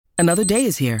Another day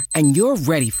is here, and you're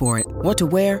ready for it. What to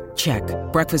wear? Check.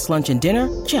 Breakfast, lunch, and dinner?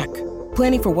 Check.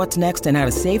 Planning for what's next and how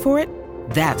to save for it?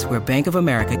 That's where Bank of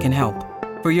America can help.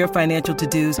 For your financial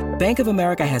to-dos, Bank of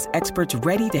America has experts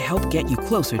ready to help get you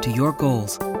closer to your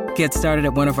goals. Get started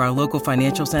at one of our local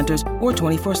financial centers or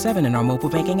 24/7 in our mobile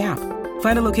banking app.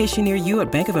 Find a location near you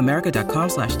at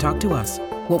bankofamerica.com/talktous.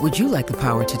 What would you like the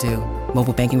power to do?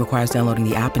 Mobile banking requires downloading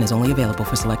the app and is only available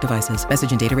for select devices.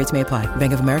 Message and data rates may apply.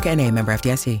 Bank of America N.A., member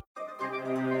FDIC.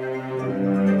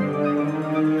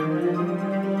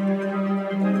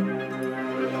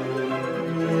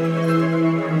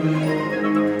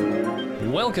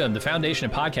 Welcome to Foundation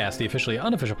Podcast, the officially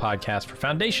unofficial podcast for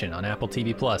Foundation on Apple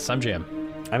TV+. I'm Jim.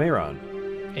 I'm Aaron.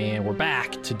 And we're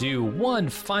back to do one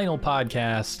final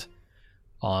podcast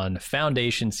on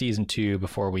Foundation Season 2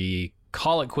 before we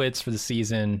call it quits for the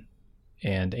season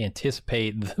and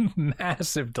anticipate the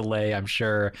massive delay, I'm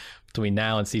sure, between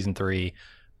now and Season 3.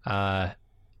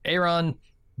 Aaron,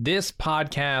 this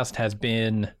podcast has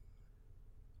been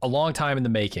a long time in the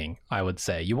making, I would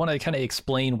say. You want to kind of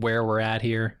explain where we're at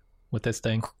here with this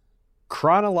thing?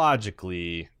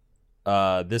 Chronologically,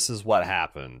 this is what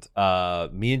happened.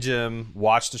 Me and Jim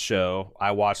watched the show.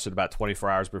 I watched it about 24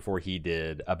 hours before he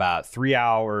did. About 3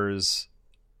 hours,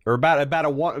 or about a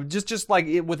one, just like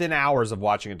within hours of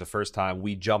watching it the first time,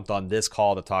 we jumped on this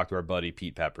call to talk to our buddy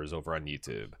Pete Peppers over on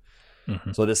YouTube.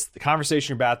 Mm-hmm. So the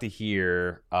conversation you're about to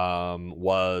hear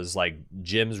was like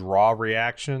Jim's raw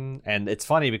reaction, and it's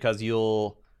funny because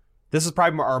this is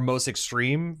probably our most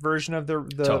extreme version of the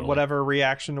totally. Whatever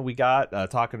reaction we got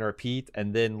talking to our Pete,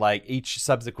 and then like each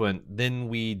subsequent, then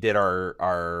we did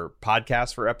our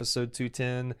podcast for episode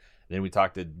 210. Then we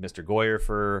talked to Mr. Goyer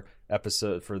for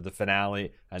the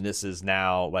finale, and this is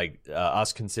now like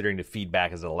us considering the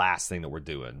feedback as the last thing that we're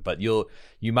doing. But you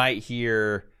might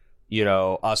hear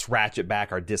us ratchet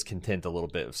back our discontent a little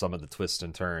bit of some of the twists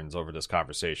and turns over this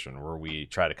conversation where we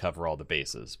try to cover all the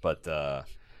bases. But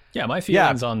yeah, my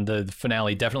feelings on the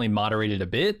finale definitely moderated a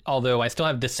bit, although I still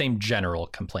have the same general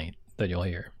complaint that you'll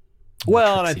hear.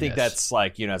 Well, and I think that's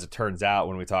like, as it turns out,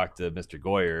 when we talked to Mr.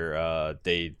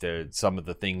 Goyer, some of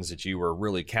the things that you were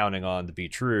really counting on to be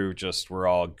true just were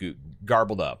all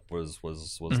garbled up, was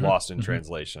mm-hmm. lost in mm-hmm.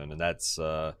 translation. And that's,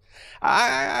 I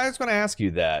was going to ask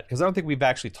you that, because I don't think we've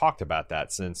actually talked about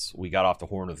that since we got off the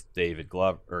horn of David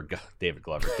Goyer.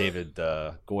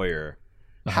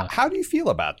 Uh-huh. How do you feel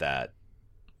about that?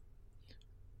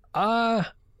 How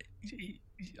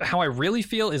I really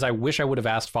feel is I wish I would have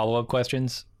asked follow-up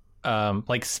questions.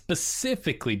 Like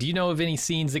specifically, do you know of any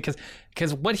scenes that,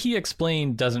 because what he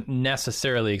explained doesn't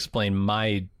necessarily explain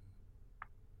my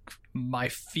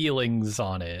feelings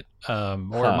on it, or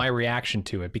my reaction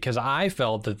to it, because I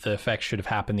felt that the effect should have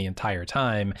happened the entire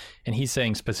time, and he's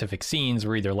saying specific scenes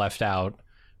were either left out,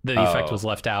 the effect was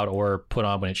left out, or put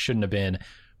on when it shouldn't have been.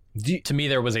 To me,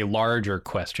 there was a larger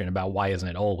question about why isn't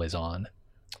it always on,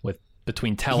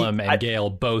 between Tellum and Gale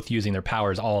both using their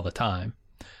powers all the time.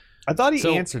 I thought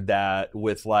he answered that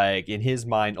with, like, in his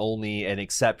mind, only an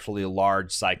exceptionally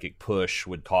large psychic push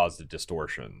would cause the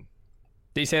distortion.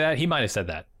 Did he say that? He might have said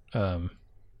that.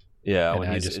 Yeah, and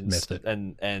I just missed it.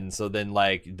 And so then,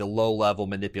 like, the low-level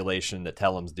manipulation that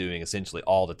Tellum's doing essentially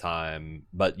all the time,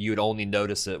 but you would only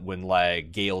notice it when,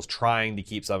 like, Gale's trying to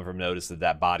keep someone from noticing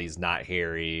that body's not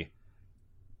hairy.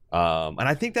 And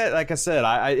I think that, like I said,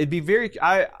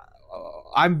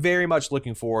 I'm very much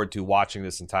looking forward to watching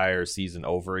this entire season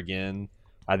over again.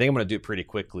 I think I'm going to do it pretty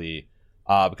quickly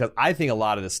because I think a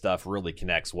lot of this stuff really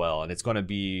connects well, and that's going to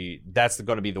be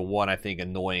the one, I think,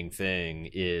 annoying thing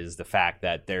is the fact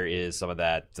that there is some of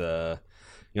that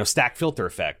stack filter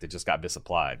effect that just got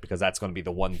misapplied, because that's going to be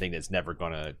the one thing that's never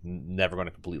going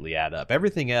to completely add up.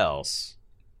 Everything else,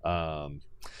 but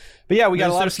yeah,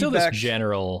 there's still this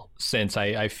general sense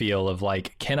I feel of,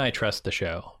 like, can I trust the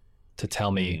show to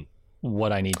tell me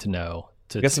what I need to know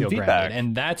to feel grounded?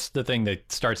 And that's the thing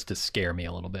that starts to scare me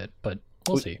a little bit, but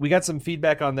we'll see. We got some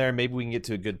feedback on there. Maybe we can get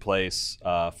to a good place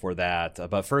for that.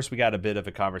 But first, we got a bit of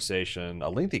a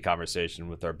lengthy conversation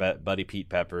with our buddy Pete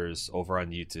Peppers over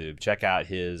on YouTube. Check out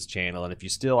his channel. And if you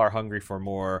still are hungry for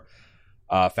more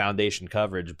Foundation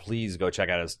coverage, please go check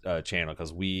out his channel,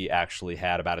 because we actually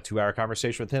had about a 2-hour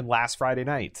conversation with him last Friday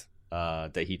night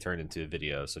that he turned into a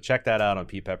video. So check that out on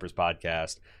Pete Peppers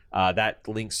Podcast. That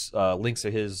links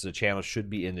to his channel should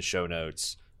be in the show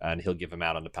notes, and he'll give them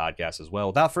out on the podcast as well.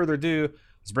 Without further ado,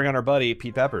 let's bring on our buddy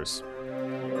Pete Peppers.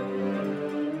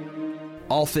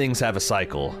 All things have a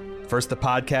cycle. First the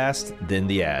podcast, then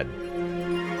the ad.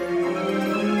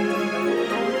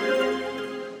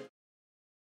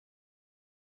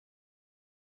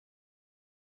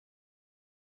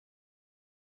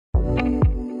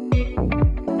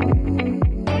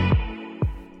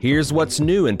 Here's what's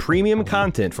new in premium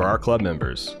content for our club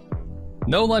members.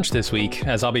 No lunch this week,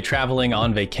 as I'll be traveling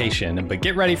on vacation, but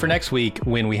get ready for next week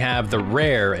when we have the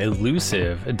rare,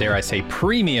 elusive, dare I say,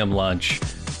 premium lunch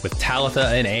with Talitha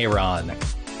and Aaron.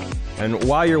 And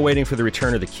while you're waiting for the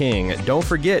return of the king, don't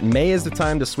forget May is the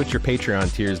time to switch your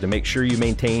Patreon tiers to make sure you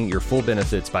maintain your full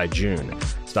benefits by June.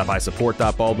 Stop by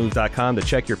support.baldmove.com to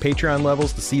check your Patreon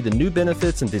levels to see the new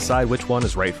benefits and decide which one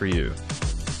is right for you.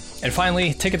 And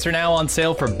finally, tickets are now on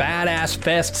sale for Badass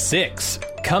Fest 6.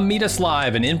 Come meet us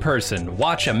live and in person,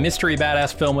 watch a mystery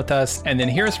badass film with us, and then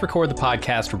hear us record the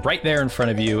podcast right there in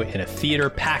front of you in a theater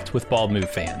packed with Bald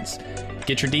Move fans.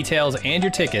 Get your details and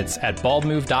your tickets at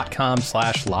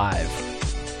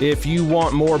baldmove.com/live. If you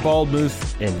want more Bald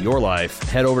Move in your life,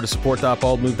 head over to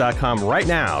support.baldmove.com right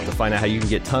now to find out how you can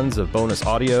get tons of bonus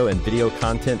audio and video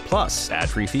content plus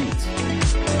ad-free feeds.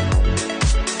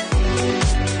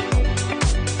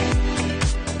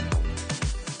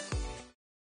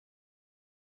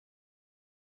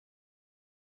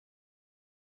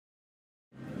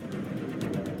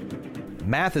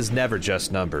 Math is never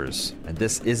just numbers, and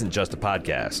this isn't just a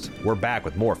podcast. We're back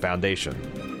with more Foundation.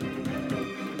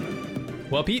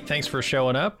 Well, Pete, thanks for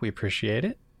showing up. We appreciate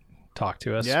it. Talk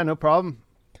to us. Yeah, no problem.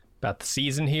 About the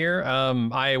season here.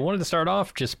 I wanted to start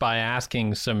off just by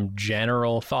asking some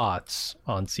general thoughts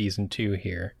on season 2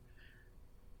 here.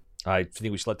 I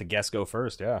think we should let the guests go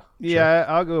first, yeah. Yeah,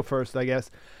 sure. I'll go first, I guess.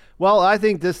 Well, I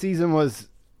think this season was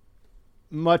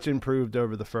much improved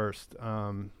over the first.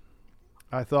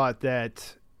 I thought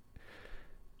that,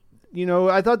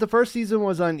 I thought the first season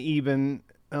was uneven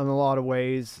in a lot of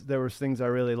ways. There was things I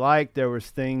really liked. There was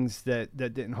things that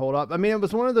didn't hold up. I mean, it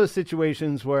was one of those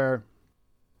situations where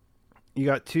you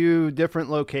got two different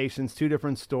locations, two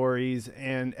different stories,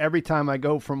 and every time I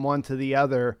go from one to the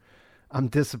other, I'm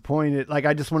disappointed. Like,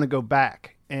 I just want to go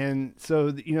back. And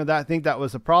so, I think that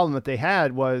was the problem that they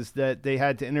had, was that they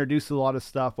had to introduce a lot of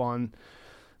stuff on,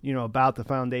 about the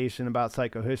Foundation, about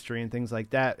psychohistory and things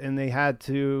like that. And they had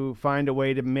to find a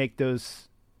way to make those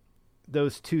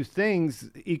two things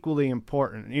equally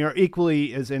important,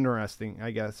 equally as interesting,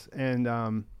 I guess. And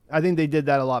I think they did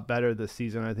that a lot better this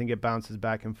season. I think it bounces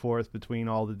back and forth between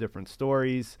all the different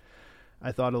stories.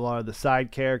 I thought a lot of the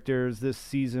side characters this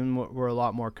season were a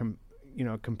lot more,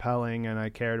 compelling, and I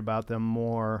cared about them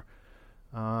more.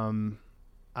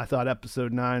 I thought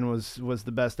episode 9 was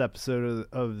the best episode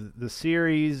of the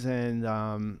series,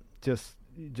 and just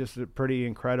a pretty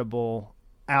incredible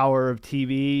hour of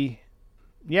TV.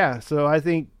 Yeah, so I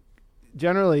think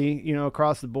generally,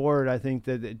 across the board, I think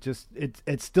that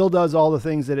it still does all the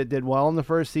things that it did well in the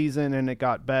first season, and it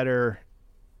got better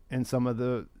in some of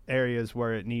the areas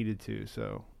where it needed to.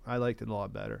 So I liked it a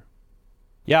lot better.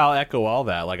 Yeah, I'll echo all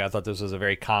that. Like, I thought this was a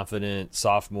very confident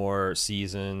sophomore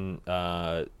season,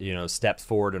 steps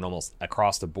forward and almost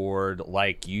across the board,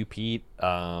 like you, Pete.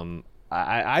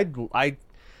 I feel like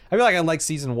I liked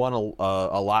season 1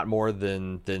 a lot more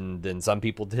than some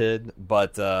people did.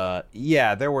 But,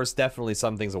 there was definitely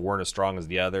some things that weren't as strong as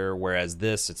the other, whereas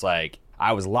this, it's like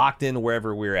I was locked in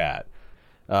wherever we were at.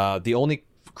 The only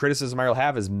criticism I will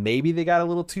have is maybe they got a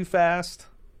little too fast.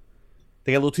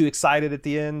 They got a little too excited at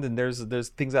the end, and there's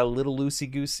things that are a little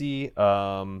loosey-goosey.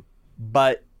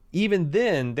 But even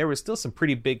then, there was still some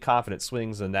pretty big confident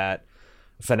swings in that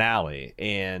finale.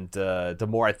 And the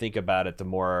more I think about it, the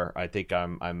more I think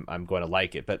I'm going to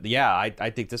like it. But yeah,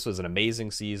 I think this was an amazing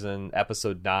season.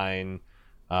 Episode 9,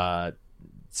 I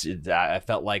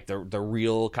felt like the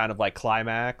real kind of like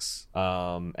climax.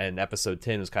 And episode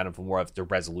 10 was kind of more of the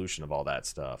resolution of all that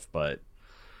stuff. But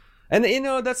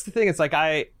that's the thing. It's like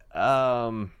I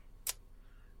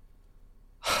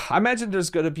imagine there's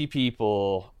going to be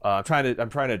people. I'm trying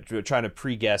to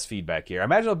pre-guess feedback here. I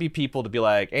imagine there'll be people to be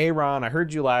like, "Hey, Ron, I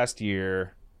heard you last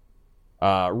year,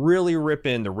 really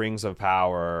ripping the Rings of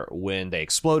Power when they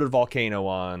exploded a volcano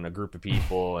on a group of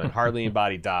people and hardly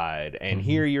anybody died. And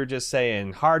here you're just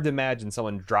saying, hard to imagine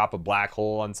someone drop a black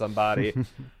hole on somebody,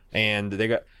 and they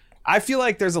got." I feel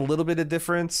like there's a little bit of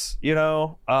difference, and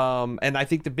I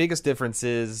think the biggest difference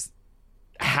is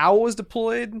how it was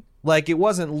deployed. Like, it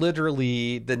wasn't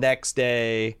literally the next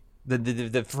day,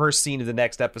 the first scene of the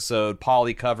next episode,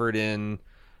 Polly covered in,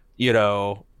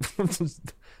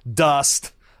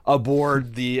 dust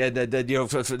aboard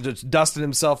dusted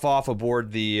himself off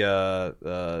aboard the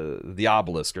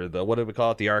obelisk, or what do we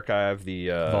call it? The archive, the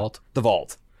vault. The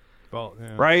vault. Vault,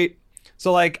 yeah. Right?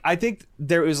 So, like, I think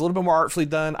there was a little bit more artfully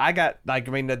done.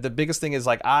 The biggest thing is,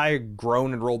 like, I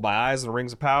groaned and rolled my eyes in the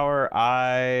Rings of Power.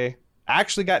 I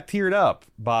actually got teared up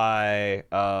by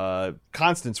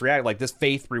Constance react, like, this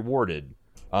faith rewarded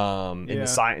in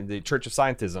the Church of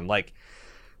Scientism. Like,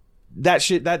 that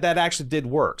shit that actually did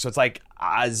work. So it's like,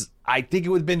 as I think it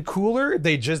would have been cooler if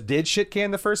they just did shit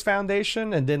can the first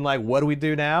Foundation, and then like, what do we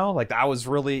do now? Like, that was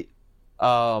really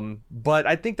but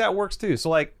I think that works too. So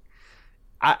like,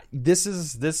 this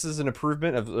is an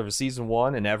improvement of season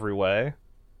 1 in every way.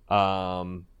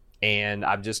 And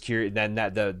I'm just curious. Then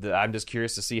I'm just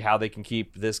curious to see how they can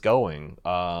keep this going.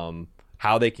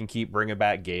 How they can keep bringing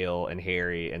back Gale and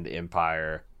Harry and the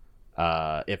Empire.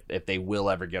 If they will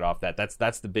ever get off that.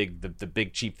 That's the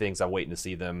big cheap things I'm waiting to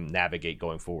see them navigate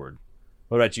going forward.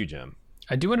 What about you, Jim?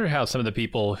 I do wonder how some of the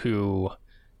people who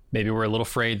maybe were a little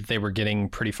afraid that they were getting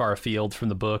pretty far afield from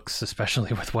the books,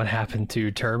 especially with what happened to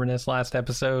Terminus last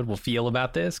episode, will feel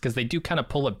about this, because they do kind of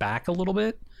pull it back a little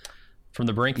bit from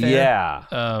the brink there.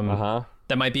 Yeah.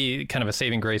 That might be kind of a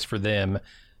saving grace for them.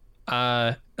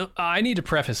 I need to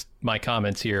preface my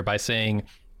comments here by saying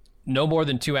no more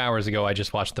than 2 hours ago, I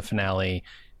just watched the finale.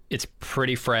 It's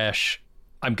pretty fresh.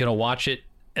 I'm going to watch it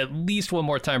at least one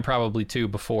more time, probably two,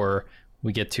 before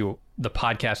we get to the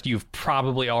podcast you've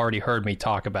probably already heard me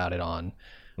talk about it on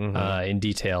in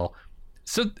detail.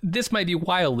 So this might be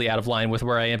wildly out of line with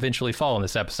where I eventually fall in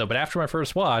this episode. But after my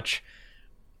first watch,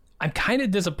 I'm kind of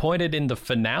disappointed in the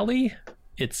finale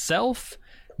itself,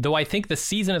 though I think the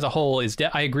season as a whole is,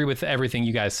 I agree with everything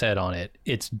you guys said on it.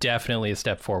 It's definitely a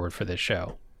step forward for this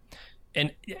show.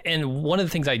 And one of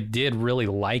the things I did really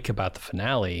like about the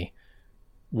finale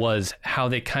was how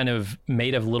they kind of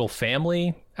made a little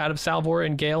family out of Salvor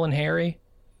and Gale and Harry.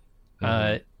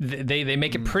 They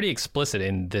make it pretty explicit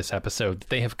in this episode that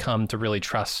they have come to really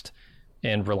trust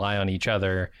and rely on each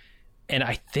other. And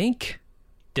I think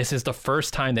this is the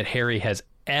first time that Harry has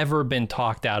ever been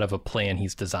talked out of a plan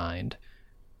he's designed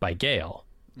by Gale.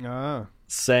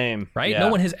 Same. Right? Yeah. No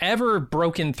one has ever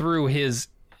broken through his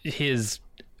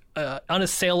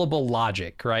unassailable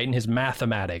logic, right, and his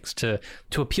mathematics to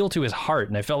appeal to his heart,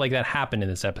 and I felt like that happened in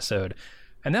this episode,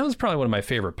 and that was probably one of my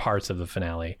favorite parts of the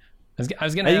finale. I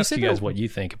was going to ask you guys what you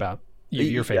think about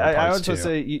your favorite parts too. I was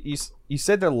going to say, you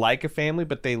said they're like a family,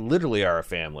 but they literally are a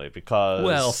family,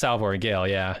 because Salvor and Gale,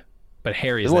 yeah, but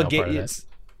Harry is now part of it.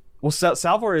 Well,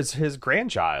 Salvor is his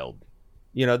grandchild.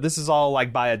 You know, this is all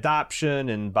like by adoption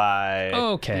and by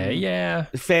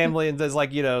family, and there's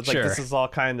like, you know, it's like this is all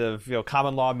kind of, you know,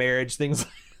 common law marriage, things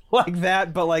like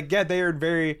that. But like, yeah,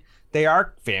 they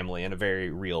are family in a very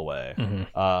real way.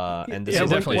 And this is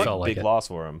definitely a big loss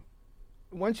for them.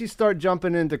 Once you start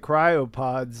jumping into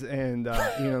cryopods and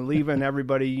you know, leaving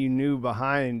everybody you knew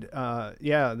behind,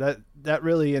 that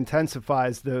really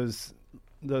intensifies those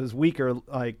weaker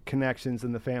like connections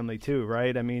in the family too,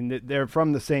 right? I mean, they're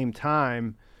from the same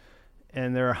time,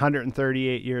 and they're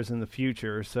 138 years in the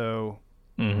future. So,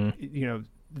 you know,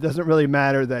 it doesn't really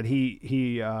matter that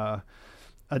he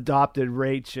adopted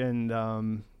Rach,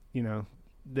 and you know,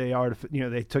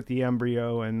 they took the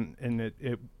embryo and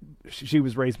she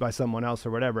was raised by someone else or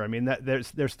whatever. I mean, that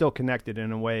they're still connected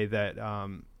in a way that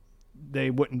they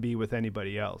wouldn't be with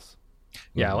anybody else.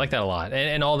 Yeah, I like that a lot.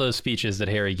 And all those speeches that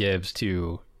Harry gives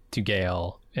to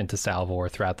Gale and to Salvor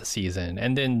throughout the season.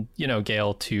 And then, you know,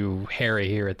 Gale to Harry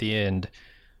here at the end,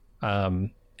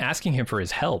 asking him for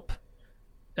his help.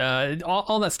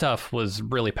 All that stuff was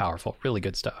really powerful, really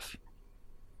good stuff.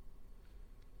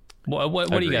 What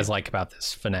do you guys like about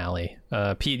this finale?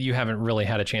 Pete, you haven't really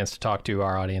had a chance to talk to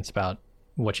our audience about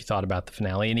what you thought about the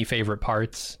finale. Any favorite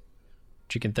parts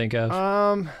you can think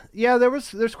of? Yeah,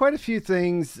 there's quite a few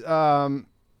things.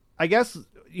 I guess,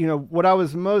 you know, what I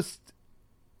was most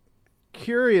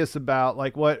curious about,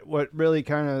 like what really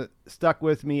kind of stuck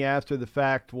with me after the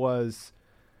fact, was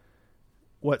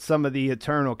what some of the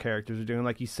Eternal characters are doing.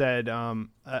 Like you said,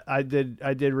 I did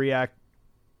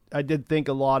think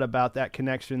a lot about that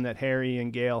connection that Harry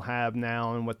and Gale have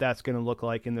now, and what that's going to look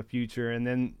like in the future. And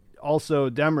then also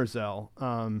Demerzel.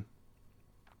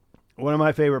 One of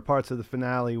my favorite parts of the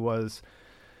finale was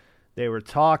they were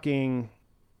talking,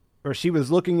 or she was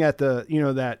looking at the, you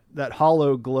know, that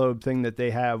hollow globe thing that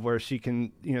they have where she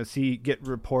can, you know, get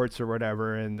reports or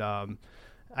whatever. And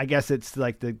I guess it's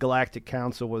like the Galactic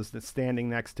Council was standing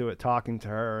next to it talking to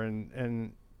her,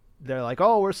 and they're like,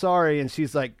 "Oh, we're sorry." And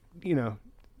she's like, you know,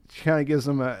 she kind of gives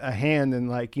them a hand and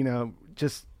like, you know,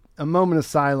 just a moment of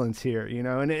silence here, you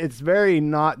know, and it's very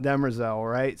not Demerzel,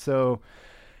 right? So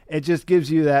it just gives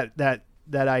you that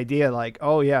idea, like,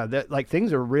 oh yeah, that like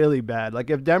things are really bad. Like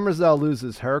if Demerzel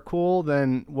loses her cool,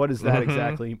 then what does that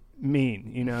exactly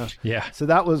mean, you know? Yeah. So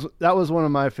that was one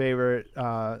of my favorite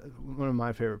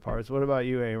parts. What about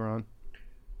you, Aaron?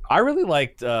 I really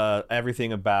liked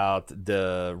everything about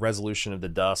the resolution of the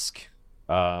Dusk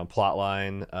plot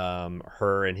line.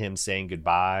 Her and him saying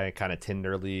goodbye kind of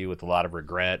tenderly with a lot of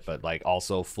regret, but like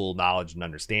also full knowledge and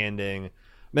understanding.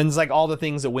 And it's like all the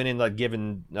things that went in, like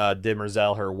giving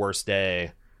Demerzel her worst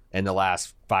day in the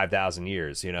last 5,000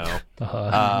 years, you know?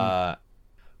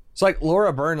 So like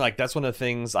Laura Byrne, like that's one of the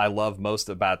things I love most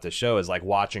about the show is like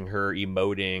watching her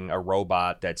emoting a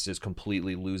robot that's just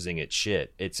completely losing its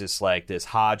shit. It's just like this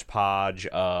hodgepodge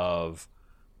of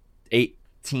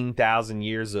 18,000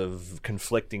 years of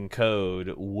conflicting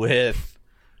code with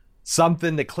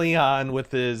something that Cleon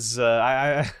with his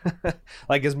like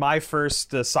is my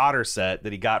first solder set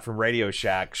that he got from Radio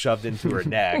Shack shoved into her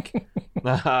neck.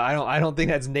 I don't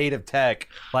think that's native tech.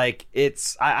 Like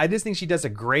I just think she does a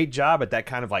great job at that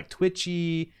kind of like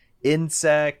twitchy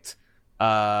insect,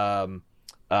 hyper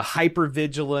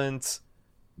vigilant,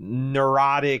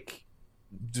 neurotic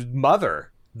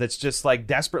mother that's just like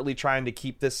desperately trying to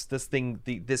keep this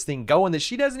thing going that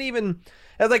she doesn't even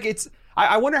like. It's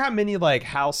I wonder how many like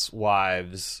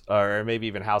housewives or maybe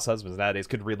even house husbands nowadays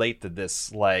could relate to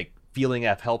this like feeling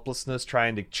of helplessness,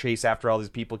 trying to chase after all these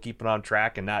people, keeping on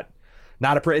track, and not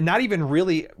even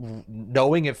really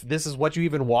knowing if this is what you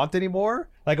even want anymore.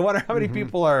 Like I wonder how many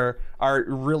people are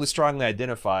really strongly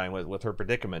identifying with her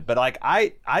predicament. But like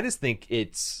I just think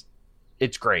it's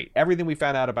great. Everything we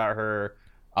found out about her,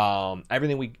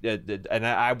 everything we did, and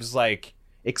I was like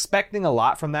expecting a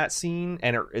lot from that scene,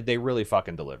 and they really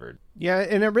fucking delivered. Yeah,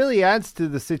 and it really adds to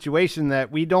the situation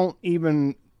that we don't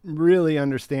even really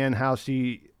understand how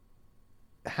she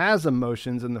has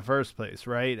emotions in the first place,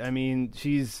 right? I mean,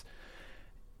 she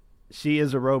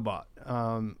is a robot.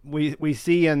 We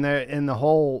see in the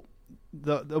whole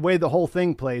the way the whole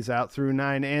thing plays out through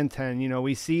 9 and 10, you know,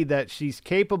 we see that she's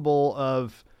capable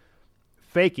of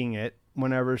faking it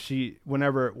whenever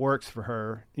it works for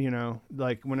her, you know,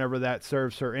 like whenever that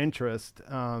serves her interest.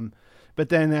 But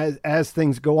then as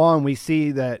things go on, we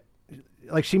see that,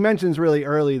 like she mentions really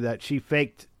early that she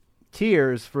faked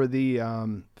tears for the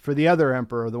other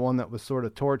emperor, the one that was sort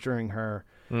of torturing her.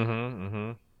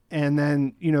 And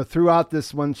then, you know, throughout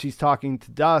this one, she's talking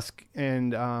to Dusk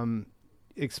and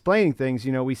explaining things,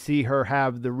 you know, we see her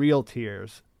have the real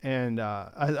tears. And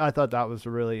I thought that was a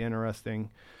really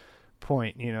interesting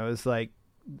point. You know, it's like,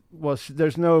 well,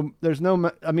 there's no,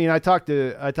 I mean, I talked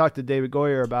to David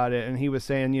Goyer about it, and he was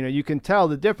saying, you know, you can tell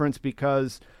the difference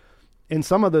because in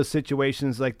some of those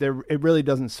situations, like it really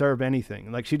doesn't serve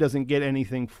anything. Like she doesn't get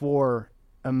anything for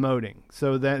emoting.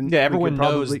 So then everyone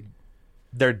knows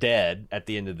they're dead at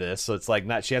the end of this. So it's like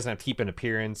she doesn't have to keep an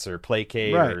appearance or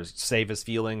placate or save his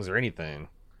feelings or anything.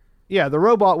 Yeah. The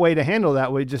robot way to handle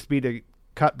that would just be to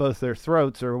cut both their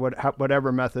throats or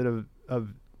whatever method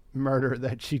of murder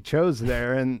that she chose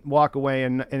there and walk away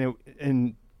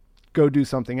and go do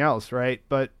something else. Right.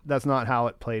 But that's not how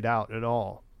it played out at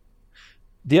all.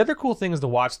 The other cool thing is to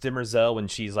watch Demerzel when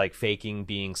she's like faking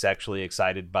being sexually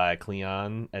excited by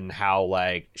Cleon and how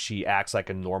like she acts like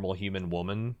a normal human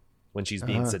woman when she's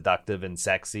being seductive and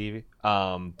sexy.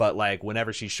 But like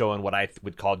whenever she's showing what I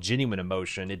would call genuine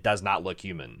emotion, it does not look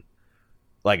human.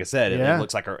 Like I said, it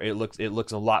looks like it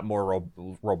looks a lot more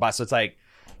robust. So it's like,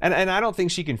 and I don't think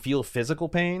she can feel physical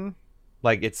pain.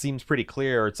 Like it seems pretty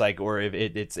clear. It's like, or if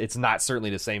it's not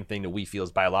certainly the same thing that we feel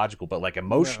as biological, but like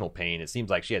emotional pain, it seems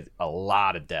like she has a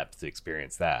lot of depth to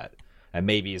experience that. And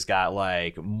maybe it's got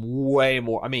like way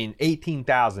more. I mean,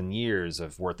 18,000 years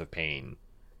of worth of pain.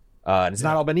 And it's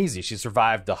not all been easy. She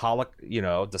survived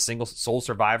the single sole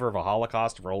survivor of a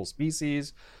Holocaust of her whole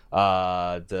species,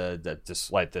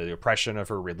 the oppression of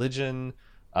her religion,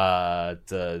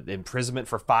 the imprisonment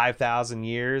for 5,000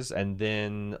 years, and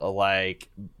then like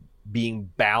being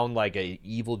bound like a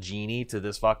evil genie to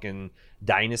this fucking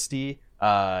dynasty.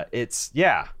 I just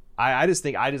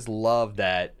love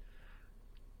that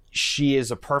she is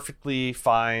a perfectly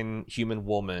fine human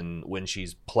woman when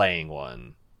she's playing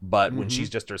one. But when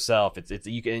she's just herself, it's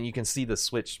you can see the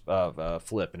switch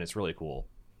flip, and it's really cool.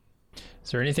 Is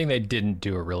there anything they didn't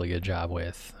do a really good job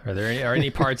with? Are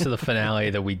any parts of the finale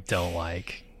that we don't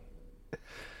like?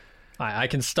 I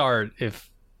can start if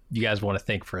you guys want to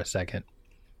think for a second.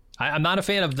 I'm not a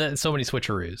fan of so many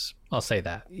switcheroos. I'll say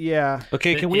that. Yeah.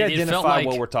 Okay. Can we identify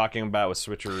what we're talking about with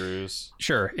switcheroos?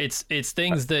 Sure. It's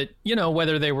things that, you know,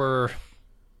 whether they were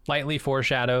lightly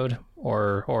foreshadowed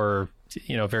or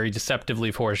you know, very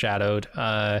deceptively foreshadowed,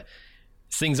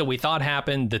 things that we thought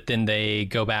happened that then they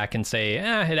go back and say,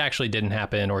 it actually didn't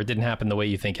happen, or it didn't happen the way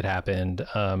you think it happened.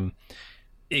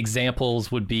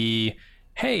 Examples would be,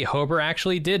 hey, Hober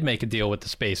actually did make a deal with the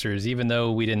Spacers, even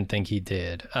though we didn't think he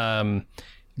did.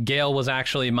 Gale was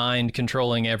actually mind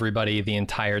controlling everybody the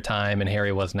entire time, and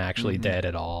Harry wasn't actually dead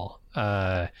at all.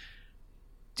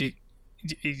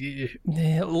 to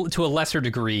a lesser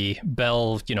degree,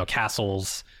 Bell,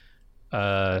 castles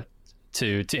to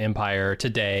Empire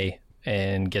today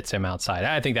and gets him outside.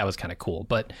 I think that was kind of cool,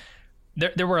 but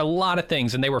there were a lot of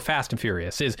things, and they were fast and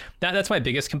furious. That's my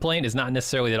biggest complaint, is not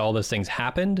necessarily that all those things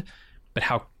happened, but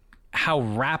how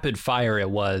rapid fire it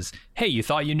was. Hey, you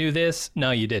thought you knew this?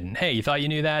 No, you didn't. Hey, you thought you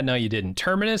knew that? No, you didn't.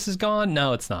 Terminus is gone?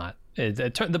 No, it's not.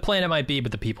 The planet might be,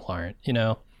 but the people aren't.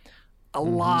 A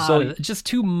lot, just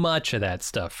too much of that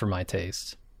stuff for my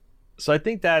taste. So I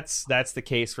think that's the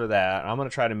case for that. I'm going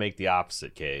to try to make the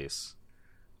opposite case.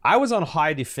 I was on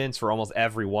high defense for almost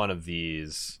every one of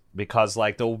these because,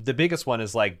 like, the biggest one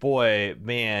is like, boy,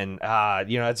 man,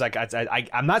 it's like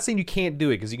I'm not saying you can't do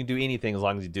it, because you can do anything as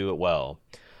long as you do it well.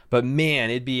 But man,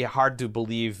 it'd be hard to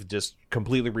believe just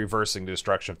completely reversing the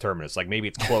destruction of Terminus. Like, maybe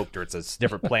it's cloaked or it's a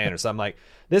different planet or something. Like,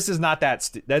 this is not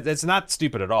that's not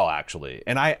stupid at all, actually.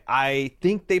 And I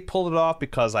think they pulled it off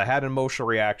because I had an emotional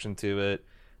reaction to it.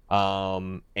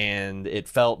 And it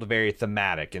felt very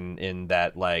thematic in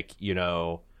that, like,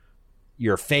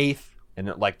 your faith and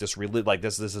like this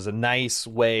is a nice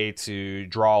way to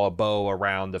draw a bow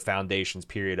around the Foundation's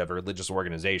period of a religious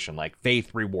organization, like faith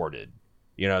rewarded.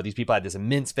 These people had this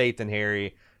immense faith in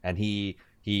Harry, and he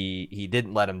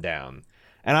didn't let him down.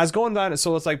 And I was going down,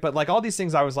 so it's like, but like all these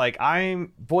things, I was like,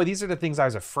 these are the things I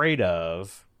was afraid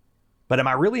of, but am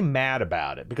I really mad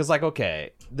about it? Because, like,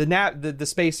 okay, the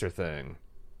spacer thing,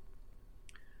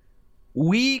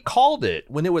 we called it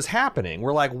when it was happening.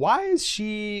 We're like, why is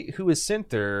she, who is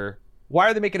Cynthia, why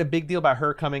are they making a big deal about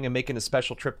her coming and making a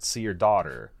special trip to see your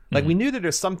daughter? Like, we knew that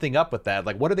there's something up with that.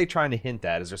 Like, what are they trying to hint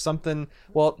at? Is there something?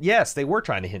 Well, yes, they were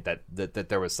trying to hint that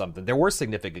there was something. There were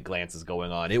significant glances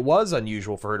going on. It was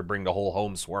unusual for her to bring the whole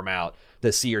home swarm out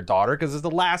to see her daughter, because it's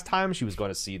the last time she was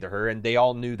going to see her, and they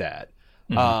all knew that.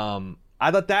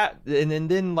 I thought that, and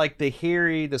then like the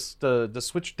Harry, the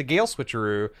Gale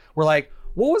switcheroo, we're like,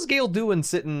 what was Gale doing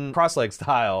sitting cross-leg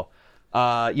style?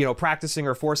 Practicing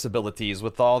her force abilities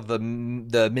with all the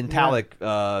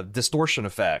mentalic distortion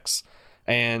effects.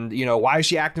 And, why is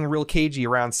she acting real cagey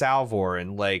around Salvor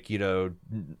and, like,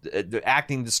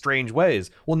 acting the strange ways?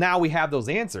 Well, now we have those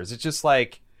answers. It's just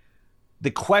like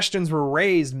the questions were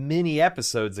raised many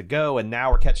episodes ago, and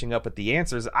now we're catching up with the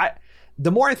answers.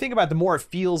 The more I think about it, the more it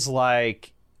feels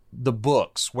like the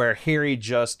books, where Harry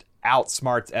just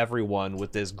outsmarts everyone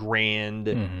with this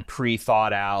grand,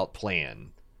 pre-thought out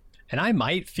plan. And I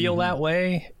might feel that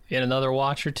way in another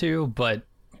watch or two, but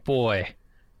boy,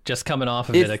 just coming off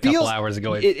of it a couple hours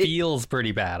ago, it feels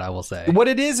pretty bad, I will say. What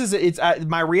it is it's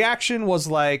my reaction was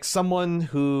like someone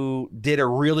who did a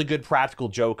really good practical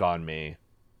joke on me.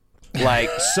 Like,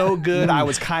 so good, I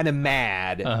was kind of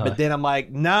mad, but then I'm like,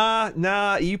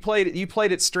 nah, you played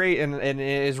it straight, and it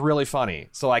is really funny,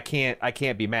 so I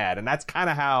can't be mad, and that's kind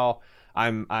of how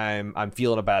I'm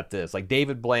feeling about this. Like,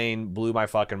 David Blaine blew my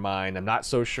fucking mind. I'm not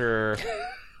so sure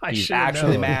he's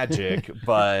actually magic,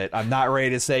 but I'm not ready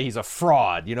to say he's a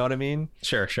fraud. You know what I mean?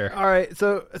 Sure. All right,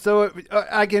 so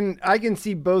I can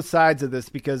see both sides of this,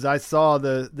 because I saw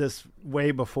this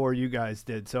way before you guys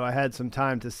did, so I had some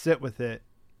time to sit with it.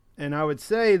 And I would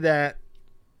say that,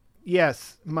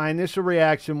 yes, my initial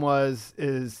reaction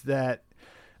is that,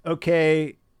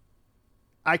 okay,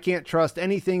 I can't trust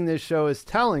anything this show is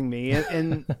telling me.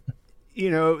 And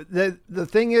the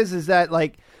thing is that,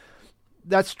 like,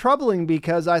 that's troubling,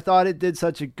 because I thought it did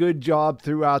such a good job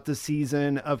throughout the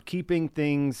season of keeping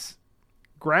things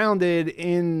grounded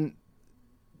in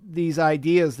these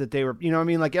ideas that they were,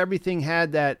 like everything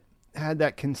had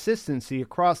that consistency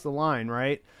across the line,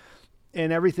 right?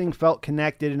 And everything felt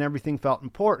connected and everything felt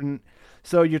important.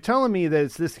 So you're telling me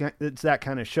that it's that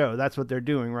kind of show. That's what they're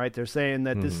doing, right? They're saying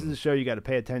that this is a show you got to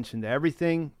pay attention to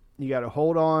everything. You got to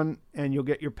hold on, and you'll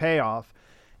get your payoff.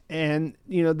 And,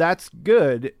 that's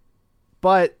good.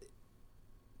 But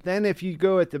then if you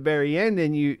go at the very end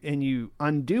and you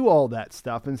undo all that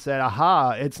stuff and said,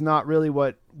 aha, it's not really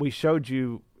what we showed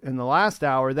you in the last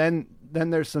hour, then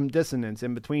there's some dissonance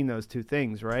in between those two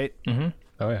things, right? Mm-hmm.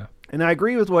 Oh, yeah. And I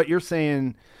agree with what you're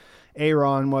saying,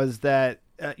 Aaron, was that,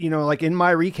 like in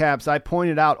my recaps, I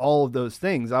pointed out all of those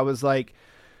things. I was like,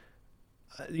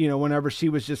 whenever she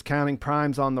was just counting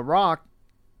primes on the rock,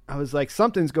 I was like,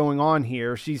 something's going on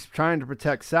here. She's trying to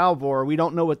protect Salvor. We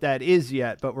don't know what that is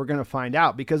yet, but we're going to find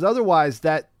out, because otherwise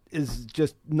that is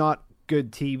just not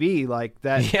good TV. Like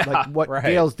that, like what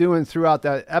Gale's doing throughout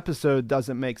that episode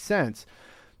doesn't make sense.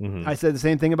 Mm-hmm. I said the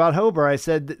same thing about Hober. I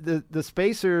said the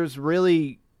Spacers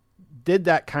really did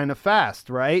that kind of fast,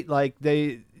 right? Like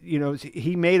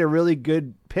he made a really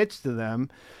good pitch to them.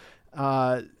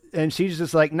 And she's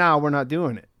just like, no, we're not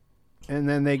doing it. And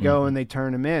then they go and they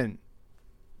turn him in.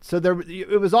 So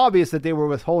it was obvious that they were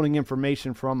withholding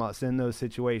information from us in those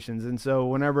situations. And so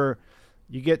whenever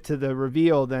you get to the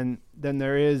reveal, then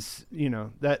there is,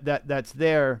 that's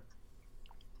there.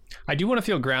 I do want to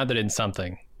feel grounded in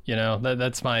something,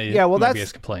 that's my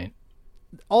biggest complaint.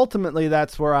 Ultimately,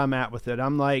 that's where I'm at with it.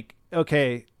 I'm like,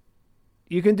 okay,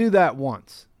 you can do that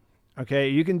once. Okay,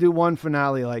 you can do one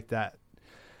finale like that.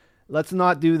 Let's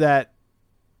not do that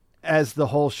as the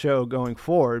whole show going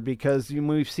forward, because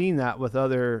we've seen that with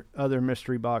other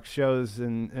mystery box shows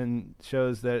and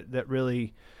shows that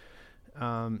really,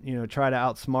 try to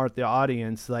outsmart the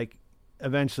audience. Like,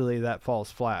 eventually that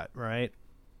falls flat, right?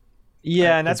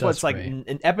 Yeah, and that's what's like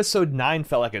in episode 9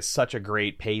 felt like it's such a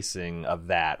great pacing of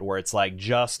that, where it's like,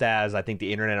 just as I think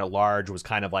the internet at large was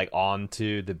kind of like on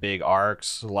to the big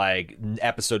arcs, like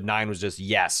episode 9 was just,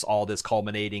 yes, all this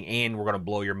culminating and we're going to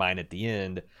blow your mind at the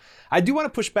end. I do want to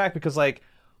push back because, like,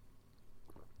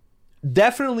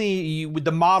 definitely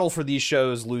the model for these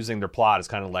shows losing their plot is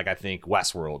kind of like, I think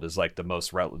Westworld is like the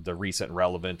most the recent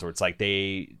relevant, or it's like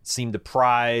they seem to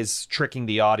prize tricking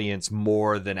the audience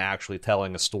more than actually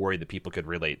telling a story that people could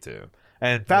relate to.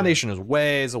 And Foundation is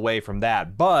ways away from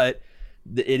that, but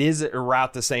it is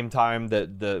around the same time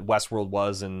that the Westworld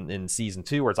was in season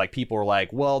 2, where it's like people are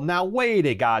like, well, now wait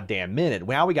a goddamn minute.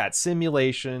 Now we got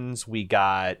simulations, we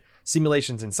got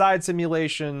simulations inside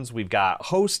simulations, we've got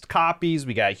host copies,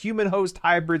 we got human host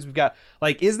hybrids, we've got,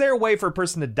 like, is there a way for a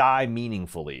person to die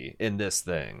meaningfully in this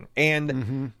thing?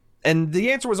 And and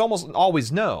the answer was almost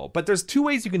always no, but there's 2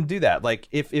 ways you can do that. Like,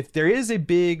 if there is a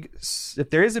big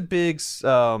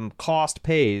cost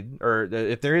paid, or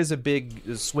if there is a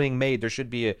big swing made, there should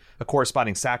be a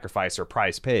corresponding sacrifice or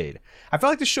price paid. I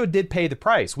felt like the show did pay the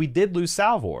price. We did lose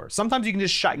Salvor. Sometimes you can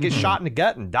just get shot in the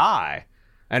gut and die,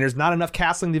 and there's not enough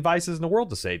castling devices in the world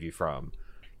to save you from.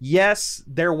 Yes,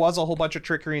 there was a whole bunch of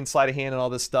trickery and sleight of hand and all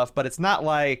this stuff, but it's not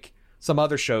like some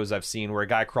other shows I've seen where a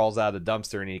guy crawls out of the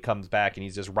dumpster and he comes back and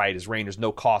he's just right as rain. There's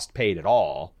no cost paid at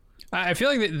all. I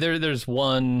feel like there's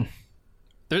one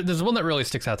that really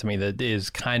sticks out to me that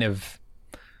is kind of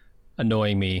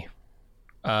annoying me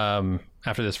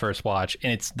after this first watch,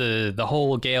 and it's the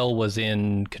whole Gale was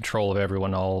in control of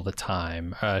everyone all the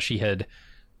time. She had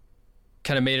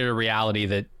kind of made it a reality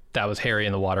that was Harry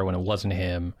in the water when it wasn't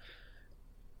him.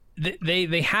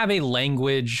 They have a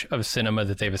language of cinema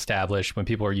that they've established when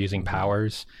people are using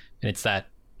powers, and it's that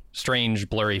strange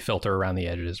blurry filter around the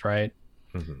edges, right?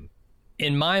 Mm-hmm.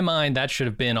 In my mind, that should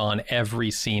have been on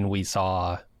every scene we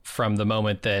saw from the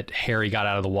moment that Harry got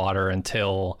out of the water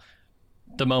until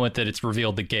the moment that it's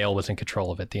revealed that Gale was in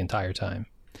control of it the entire time.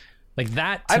 Like,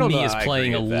 that to me is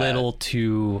playing a little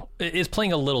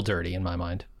dirty in my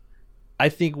mind. I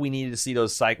think we needed to see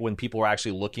those when people were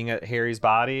actually looking at Harry's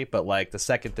body, but like the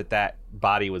second that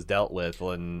body was dealt with,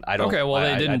 and I don't. Okay, well,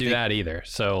 they didn't do that either.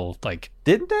 So, like,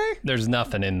 didn't they? There's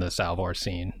nothing in the Salvor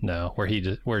scene, no,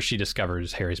 where she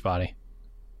discovers Harry's body.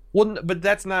 Well, but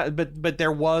that's not. But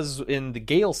there was in the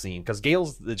Gale scene, because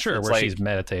Gale's where like, she's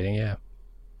meditating, yeah.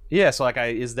 Yeah, so like,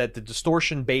 is that the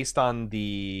distortion based on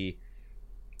the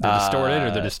distorted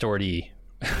or the distortee?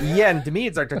 Yeah, and to me,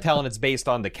 it's like they're telling it's based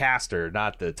on the caster,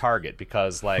 not the target,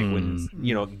 because like when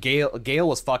Gale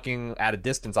was fucking at a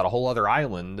distance on a whole other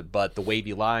island, but the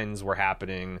wavy lines were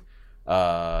happening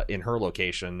in her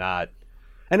location, not.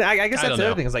 And I guess that's the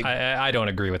other thing is like I don't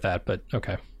agree with that, but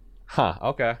okay.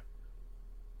 Okay.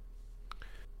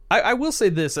 I will say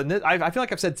this, and I feel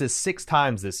like I've said this 6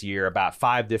 times this year about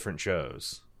 5 different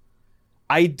shows.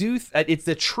 It's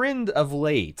the trend of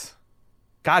late.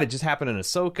 God, it just happened in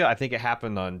Ahsoka. I think it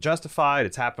happened on Justified.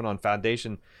 It's happened on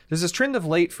Foundation. There's this trend of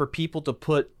late for people to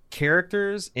put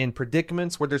characters in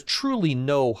predicaments where there's truly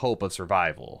no hope of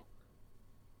survival.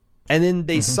 And then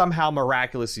they somehow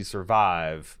miraculously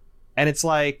survive. And it's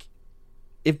like,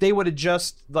 if they would have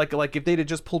just, like if they'd have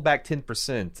just pulled back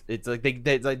 10%, it's like,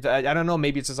 they like, I don't know,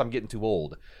 maybe it's just I'm getting too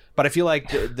old. But I feel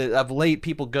like of late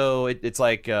people go, it's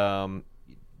like,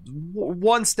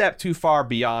 one step too far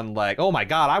beyond like, oh my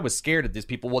god, I was scared of these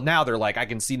people. Well, now they're like, I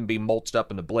can see them being mulched up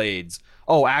in the blades.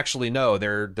 Oh, actually, no,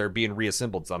 they're being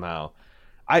reassembled somehow.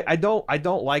 I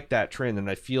don't like that trend, and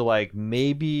I feel like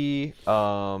maybe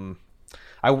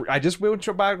I just went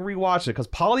back and rewatched it because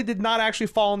Polly did not actually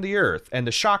fall on the earth, and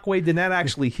the shockwave did not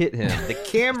actually hit him. The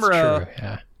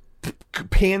camera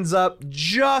pans up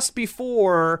just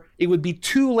before it would be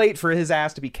too late for his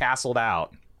ass to be castled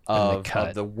out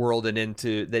of the world and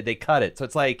into they cut it. So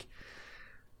it's like,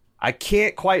 I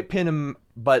can't quite pin him,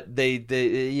 but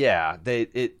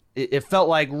it felt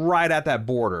like right at that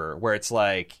border where it's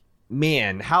like,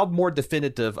 man, how more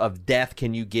definitive of death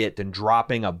can you get than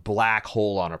dropping a black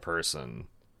hole on a person?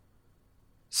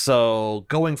 So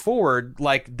going forward,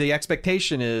 like the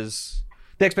expectation is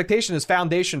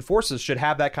Foundation forces should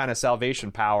have that kind of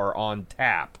salvation power on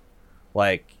tap,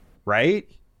 like, right?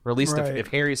 Or at least if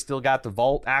Harry's still got the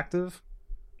vault active.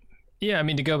 Yeah, I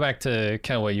mean, to go back to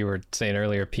kind of what you were saying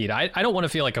earlier, Pete, I don't want to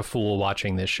feel like a fool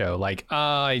watching this show. Like,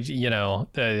 I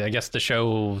guess the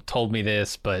show told me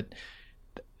this, but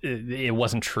it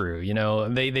wasn't true. You know,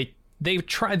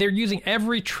 they're using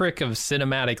every trick of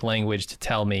cinematic language to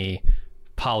tell me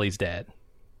Polly's dead.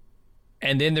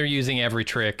 And then they're using every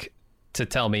trick to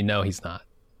tell me, no, he's not.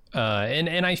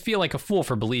 And I feel like a fool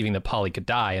for believing that Polly could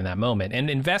die in that moment and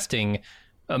investing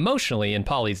emotionally in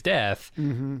Polly's death,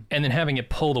 and then having it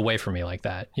pulled away from me like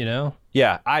that, you know?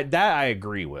 Yeah, I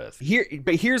agree with.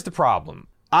 But here's the problem.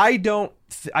 I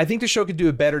think the show could do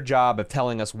a better job of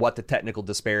telling us what the technical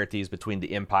disparities between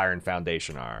the Empire and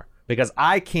Foundation are, because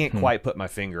I can't quite put my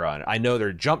finger on it. I know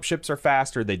their jump ships are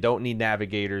faster. They don't need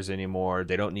navigators anymore.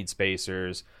 They don't need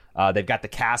spacers. They've got the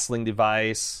castling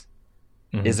device.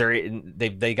 Is there?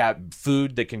 They got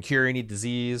food that can cure any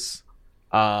disease.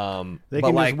 They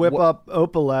can just whip up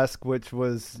Opalesque, which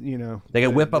was, you know, they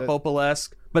can whip up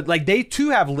Opalesque, but like they too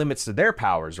have limits to their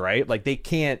powers, right? Like they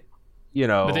can't, you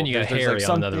know. But then you got Harry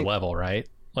on another level, right?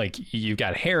 Like you've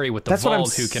got Harry with the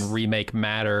vault who can remake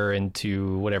matter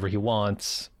into whatever he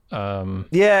wants.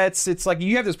 Yeah, it's like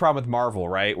you have this problem with Marvel,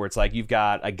 right? Where it's like you've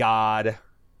got a god.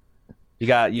 You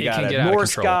got a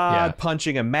Norse god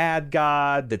punching a mad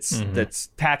god that's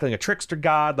tackling a trickster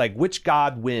god. Like, which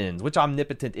god wins? Which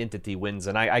omnipotent entity wins?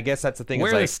 And I guess that's the thing.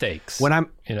 Where are the stakes? When I'm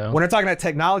talking about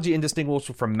technology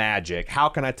indistinguishable from magic, how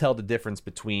can I tell the difference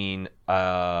between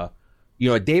a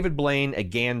David Blaine, a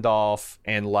Gandalf,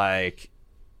 and like,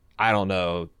 I don't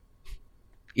know,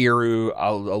 Eru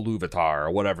Iluvatar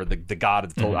or whatever, the god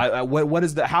of the what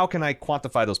is the, how can I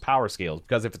quantify those power scales?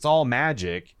 Because if it's all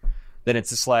magic, then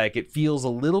it's just like, it feels a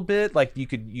little bit like you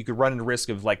could run into risk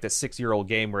of like the 6-year-old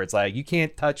game where it's like, you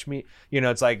can't touch me. You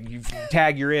know, it's like, you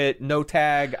tag, you're it. No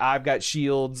tag. I've got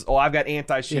shields. Oh, I've got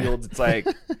anti-shields. It's like,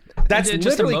 that's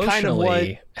just literally kind of what.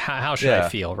 How should I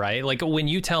feel, right? Like when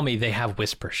you tell me they have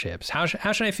whisper ships, how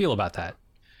should I feel about that?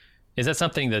 Is that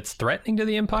something that's threatening to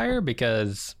the Empire?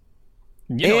 Because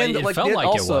it felt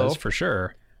like it was, for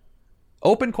sure.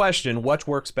 Open question: which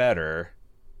works better?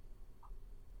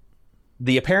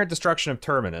 The apparent destruction of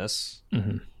Terminus,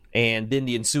 and then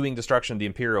the ensuing destruction of the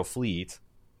Imperial fleet,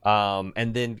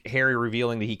 and then Harry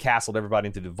revealing that he castled everybody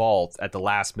into the vault at the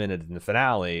last minute in the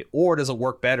finale, or does it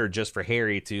work better just for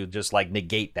Harry to just like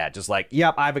negate that? Just like,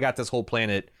 yep, I've got this whole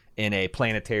planet in a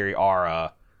planetary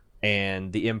aura,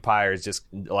 and the Empire is just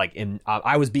like,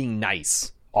 I was being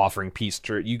nice, offering peace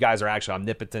to you guys are actually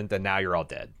omnipotent, and now you're all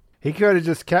dead. He could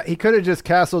have just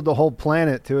castled the whole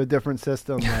planet to a different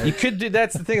system. Like. You could do.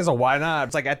 That's the thing, is why not?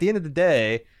 It's like, at the end of the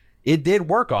day, it did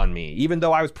work on me, even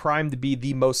though I was primed to be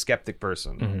the most skeptic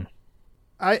person.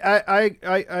 I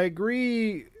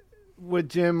agree with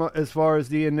Jim as far as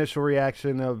the initial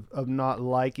reaction of not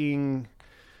liking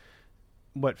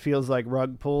what feels like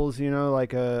rug pulls, you know,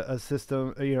 like a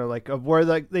system, you know, like of where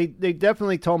like they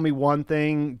definitely told me one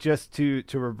thing just to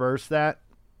reverse that.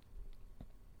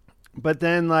 But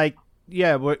then, like,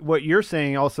 yeah, what you're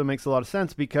saying also makes a lot of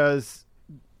sense, because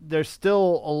there's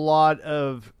still a lot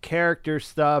of character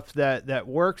stuff that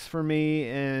works for me,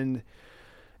 and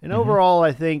overall,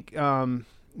 I think,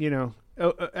 you know,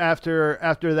 after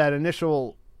that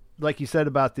initial, like you said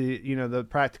about the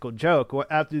practical joke,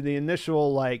 after the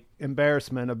initial like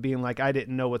embarrassment of being like, I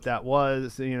didn't know what that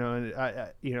was, you know, and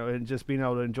and just being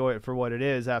able to enjoy it for what it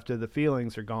is after the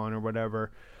feelings are gone or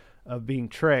whatever of being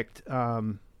tricked.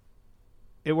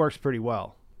 It works pretty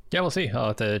well. Yeah, we'll see. I'll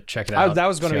have to check it out. That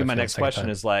was going to be my next question,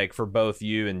 is like, for both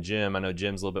you and Jim, I know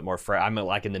Jim's a little bit more fresh. I'm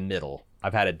like in the middle.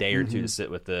 I've had a day or two to sit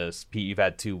with this. Pete, you've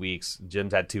had 2 weeks.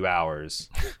 Jim's had 2 hours.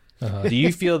 Do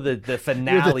you feel that the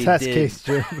finale You're the test case,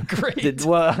 Jim. Great.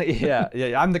 Well,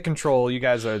 yeah. I'm the control. You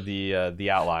guys are the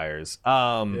outliers.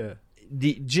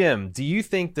 Jim, do you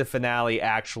think the finale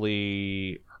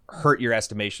actually hurt your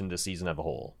estimation of the season as a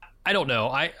whole? I don't know.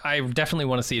 I definitely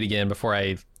want to see it again before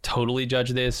I totally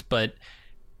judge this, but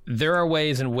there are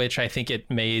ways in which I think it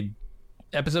made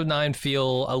episode 9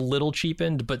 feel a little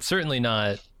cheapened, but certainly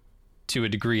not to a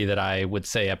degree that I would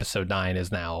say episode 9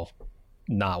 is now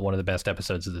not one of the best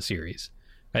episodes of the series.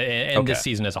 And this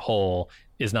season as a whole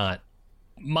is not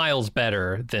miles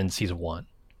better than season 1.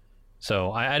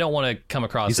 So I don't want to come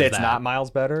across as that. You say it's not miles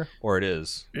better, or it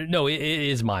is? No, it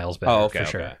is miles better, for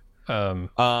sure.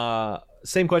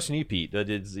 Same question to you, Pete.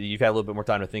 You've had a little bit more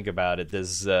time to think about it.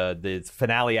 Does the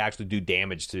finale actually do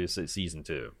damage to season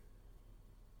 2?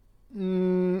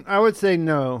 I would say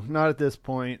no, not at this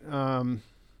point.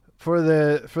 for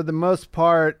the most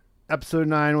part, episode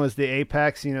 9 was the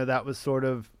apex. That was sort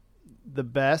of the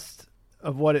best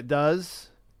of what it does.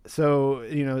 So,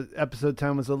 episode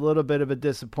 10 was a little bit of a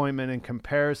disappointment in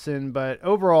comparison, but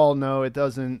overall, no, it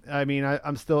doesn't. I mean,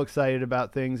 I'm still excited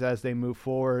about things as they move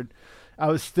forward. I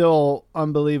was still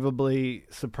unbelievably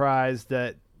surprised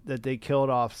that they killed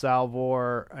off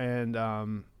Salvor, and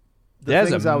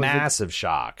that's a massive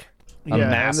shock. A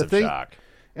massive shock.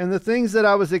 And the things that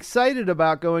I was excited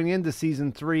about going into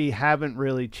season 3 haven't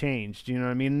really changed. You know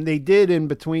what I mean? They did in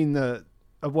between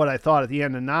of what I thought at the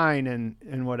end of 9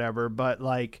 and whatever, but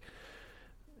like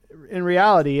in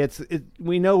reality,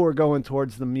 we know we're going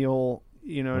towards the mule,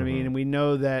 you know what I mean? And we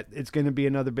know that it's going to be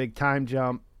another big time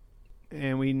jump,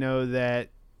 and we know that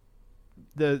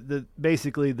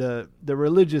basically the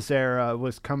religious era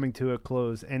was coming to a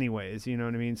close anyways, you know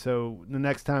what I mean? So the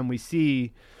next time we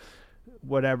see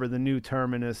whatever the new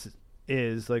terminus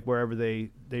is, like wherever they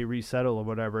resettle or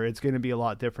whatever, it's going to be a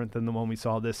lot different than the one we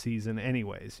saw this season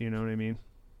anyways, you know what I mean?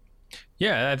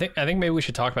 Yeah, I think maybe we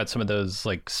should talk about some of those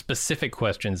like specific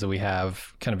questions that we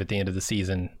have kind of at the end of the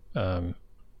season. Then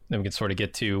we can sort of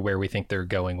get to where we think they're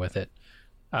going with it.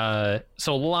 So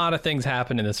a lot of things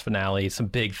happen in this finale, some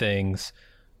big things.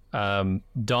 Dawn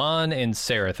and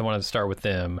Sareth, I wanted to start with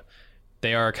them.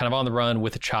 They are kind of on the run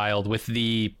with a child, with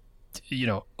the,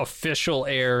 official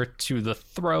heir to the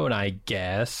throne, I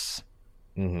guess.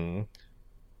 Mm-hmm.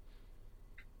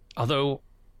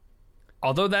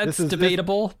 Although that's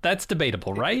debatable. That's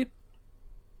debatable, right?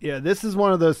 Yeah, this is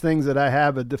one of those things that I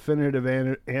have a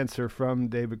definitive answer from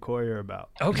David Coyer about.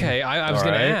 Okay, I was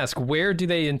going to ask, where do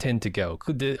they intend to go?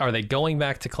 Are they going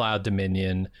back to Cloud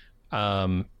Dominion?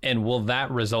 And will that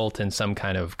result in some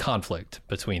kind of conflict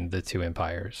between the two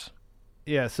empires?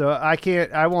 Yeah, so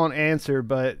I won't answer,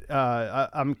 but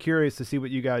I'm curious to see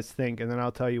what you guys think, and then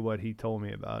I'll tell you what he told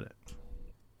me about it.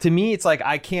 To me, it's like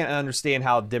I can't understand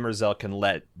how Demerzel can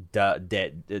let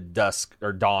Dusk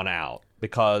or Dawn out,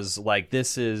 because like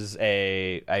this is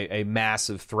a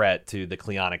massive threat to the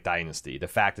Cleonic dynasty. The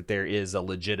fact that there is a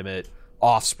legitimate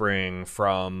offspring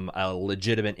from a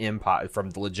legitimate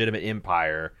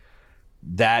empire,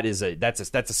 that's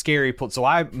a scary put. So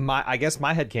I guess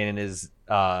my headcanon is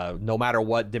no matter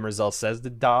what Demerzel says to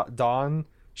Dawn,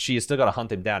 she is still going to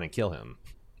hunt him down and kill him.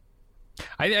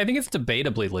 I think it's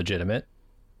debatably legitimate.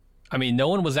 I mean, no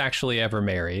one was actually ever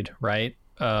married, right?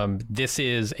 This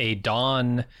is a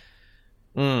Dawn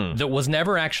that was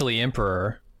never actually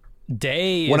emperor.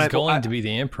 Day is going to be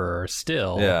the emperor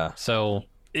still. Yeah. So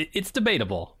it's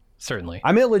debatable, certainly.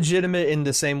 I'm illegitimate in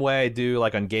the same way I do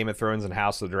like on Game of Thrones and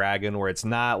House of the Dragon, where it's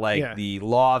not like the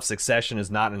law of succession is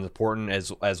not as important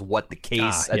as what the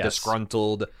case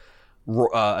disgruntled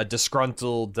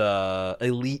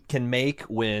elite can make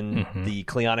when the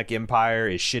Cleonic Empire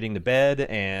is shitting the bed,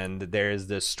 and there's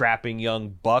this strapping young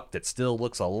buck that still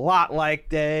looks a lot like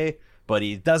Day, but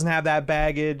he doesn't have that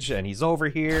baggage, and he's over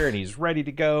here and he's ready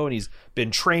to go, and he's been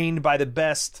trained by the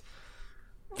best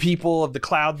people of the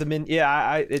Cloud Dominion.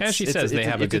 Yeah, as she says, they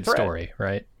have a good story,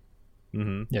 right?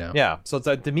 Mm-hmm. Yeah. So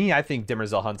it's to me, I think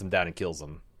Demerzel hunts him down and kills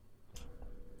him.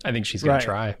 I think she's gonna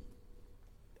try.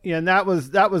 Yeah, and that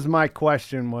was my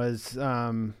question was,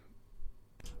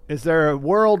 is there a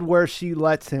world where she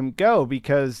lets him go?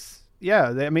 Because,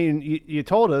 you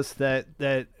told us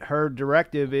that her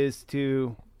directive is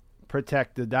to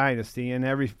protect the dynasty,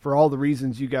 and for all the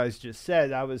reasons you guys just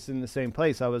said, I was in the same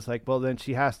place. I was like, well, then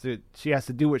she has to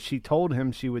do what she told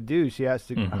him she would do. She has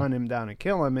to hunt him down and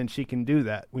kill him, and she can do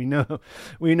that. We know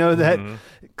that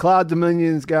Cloud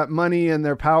Dominion's got money and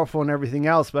they're powerful and everything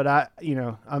else, but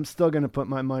I'm still going to put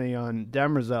my money on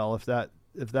Demerzel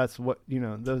if that's what,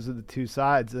 those are the two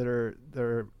sides that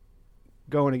are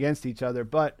going against each other.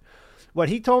 But what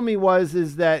he told me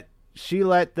is that she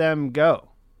let them go.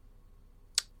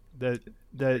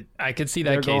 That I could see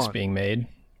that case gone. being made.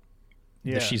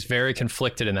 Yeah, she's very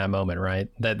conflicted in that moment, right?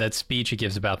 That speech he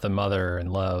gives about the mother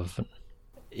and love.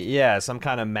 Yeah, some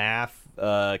kind of math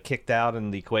kicked out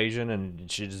in the equation,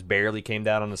 and she just barely came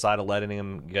down on the side of letting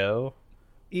him go.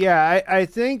 Yeah, I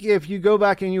think if you go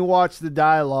back and you watch the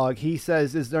dialogue, he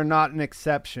says, "Is there not an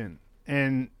exception?"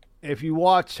 And if you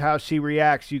watch how she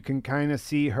reacts, you can kind of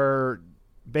see her.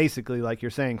 Basically, like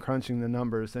you're saying, crunching the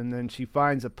numbers, and then she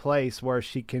finds a place where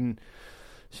she can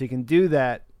do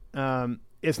that.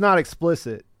 It's not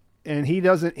explicit, and he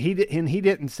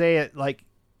didn't say it like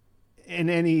in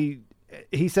any.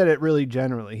 He said it really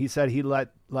generally. He said he let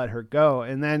her go,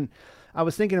 and then I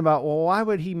was thinking about, well, why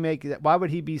would he make that? Why would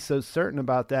he be so certain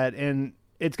about that? And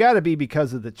it's got to be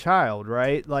because of the child,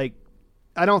 right? Like,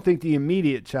 I don't think the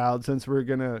immediate child, since we're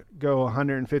gonna go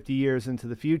 150 years into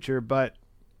the future, but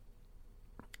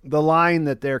the line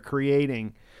that they're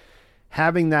creating,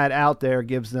 having that out there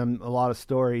gives them a lot of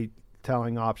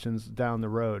storytelling options down the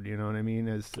road. You know what I mean?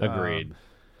 Agreed.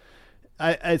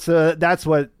 That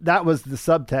was the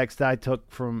subtext I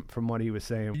took from what he was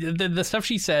saying. The stuff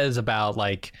she says about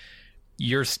like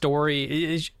your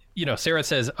story is, Sarah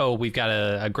says, "Oh, we've got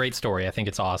a great story. I think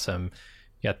it's awesome.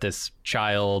 You got this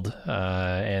child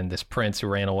and this prince who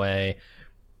ran away."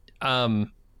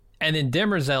 And then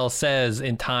Demerzel says,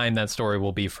 "In time, that story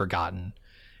will be forgotten."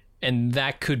 And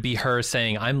that could be her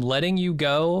saying, "I'm letting you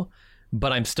go,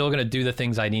 but I'm still going to do the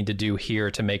things I need to do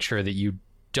here to make sure that you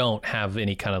don't have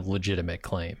any kind of legitimate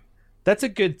claim." That's a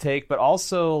good take, but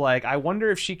also, like, I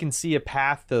wonder if she can see a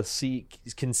path to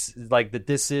that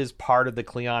this is part of the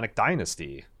Cleonic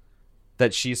dynasty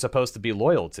that she's supposed to be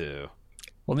loyal to.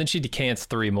 Well, then she decants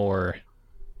 3 more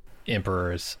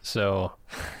emperors, so...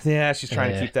 Yeah, she's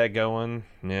trying to keep that going.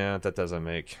 Yeah, that doesn't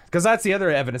make... Because that's the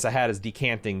other evidence I had is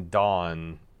decanting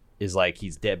Dawn is, like,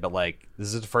 he's dead, but, like,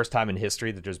 this is the first time in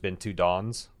history that there's been 2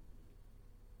 Dawns.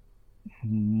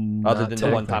 Other than the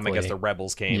one time, I guess, the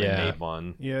rebels came and made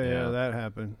one. Yeah, that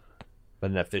happened. But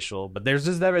an official. But there's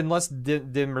just never, unless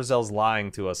Demerzel's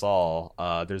lying to us all,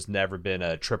 there's never been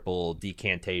a triple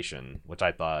decantation, which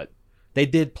I thought they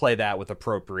did play that with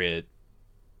appropriate,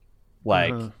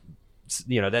 like,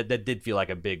 that did feel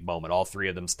like a big moment. All 3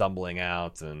 of them stumbling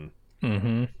out and.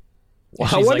 Mm-hmm. Well,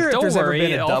 she's I wonder like, if there's "Don't ever worry,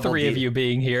 been a all double 3 of you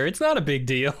being here, it's not a big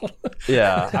deal."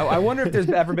 Yeah, I wonder if there's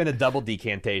ever been a double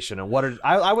decantation, and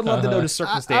I would love to know the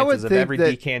circumstances of every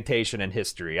decantation in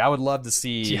history. I would love to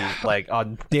see, like,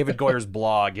 on David Goyer's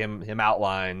blog, him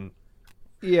outline.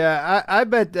 Yeah, I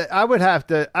bet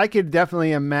that I could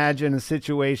definitely imagine a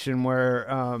situation where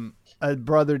a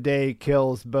brother day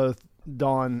kills both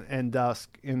dawn and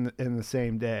dusk in the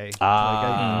same day.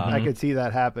 I could see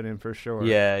that happening for sure.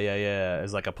 Yeah.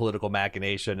 It's like a political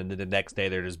machination, and then the next day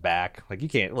they're just back. Like, you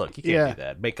can't do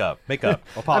that. Make up.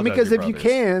 Apologize. I mean, because if brothers. you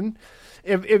can,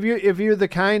 if you're the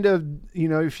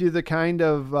kind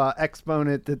of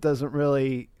exponent that doesn't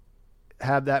really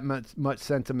have that much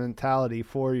sentimentality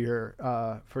for your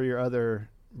other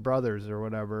brothers or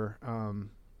whatever.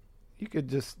 You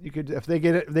could if they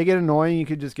get annoying, you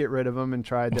could just get rid of them and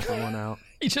try a different one out.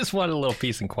 You just want a little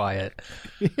peace and quiet.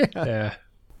 Yeah.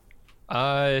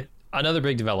 Another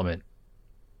big development.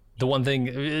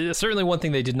 Certainly one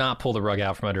thing they did not pull the rug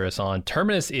out from under us on.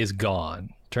 Terminus is gone.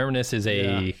 Terminus is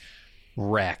a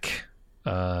wreck.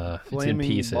 It's in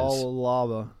pieces. Ball of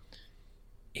lava.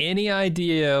 Any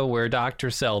idea where Dr.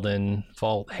 Selden,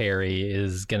 Vault Harry,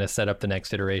 is going to set up the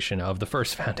next iteration of the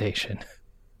first Foundation?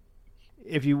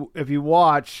 If you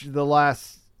watch the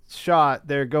last shot,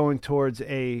 they're going towards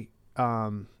a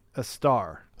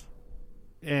star,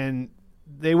 and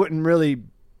they wouldn't really.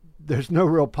 There's no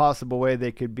real possible way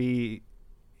they could be,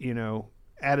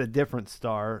 at a different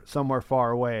star somewhere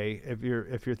far away. If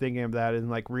you're thinking of that in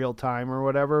like real time or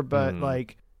whatever, but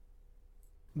like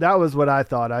that was what I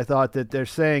thought. I thought that they're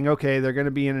saying, okay, they're going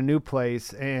to be in a new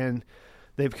place, and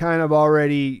they've kind of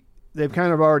already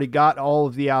got all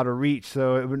of the outer reach,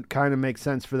 so it would kind of make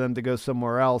sense for them to go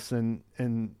somewhere else and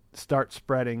start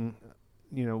spreading,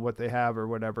 what they have or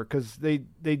whatever, because they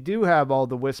do have all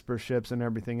the whisper ships and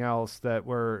everything else that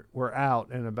were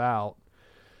out and about.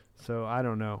 So I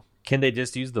don't know. Can they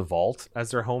just use the vault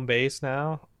as their home base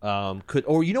now? What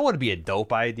would be a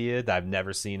dope idea that I've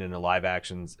never seen in a live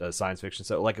action science fiction?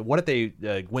 So, like, what if they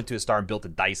went to a star and built a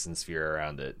Dyson sphere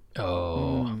around it?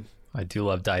 Oh. I do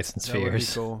love Dyson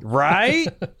spheres. Cool.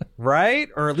 Right?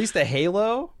 Or at least a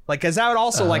halo? Like, because that would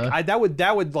also that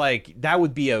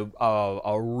would be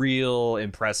a real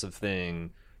impressive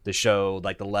thing to show,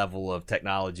 like, the level of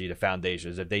technology to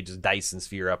Foundations if they just Dyson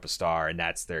sphere up a star and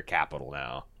that's their capital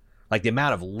now. Like, the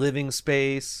amount of living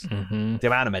space, the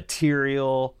amount of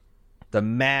material, the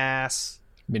mass.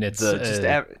 I mean,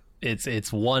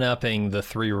 it's one-upping the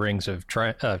 3 rings of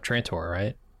Trantor,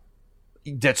 right?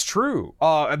 That's true.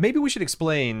 Maybe we should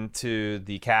explain to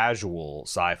the casual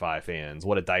sci-fi fans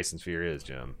what a Dyson sphere is,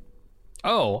 Jim.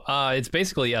 It's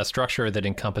basically a structure that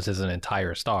encompasses an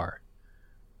entire star.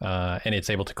 And it's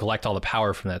able to collect all the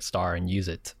power from that star and use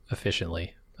it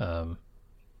efficiently.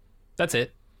 That's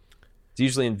it. It's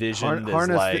usually envisioned as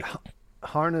like...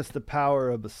 Harness the power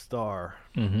of a star.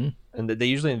 Mm-hmm. And they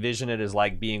usually envision it as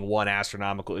like being one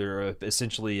astronomical, or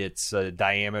essentially its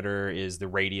diameter is the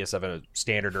radius of a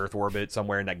standard Earth orbit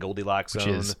somewhere in that Goldilocks zone.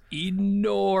 Which is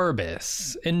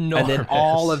enormous. And then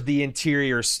all of the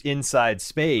interior inside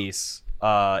space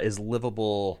is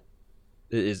livable.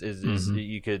 Is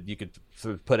you could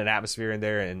sort of put an atmosphere in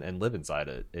there and live inside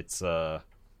it. It's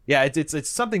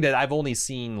something that I've only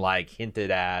seen like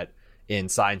hinted at in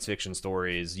science fiction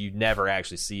stories. You never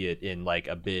actually see it in like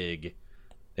a big,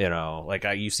 like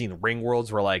you've seen ring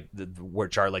worlds where like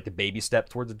which are like the baby step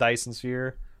towards the Dyson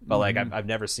sphere. But like I've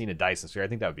never seen a Dyson sphere. I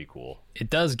think that would be cool.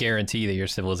 It does guarantee that your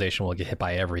civilization will get hit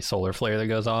by every solar flare that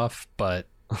goes off, but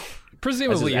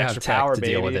presumably you have tech power, to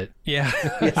deal with baby. it. Yeah.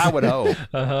 Yeah, I would hope.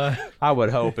 I would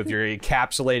hope if you're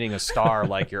encapsulating a star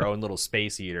like your own little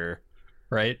space heater.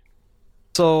 Right.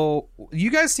 So you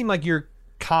guys seem like you're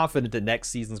confident that next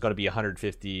season's going to be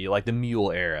 150, like the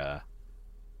Mule era.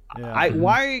 Yeah.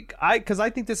 Because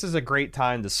I think this is a great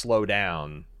time to slow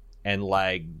down and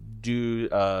like do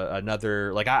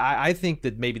another, like I think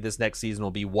that maybe this next season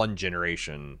will be one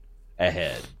generation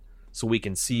ahead, so we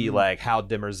can see like how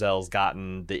Demerzel's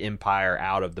gotten the Empire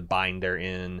out of the bind they're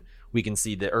in. We can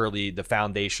see the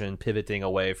Foundation pivoting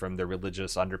away from the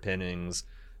religious underpinnings.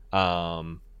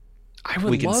 I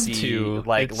would love to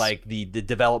like the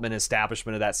development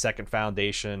establishment of that second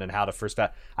Foundation and how to first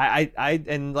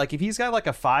and like if he's got like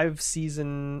a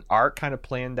 5-season arc kind of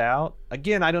planned out.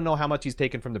 Again, I don't know how much he's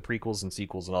taken from the prequels and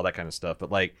sequels and all that kind of stuff, but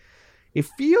like it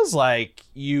feels like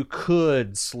you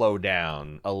could slow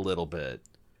down a little bit.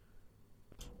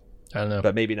 I don't know,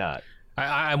 but maybe not.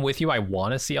 I'm with you. I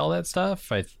want to see all that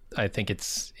stuff. I think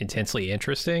it's intensely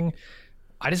interesting.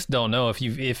 I just don't know if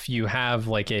you have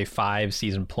like a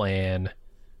 5-season plan,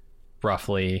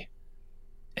 roughly,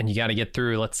 and you got to get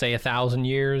through, let's say, 1,000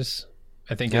 years.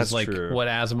 I think is like true. what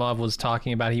Asimov was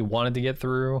talking about. He wanted to get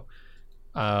through.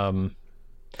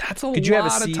 That's a Could you have a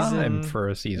lot of season time for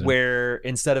a season where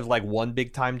instead of like one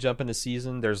big time jump in a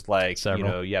season, there's like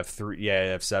several. You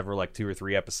have several, like 2 or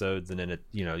 3 episodes, and then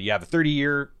you have a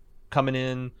 30-year coming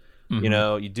in.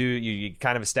 You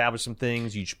kind of establish some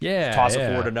things, you toss it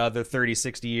forward another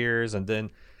 30-60 years, and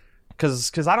then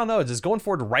because I don't know, just going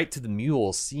forward right to the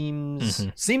Mule seems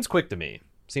quick to me.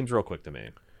 Seems real quick to me.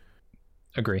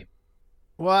 Agree.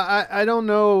 Well, I don't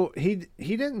know. He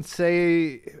didn't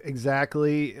say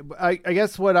exactly. I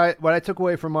guess what I took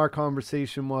away from our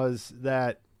conversation was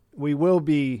that we will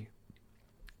be,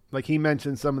 like he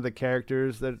mentioned, some of the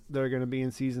characters that are going to be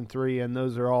in season 3, and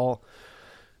those are all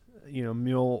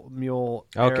Mule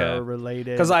era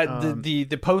related. Because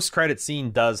the post credit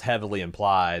scene does heavily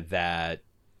imply that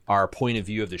our point of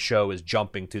view of the show is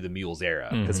jumping to the Mule's era,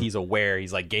 because he's aware.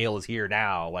 He's like, Gale is here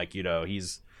now. Like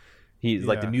he's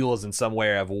like the Mule is in some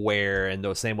way aware, in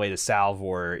the same way the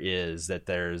Salvor is, that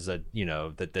there's a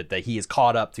that he is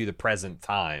caught up to the present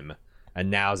time, and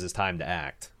now's his time to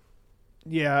act.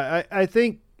 Yeah, I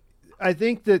think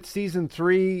that season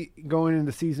 3 going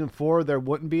into season 4 there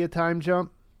wouldn't be a time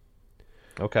jump.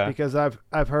 Okay. Because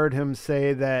I've heard him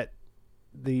say that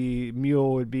the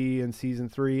Mule would be in season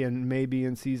 3 and maybe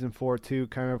in season 4 too,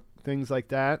 kind of things like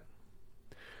that.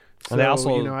 So, and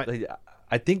also,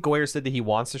 I think Goyer said that he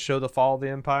wants to show the fall of the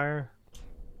Empire,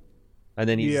 and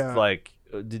then he's like,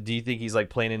 do you think he's like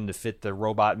planning to fit the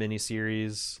robot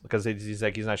miniseries? Because he's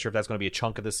like, he's not sure if that's going to be a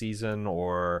chunk of the season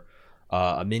or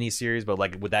a miniseries, but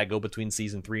like, would that go between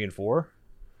season 3 and 4?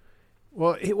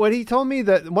 Well, what he told me,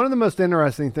 that one of the most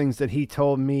interesting things that he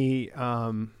told me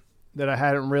that I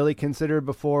hadn't really considered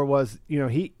before was,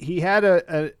 he had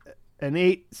an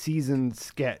 8-season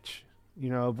sketch,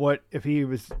 of what if he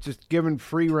was just given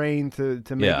free reign to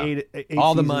make eight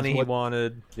all the seasons, money he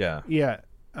wanted.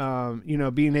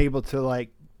 Being able to, like,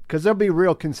 because there'll be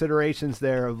real considerations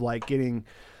there of like getting,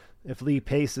 if Lee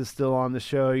Pace is still on the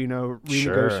show,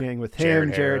 renegotiating with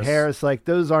him, Jared Harris, like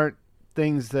those aren't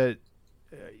things that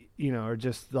are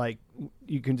just like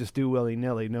you can just do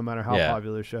willy-nilly no matter how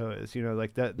popular the show is,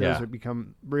 like that. Those are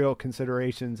become real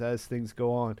considerations as things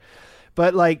go on.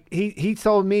 But like he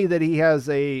told me that he has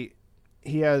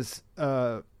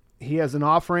an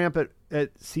off ramp at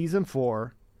season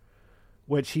 4,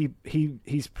 which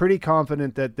he's pretty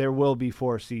confident that there will be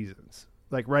 4 seasons.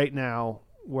 Like right now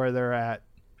where they're at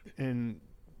in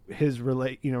his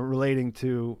relating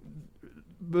to,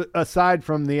 aside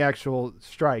from the actual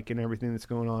strike and everything that's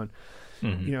going on,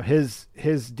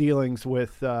 his dealings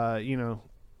with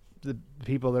the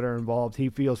people that are involved, he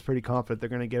feels pretty confident they're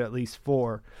going to get at least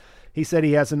 4. He said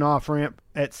he has an off ramp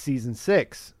at season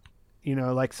 6.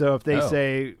 So if they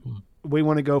say we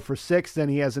want to go for 6, then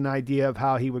he has an idea of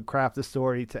how he would craft the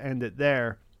story to end it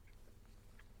there.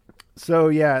 So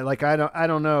like I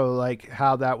don't know like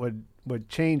how that would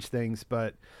change things,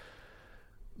 but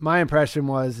my impression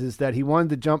is that he wanted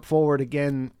to jump forward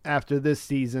again after this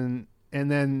season,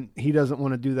 and then he doesn't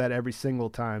want to do that every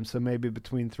single time. So maybe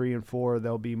between 3 and 4,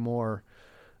 there'll be more,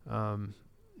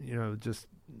 just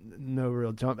no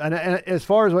real jump. And as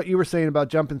far as what you were saying about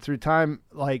jumping through time,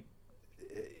 like,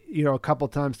 a couple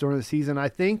times during the season, I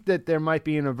think that there might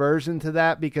be an aversion to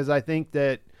that, because I think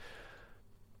that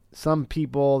some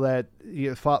people that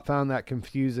found that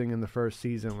confusing in the first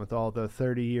season with all the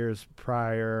 30 years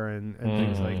prior and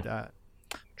things like that.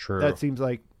 True. That seems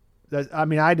like that. I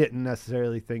mean, I didn't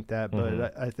necessarily think that,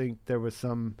 but I think there was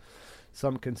some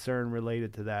concern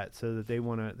related to that, so that they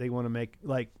want to make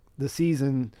like the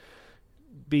season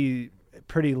be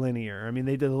pretty linear. I mean,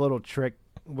 they did a little trick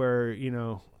where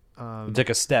took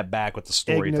a step back with the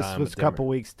story Ignis time. was a couple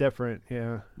weeks different.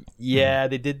 Yeah,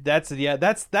 they did. That's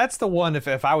the one.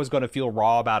 If I was going to feel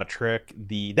raw about a trick,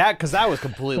 because that was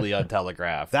completely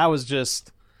untelegraphed. That was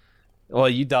just, well,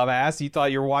 you dumbass, you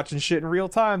thought you were watching shit in real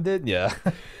time, didn't you?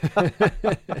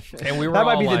 And we were that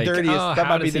might all be like, the dirtiest. oh, that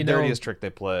might be the dirtiest trick they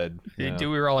played. We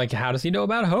were all like, how does he know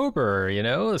about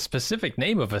Hober? A specific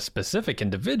name of a specific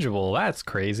individual. That's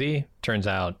crazy. Turns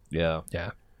out, yeah.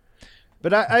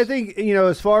 But I think,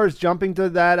 as far as jumping to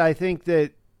that, I think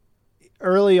that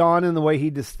early on in the way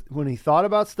when he thought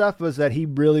about stuff was that he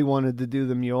really wanted to do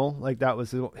the mule. Like that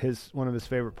was one of his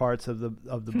favorite parts of the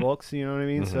books. You know what I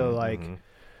mean? So like,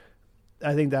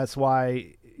 I think that's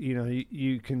why,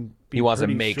 you can be he wants to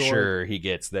pretty make sure he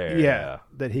gets there. Yeah,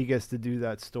 that he gets to do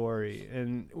that story.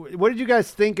 And what did you guys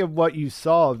think of what you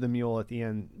saw of the mule at the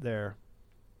end there?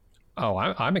 Oh,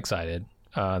 I'm excited.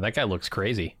 That guy looks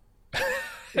crazy.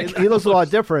 He looks a lot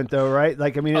different, though, right?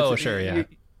 Like, I mean, yeah.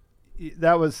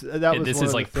 That was This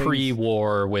is like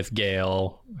pre-war with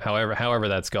Gale. However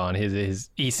that's gone.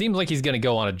 He seems like he's going to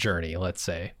go on a journey. Let's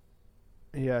say.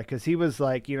 Yeah, because he was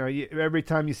like, every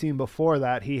time you see him before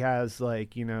that, he has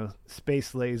like,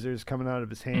 space lasers coming out of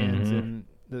his hands and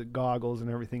the goggles and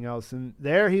everything else. And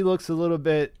there, he looks a little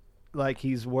bit like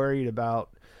he's worried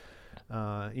about.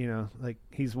 Like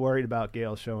he's worried about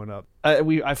Gale showing up.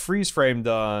 I freeze framed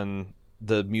on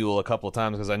the mule a couple of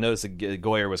times because I noticed that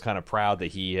Goyer was kind of proud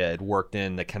that he had worked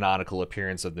in the canonical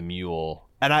appearance of the mule,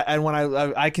 and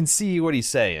I can see what he's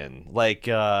saying. Like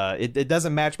it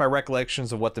doesn't match my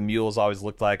recollections of what the mules always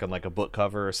looked like on like a book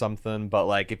cover or something. But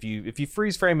like if you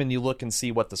freeze frame and you look and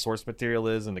see what the source material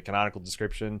is and the canonical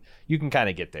description, you can kind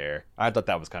of get there. I thought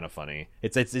that was kind of funny.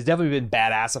 It's definitely been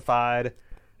badassified.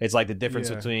 It's like the difference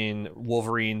between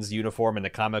Wolverine's uniform in the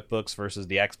comic books versus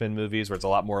the X-Men movies, where it's a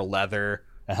lot more leather,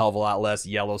 a hell of a lot less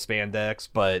yellow spandex.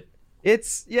 But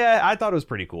I thought it was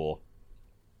pretty cool.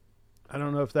 I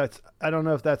don't know if that's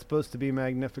supposed to be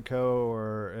Magnifico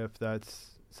or if that's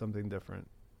something different.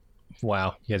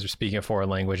 Wow, you guys are speaking a foreign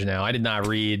language now. I did not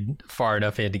read far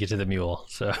enough in to get to the mule,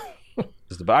 so.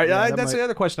 That's the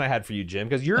other question I had for you, Jim,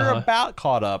 because you're about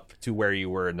caught up to where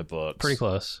you were in the books. Pretty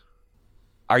close.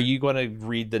 Are you going to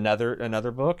read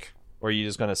another book, or are you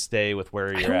just going to stay with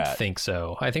where you're at? I don't think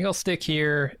so. I think I'll stick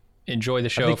here, enjoy the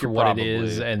show for what it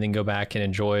is, and then go back and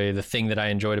enjoy the thing that I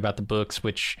enjoyed about the books,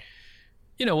 which,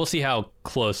 we'll see how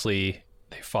closely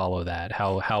they follow that,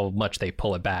 how much they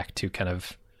pull it back to kind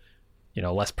of,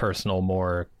 less personal,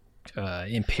 more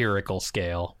empirical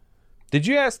scale. Did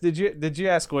you ask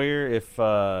Goyer if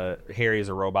Harry is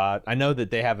a robot? I know that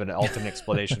they have an alternate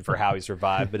explanation for how he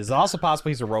survived, but is it also possible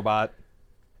he's a robot?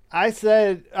 I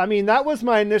said, that was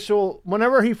my initial,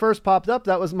 whenever he first popped up,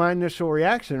 that was my initial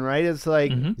reaction, right? It's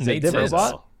like, is it a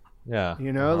robot? Yeah.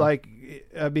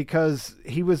 Because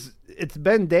it's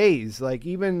been days, like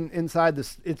even inside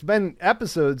this, it's been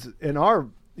episodes in our,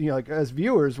 like as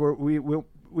viewers where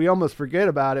we almost forget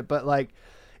about it, but like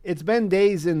it's been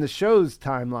days in the show's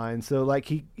timeline. So like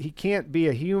he can't be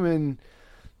a human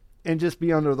and just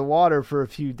be under the water for a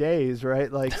few days,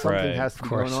 right? Like something has to be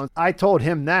going on. I told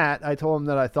him that. I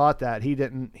thought that. He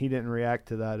didn't react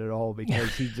to that at all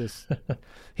because he just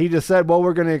said, "Well,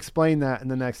 we're going to explain that in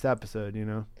the next episode,"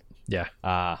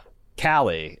 Yeah.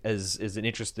 Callie is an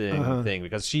interesting thing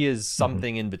because she is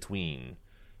something in between.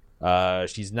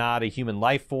 She's not a human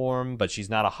life form, but she's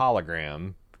not a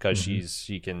hologram because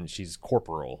she's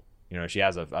corporal. She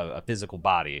has a physical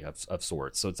body of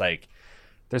sorts. So it's like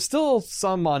there's still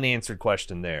some unanswered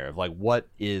question there of like, what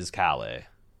is Calais?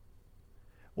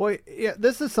 Well, yeah,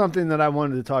 this is something that I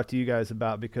wanted to talk to you guys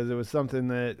about because it was something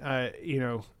that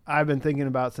I've been thinking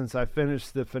about since I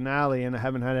finished the finale, and I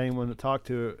haven't had anyone to talk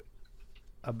to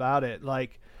about it.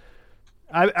 Like,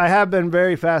 I have been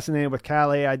very fascinated with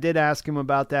Calais. I did ask him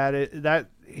about that. That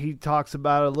he talks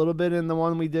about a little bit in the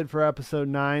one we did for episode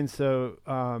 9. So,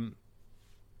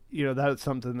 that's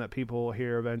something that people will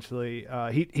hear eventually.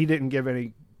 He didn't give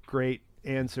any great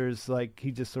answers. Like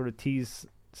he just sort of teased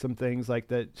some things like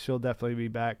that she'll definitely be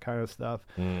back kind of stuff.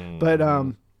 But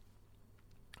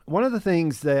one of the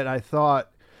things that I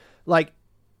thought, like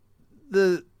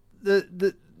they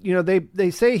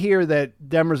say here that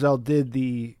Demerzel did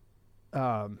the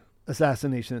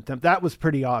assassination attempt. That was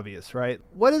pretty obvious, right?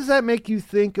 What does that make you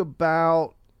think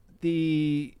about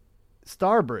the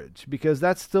Starbridge? Because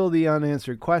that's still the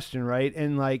unanswered question, right?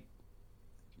 And like,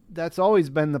 that's always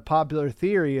been the popular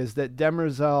theory, is that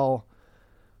Demerzel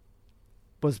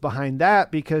was behind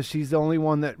that because she's the only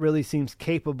one that really seems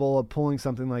capable of pulling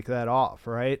something like that off,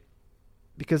 right?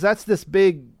 Because that's this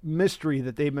big mystery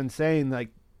that they've been saying, like,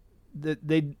 that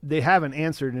they haven't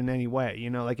answered in any way. You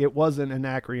know, like, it wasn't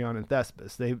Anacreon and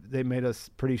Thespis. They made us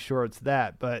pretty sure it's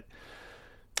that, but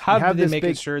how did they make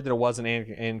it sure that it wasn't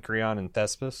Anacreon and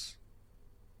Thespis?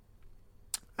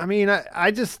 I mean,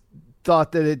 I just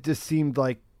thought that it just seemed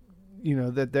like, you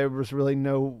know, that there was really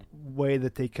no way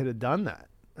that they could have done that.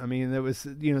 I mean, there was,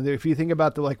 you know, if you think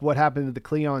about what happened to the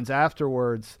Cleons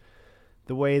afterwards,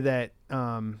 the way that,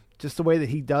 just the way that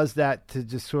he does that to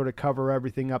just sort of cover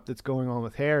everything up that's going on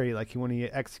with Harry, like when he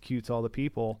executes all the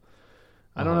people.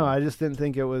 I don't know. I just didn't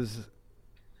think it was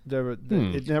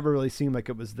it never really seemed like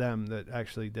it was them that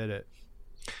actually did it.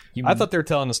 I thought they were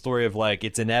telling a story of like,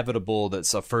 it's inevitable that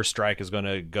First Strike is going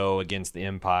to go against the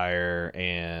Empire,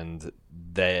 and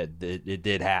that it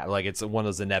did happen. Like, it's one of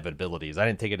those inevitabilities. I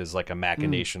didn't take it as like a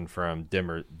machination from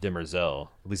Demerzel.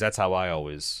 At least that's how I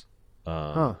always.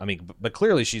 I mean, but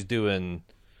clearly she's doing.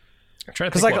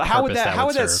 Because like, how would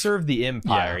that serve the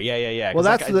Empire? Yeah. Well,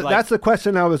 that's the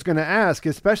question I was going to ask,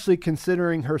 especially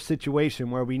considering her situation,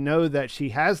 where we know that she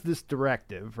has this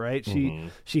directive, right?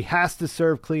 She has to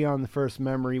serve Cleon the First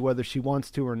Memory, whether she wants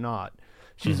to or not.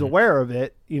 She's aware of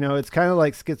it. You know, it's kind of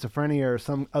like schizophrenia or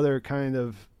some other kind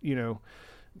of, you know,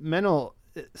 mental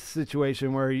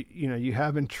situation where, you know, you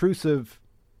have intrusive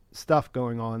stuff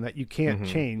going on that you can't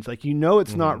change. Like, you know,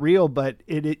 it's not real, but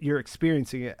you're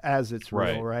experiencing it as it's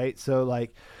real, right? So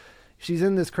like, she's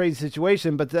in this crazy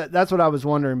situation, but that's what I was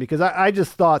wondering, because I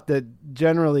just thought that,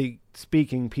 generally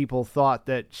speaking, people thought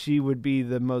that she would be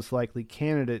the most likely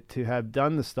candidate to have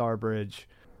done the Starbridge,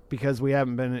 because we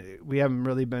haven't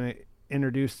really been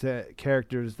introduced to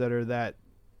characters that are that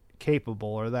capable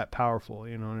or that powerful.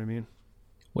 You know what I mean?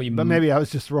 Well, but maybe I was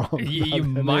just wrong. You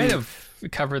might have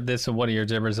covered this in one of your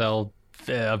Demerzel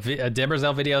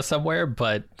video somewhere,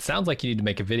 but sounds like you need to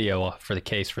make a video for the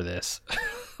case for this.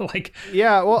 Like,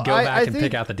 yeah, well, go back and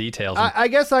pick out the details. I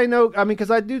guess I know. I mean, because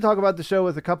I do talk about the show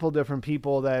with a couple different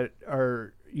people that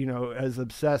are, you know, as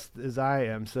obsessed as I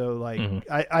am. So like,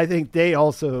 I think they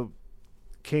also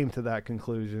came to that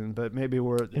conclusion, but maybe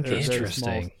we're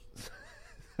interesting.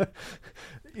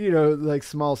 You know, like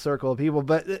small circle of people.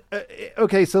 But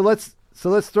okay, so let's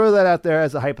throw that out there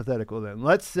as a hypothetical then.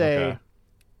 Let's say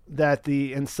that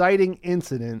the inciting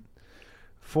incident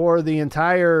for the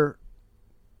entire,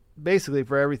 basically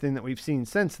for everything that we've seen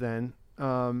since then,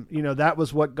 you know, that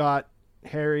was what got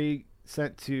Harry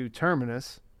sent to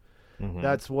Terminus.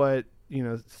 That's what, you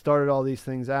know, started all these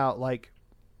things out. Like,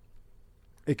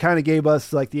 it kind of gave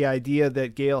us like the idea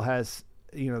that Gale has,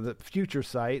 you know, the future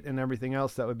sight and everything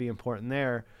else that would be important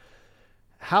there.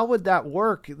 How would that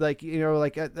work? Like, you know,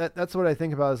 like that's what I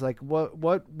think about, is like, what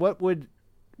would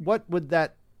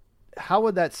that, how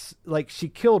would that, like, she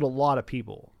killed a lot of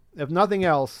people. If nothing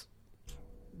else,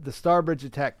 the Starbridge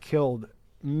attack killed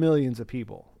millions of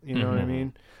people. You know what I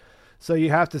mean? So you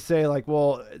have to say, like,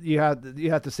 well, you have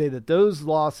to say that those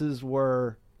losses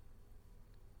were,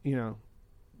 you know,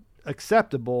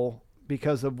 acceptable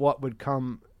because of what would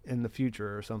come in the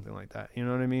future or something like that. You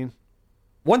know what I mean?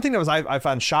 One thing that I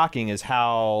found shocking is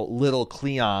how little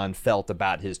Cleon felt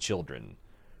about his children.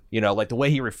 You know, like the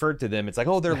way he referred to them, it's like,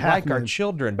 oh, they're like our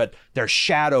children, but they're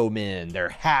shadow men, they're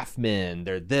half men,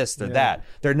 they're this, they're that.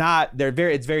 They're not,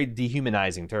 it's very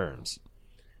dehumanizing terms.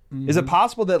 Is it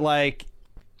possible that, like,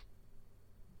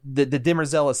 the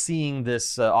Demerzel is seeing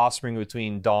this offspring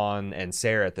between Dawn and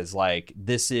Sereth as like,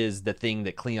 this is the thing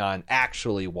that Cleon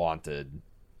actually wanted?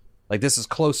 Like, this is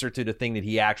closer to the thing that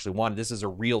he actually wanted. This is a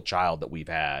real child that we've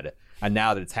had. And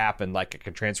now that it's happened, like, it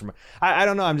can transform. I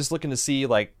don't know. I'm just looking to see,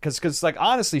 like, because like,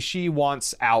 honestly, she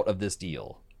wants out of this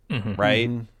deal, right?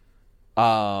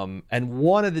 And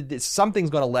one of something's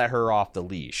going to let her off the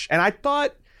leash. And I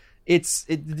thought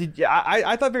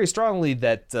I thought very strongly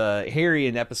that Harry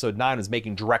in episode 9 was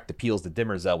making direct appeals to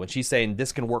Demerzel. When she's saying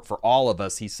this can work for all of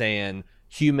us, he's saying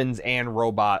humans and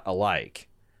robot alike.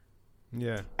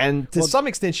 Yeah. And to some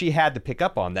extent, she had to pick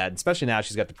up on that, especially now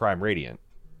she's got the Prime Radiant.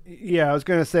 Yeah, I was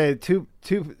going to say two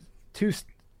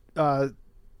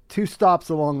stops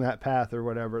along that path or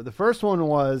whatever. The first one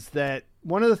was that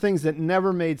one of the things that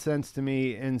never made sense to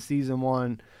me in season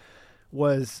 1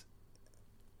 was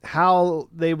how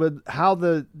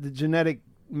the genetic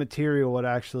material would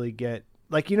actually get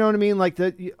Like, you know what I mean? Like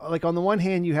on the one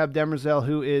hand, you have Demerzel,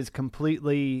 who is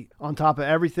completely on top of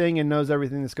everything and knows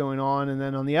everything that's going on. And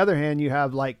then on the other hand, you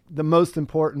have like the most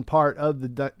important part of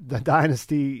the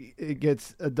dynasty, it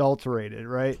gets adulterated,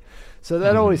 right? So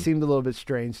that always seemed a little bit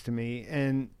strange to me.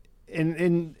 And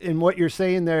in what you're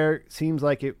saying there seems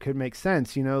like it could make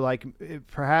sense, you know, like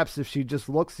perhaps if she just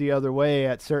looks the other way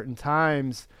at certain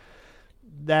times,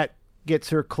 that gets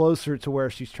her closer to where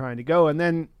she's trying to go. And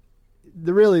then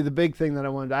the big thing that I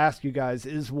wanted to ask you guys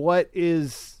is what do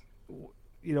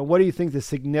you think the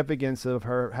significance of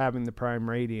her having the Prime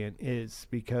Radiant is?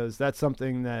 Because that's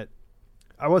something that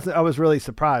I was really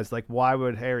surprised. Like, why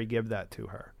would Harry give that to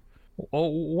her?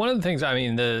 Well, one of the things, I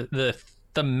mean, the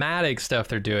thematic stuff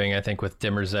they're doing, I think, with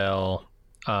Demerzel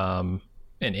and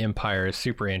Empire is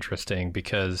super interesting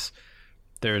because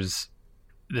there's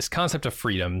this concept of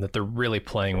freedom that they're really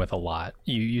playing with a lot.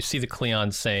 You see the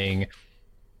Cleons saying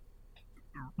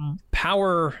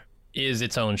power is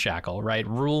its own shackle, right?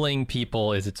 Ruling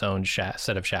people is its own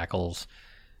set of shackles.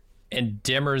 And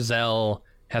Demerzel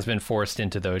has been forced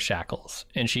into those shackles.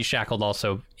 And she's shackled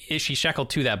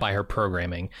to that by her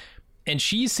programming. And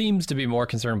she seems to be more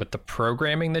concerned with the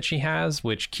programming that she has,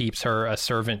 which keeps her a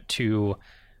servant to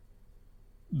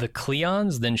the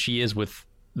Cleons, than she is with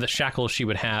the shackles she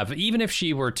would have, even if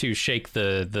she were to shake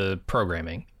the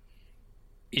programming.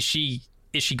 Is she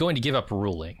going to give up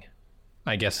ruling?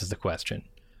 I guess is the question.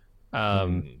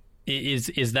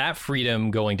 Is that freedom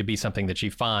going to be something that she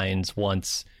finds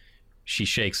once she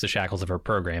shakes the shackles of her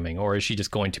programming, or is she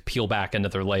just going to peel back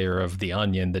another layer of the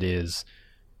onion that is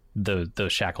the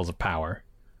shackles of power?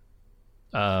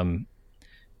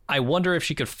 I wonder if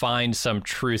she could find some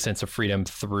true sense of freedom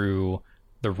through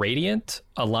the Radiant,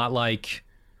 a lot like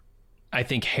I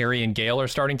think Harry and Gale are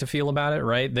starting to feel about it,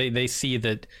 right? They see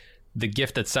that the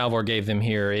gift that Salvor gave them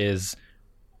here is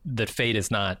that fate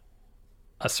is not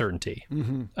a certainty.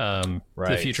 Right.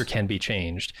 The future can be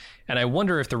changed. And I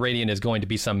wonder if the Radiant is going to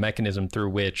be some mechanism through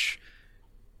which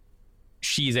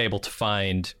she's able to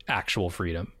find actual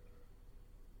freedom.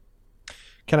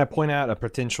 Can I point out a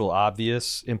potential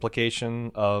obvious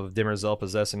implication of Demerzel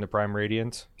possessing the Prime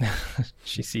Radiant?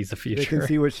 She sees the future. They can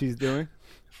see what she's doing.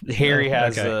 Harry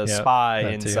has a spy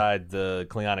that inside the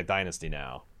Cleonic dynasty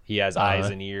now. He has eyes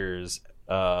and ears.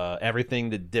 Everything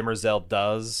that Demerzel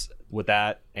does with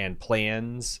that and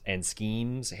plans and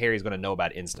schemes, Harry's going to know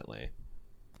about instantly.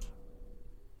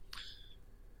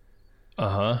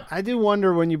 I do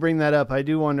wonder, when you bring that up, I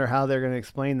do wonder how they're going to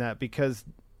explain that, because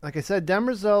like I said,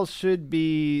 Demerzel should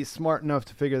be smart enough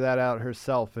to figure that out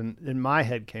herself in my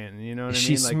headcanon. You know what I mean?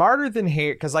 She's smarter than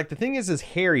Harry, because like the thing is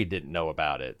Harry didn't know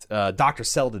about it. Dr.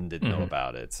 Selden didn't know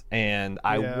about it. And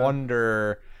I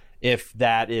wonder if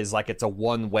that is like it's a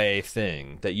one-way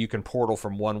thing that you can portal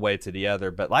from one way to the other.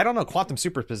 But I don't know, quantum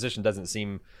superposition doesn't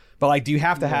seem... But like, do you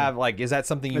have to have, like, is that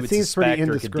something you would suspect? It seems pretty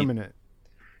indiscriminate.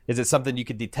 Is it something you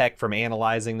could detect from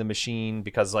analyzing the machine?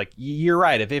 Because like, you're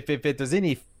right, if there's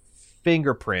any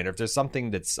fingerprint, or if there's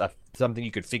something that's something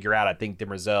you could figure out, I think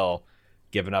Demerzel,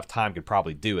 give enough time, could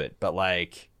probably do it. But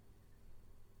like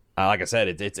I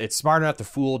said, it's smart enough to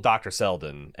fool Dr.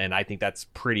 Selden, and I think that's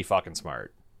pretty fucking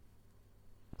smart.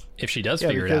 If she does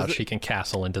figure it out, she can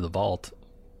castle into the vault.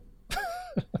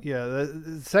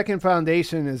 The second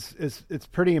foundation is it's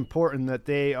pretty important that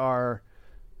they are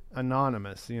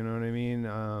anonymous. You know what I mean?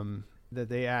 That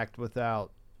they act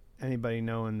without anybody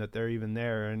knowing that they're even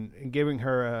there, and giving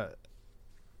her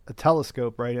a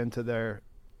telescope right into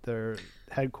their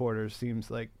headquarters seems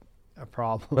like a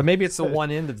problem. But maybe it's the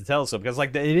one end of the telescope, because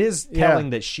like it is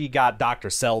telling that she got Dr.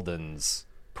 Selden's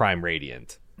Prime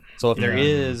Radiant. So if there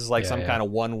is like some kind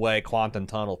of one-way quantum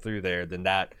tunnel through there, then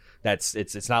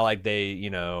it's not like they,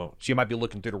 she might be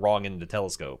looking through the wrong end of the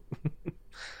telescope.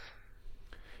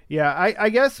 I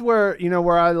guess where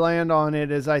I land on it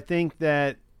is, I think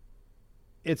that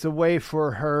it's a way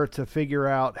for her to figure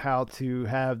out how to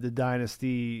have the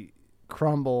dynasty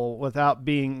crumble without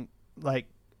being like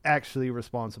actually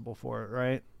responsible for it,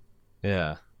 right?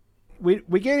 Yeah. We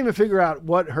can't even figure out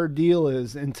what her deal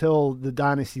is until the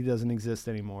dynasty doesn't exist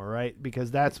anymore, right? Because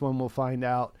that's when we'll find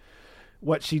out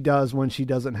what she does when she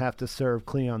doesn't have to serve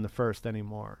Cleon the First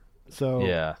anymore.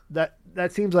 So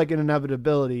that seems like an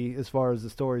inevitability as far as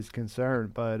the story's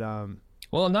concerned. But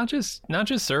well, not just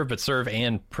serve, but serve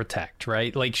and protect,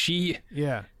 right? Like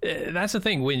that's the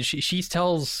thing. When she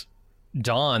tells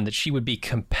Dawn that she would be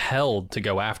compelled to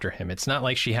go after him, it's not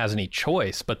like she has any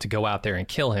choice but to go out there and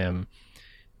kill him.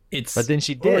 But then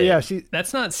she did.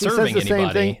 That's not serving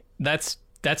anybody. That's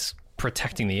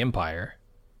protecting the Empire.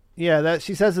 Yeah, that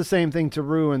she says the same thing to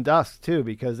Rue and Dusk too,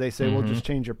 because they say we'll just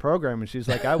change your program, and she's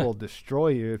like, "I will destroy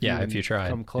you if you try.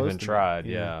 Come close even to tried."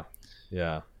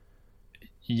 me.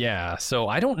 Yeah, so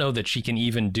I don't know that she can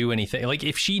even do anything. Like,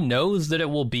 if she knows that it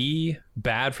will be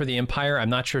bad for the Empire,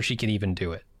 I'm not sure she can even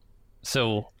do it.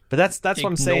 So, but that's what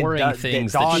I'm saying.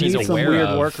 Things Dawn that she's needs some aware weird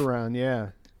of. workaround, yeah.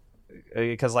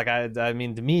 Because like I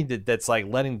mean, to me that's like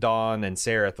letting Dawn and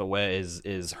Sereth away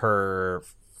is her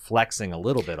flexing a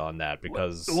little bit on that,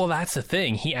 because well, that's the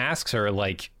thing. He asks her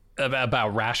like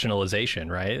about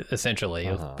rationalization, right? Essentially,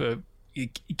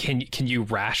 can you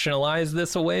rationalize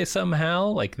this away somehow?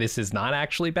 Like, this is not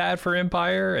actually bad for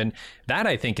Empire, and that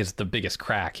I think is the biggest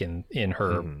crack in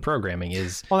her programming.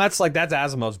 Is that's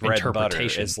Asimov's bread and butter.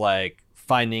 It's like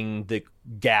finding the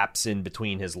gaps in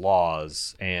between his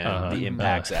laws and the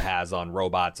impacts it has on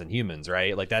robots and humans,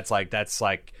 right? Like that's like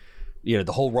the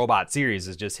whole robot series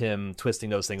is just him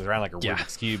twisting those things around like a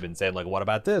Rubik's Cube and saying like, what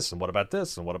about this, and what about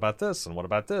this, and what about this, and what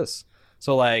about this.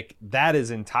 So like that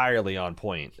is entirely on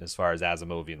point as far as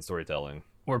Asimovian storytelling.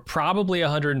 We're probably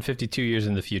 152 years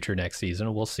in the future next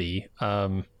season. We'll see.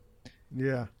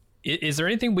 Yeah. Is there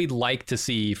anything we'd like to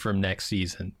see from next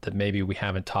season that maybe we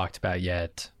haven't talked about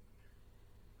yet?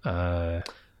 A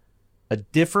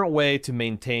different way to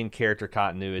maintain character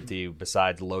continuity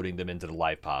besides loading them into the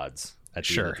life pods at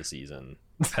the end of the season.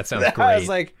 That sounds great. Was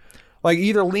like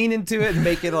either lean into it and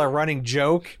make it a running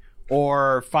joke,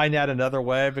 or find out another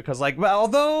way. Because like, well,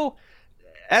 although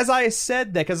as I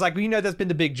said that, because like that's been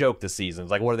the big joke this season.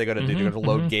 It's like, what are they going to do? They're going to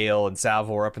load Gale and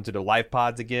Salvor up into the life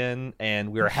pods again,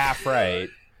 and we were half right.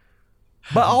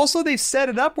 But also they've set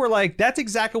it up where like that's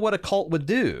exactly what a cult would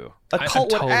do. A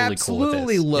cult would totally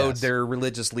absolutely load their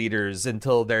religious leaders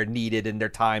until they're needed in their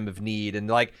time of need, and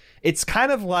like it's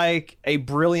kind of like a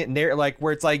brilliant narrative, like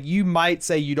where it's like you might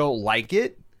say you don't like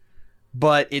it,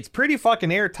 but it's pretty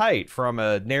fucking airtight from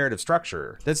a narrative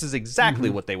structure. This is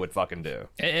exactly what they would fucking do.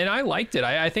 And I liked it.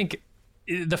 I think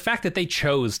the fact that they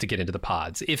chose to get into the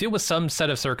pods, if it was some set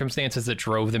of circumstances that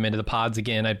drove them into the pods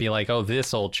again, I'd be like, oh,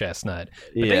 this old chestnut.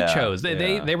 But they chose.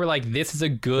 They were like, this is a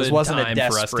good time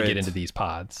for us to get into these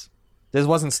pods. This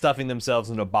wasn't stuffing themselves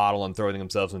in a bottle and throwing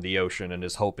themselves into the ocean and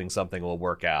just hoping something will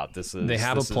work out. They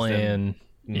have a plan.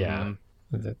 Yeah.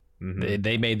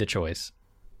 They made the choice.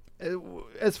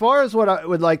 As far as what I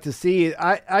would like to see,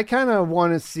 I kind of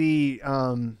want to see,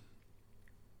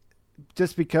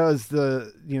 just because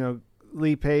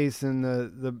Lee Pace and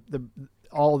the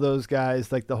all those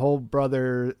guys, like the whole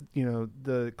brother,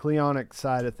 the Cleonic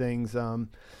side of things. I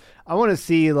want to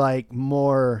see like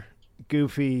more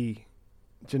goofy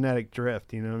genetic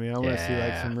drift. You know what I mean? I want to see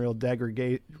like some real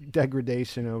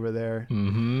degradation over there.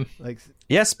 Like,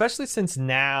 yeah, especially since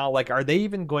now, like, are they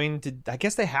even going to? I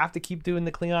guess they have to keep doing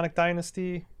the Cleonic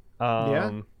dynasty.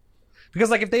 Because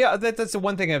like if that's the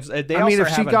one thing. If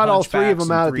she got all three of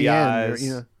them out at the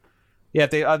end, yeah,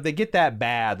 if they get that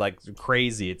bad, like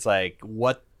crazy, it's like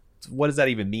what does that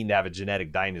even mean to have a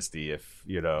genetic dynasty? If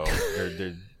they're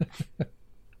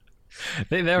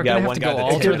they're gonna have to go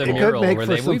alter the mural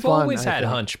where we've always had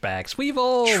hunchbacks. We've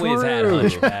always had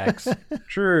hunchbacks.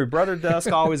 True. Brother Dusk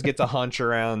always gets a hunch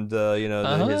around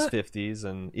his 50s,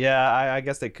 and I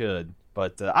guess they could.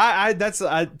 But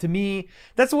to me,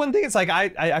 that's the one thing. It's like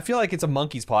I feel like it's a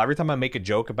monkey's paw. Every time I make a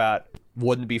joke about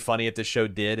wouldn't it be funny if the show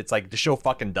did, it's like the show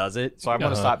fucking does it. So I'm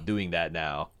gonna stop doing that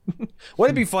now.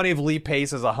 Wouldn't it be funny if Lee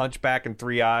Pace has a hunchback and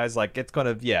three eyes? Like it's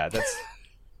gonna that's.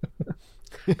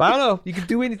 But I don't know. You can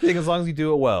do anything as long as you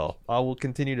do it well. I will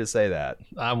continue to say that.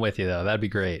 I'm with you though. That'd be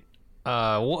great.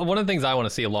 One of the things I want to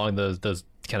see along those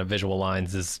kind of visual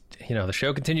lines is the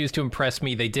show continues to impress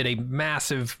me. They did a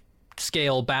massive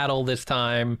scale battle this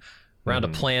time around a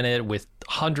planet with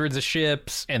hundreds of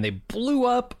ships, and they blew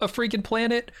up a freaking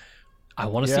planet. I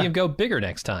want to see him go bigger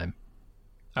next time.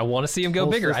 I want to see him go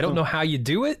bigger. System. I don't know how you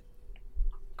do it.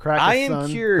 I am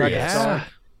curious.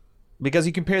 Because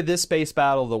you compare this space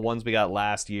battle to the ones we got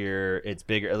last year, it's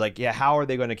bigger. Like, how are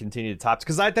they going to continue to top?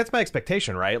 Because that's my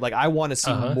expectation, right? Like, I want to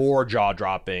see more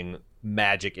jaw-dropping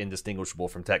magic indistinguishable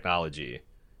from technology.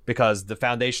 Because the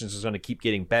Foundations is going to keep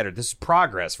getting better. This is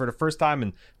progress. For the first time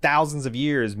in thousands of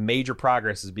years, major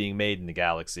progress is being made in the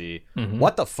galaxy.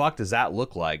 What the fuck does that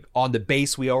look like on the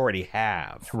base we already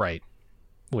have? Right.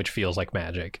 Which feels like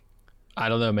magic. I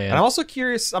don't know, man. And I'm also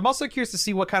curious to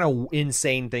see what kind of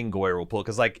insane thing Goyer will pull,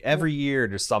 because like every year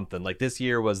there's something. Like this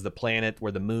year was the planet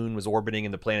where the moon was orbiting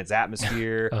in the planet's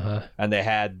atmosphere, and they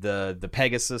had the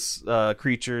Pegasus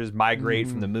creatures migrate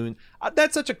from the moon.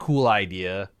 That's such a cool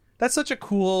idea. That's such a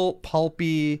cool,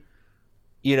 pulpy,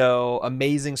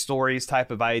 amazing stories type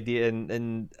of idea,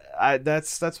 and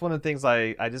that's one of the things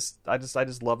I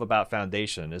just love about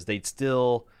Foundation is they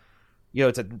still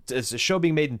it's a show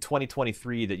being made in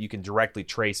 2023 that you can directly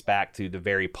trace back to the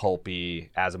very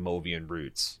pulpy Asimovian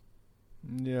roots.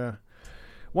 Yeah.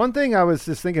 One thing I was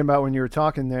just thinking about when you were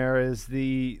talking there is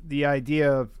the idea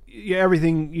of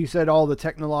everything you said, all the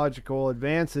technological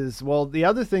advances. Well, the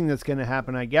other thing that's going to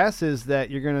happen, I guess, is that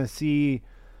you're going to see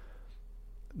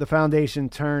the Foundation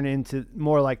turn into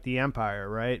more like the Empire,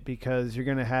 right? Because you're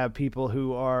going to have people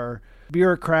who are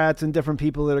bureaucrats and different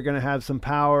people that are going to have some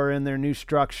power in their new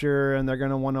structure, and they're going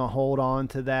to want to hold on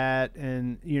to that.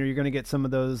 And you're going to get some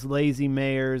of those lazy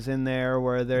mayors in there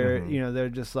where they're they're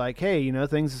just like, hey,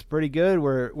 things is pretty good.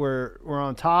 We're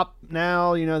on top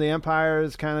now. The Empire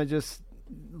is kind of just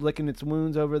licking its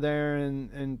wounds over there,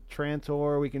 and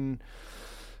Trantor,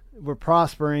 we're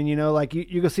prospering. Like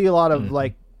you can see a lot of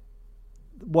like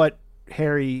what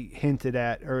Harry hinted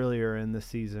at earlier in the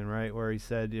season, right, where he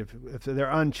said if they're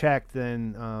unchecked,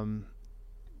 then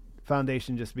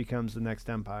Foundation just becomes the next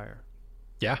Empire.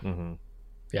 Yeah,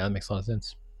 yeah, that makes a lot of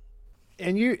sense.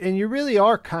 And you really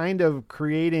are kind of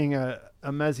creating a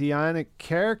messianic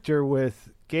character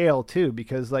with Gale too,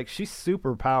 because like she's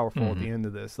super powerful at the end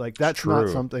of this. Like that's not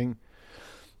something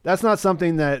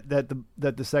that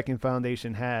the second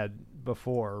Foundation had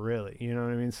before, really. You know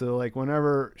what I mean? So like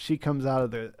whenever she comes out of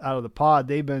the pod,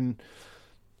 they've been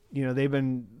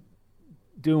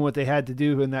doing what they had to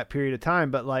do in that period of time,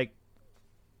 but like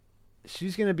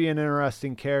she's going to be an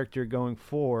interesting character going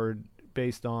forward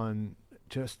based on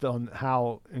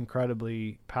how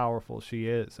incredibly powerful she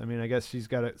is. I mean, I guess she's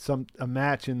got a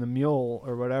match in the mule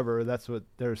or whatever. That's what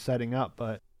they're setting up,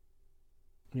 but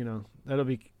it'll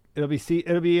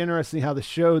be interesting how the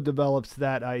show develops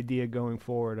that idea going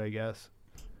forward, I guess.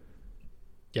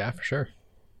 Yeah, for sure.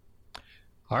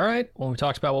 All right. Well, we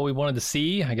talked about what we wanted to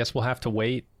see. I guess we'll have to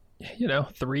wait,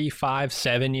 3, 5,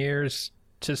 7 years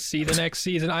to see the next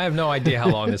season. I have no idea how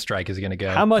long this strike is going to go.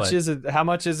 How much is it? How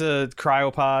much is a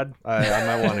cryopod? I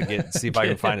might want to see if I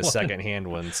can find a secondhand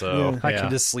one, so I can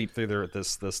just sleep through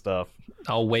this stuff.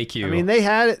 I'll wake you. I mean, they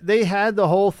had the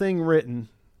whole thing written,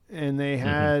 and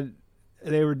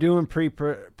they were doing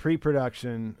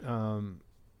pre-production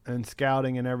and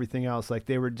scouting and everything else. Like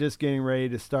they were just getting ready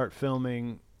to start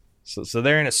filming. So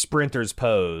they're in a sprinter's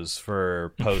pose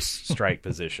for post-strike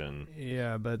position.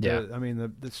 Yeah, but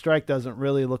the strike doesn't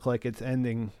really look like it's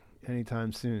ending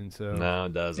anytime soon. So no,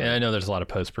 it doesn't. Yeah, I know there's a lot of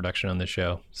post-production on this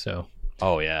show. So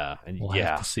yeah, we'll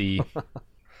have to see.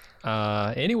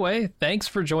 Anyway, thanks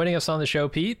for joining us on the show,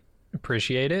 Pete.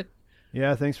 Appreciate it.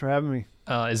 Yeah, thanks for having me.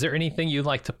 Is there anything you'd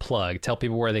like to plug? Tell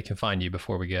people where they can find you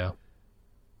before we go.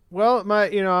 Well, I'm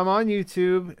on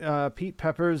YouTube, Pete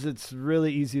Peppers. It's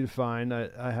really easy to find.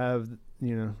 I have,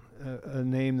 a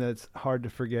name that's hard to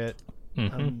forget.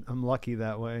 I'm lucky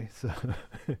that way. So,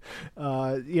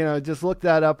 just look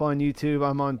that up on YouTube.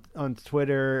 I'm on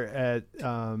Twitter at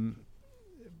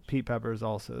Pete Peppers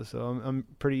also. So I'm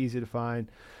pretty easy to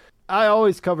find. I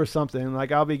always cover something.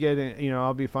 Like I'll be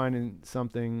finding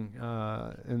something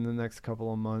in the next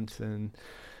couple of months, and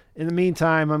in the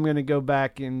meantime, I'm going to go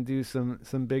back and do some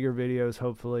bigger videos.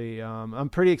 Hopefully, I'm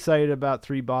pretty excited about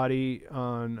Three Body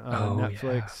on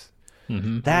Netflix. Yeah.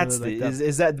 Mm-hmm.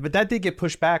 But that did get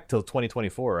pushed back till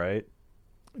 2024, right?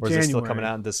 Or is it still coming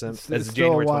out in December? It's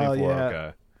January 24. Yeah.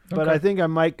 Okay. But I think I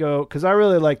might go, because I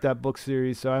really like that book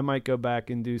series, so I might go back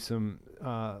and do some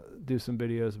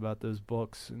videos about those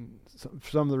books and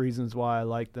some of the reasons why I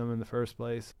like them in the first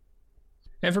place.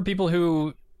 And for people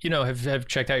who have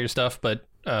checked out your stuff, but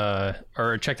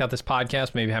or checked out this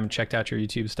podcast, maybe haven't checked out your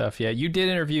YouTube stuff yet, you did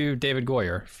interview David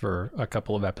Goyer for a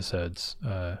couple of episodes,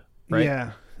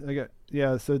 right?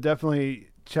 Yeah. So definitely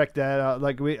check that out.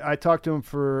 Like I talked to him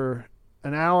for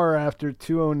an hour after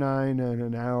 209 and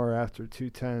an hour after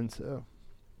 210. So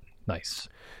nice.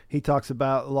 He talks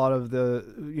about a lot of the,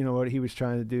 what he was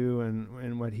trying to do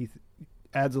and what he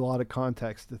adds a lot of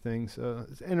context to things. So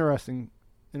it's interesting,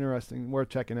 worth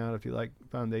checking out if you like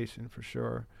Foundation for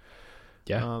sure.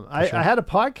 Yeah. I had a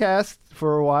podcast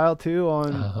for a while too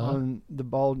on the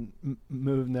Bald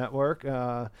Move Network.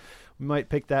 We might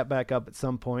pick that back up at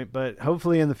some point, but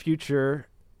hopefully in the future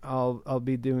I'll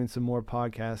be doing some more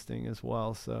podcasting as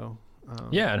well. So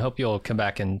and hope you'll come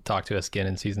back and talk to us again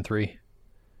in season 3.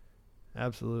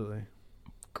 Absolutely.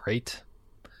 Great.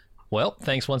 Well,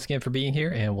 thanks once again for being here,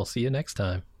 and we'll see you next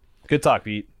time. Good talk,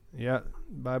 Pete. Yeah.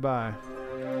 Bye-bye.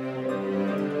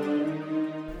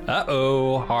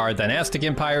 Uh-oh, our dynastic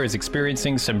empire is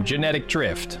experiencing some genetic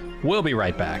drift. We'll be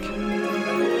right back.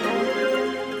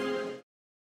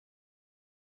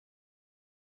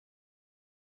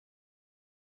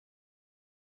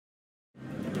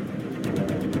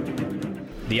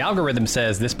 The algorithm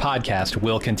says this podcast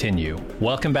will continue.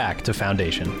 Welcome back to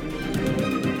Foundation.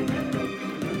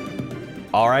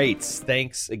 All right.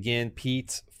 Thanks again,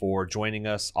 Pete, for joining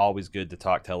us. Always good to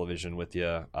talk television with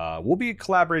you. We'll be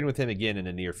collaborating with him again in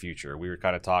the near future. We were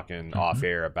kind of talking off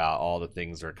air about all the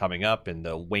things that are coming up and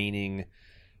the waning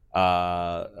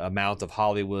amount of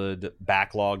Hollywood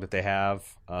backlog that they have.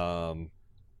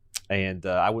 And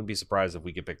I wouldn't be surprised if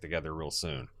we get back together real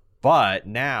soon. But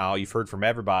now you've heard from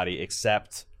everybody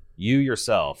except you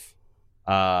yourself.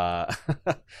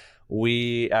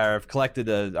 We have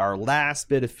collected our last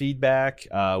bit of feedback.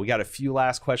 We got a few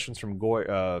last questions from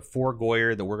for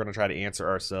Goyer that we're going to try to answer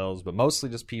ourselves, but mostly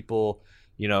just people,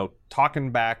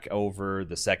 talking back over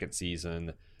the second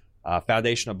season.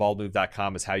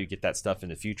 Foundation@baldmove.com is how you get that stuff in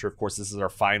the future. Of course, this is our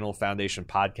final Foundation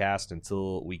podcast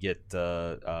until we get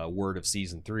word of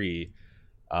season 3.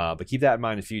 But keep that in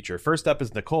mind in the future. First up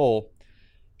is Nicole.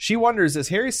 She wonders, is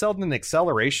Harry Seldon an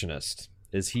accelerationist?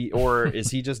 Is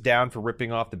he just down for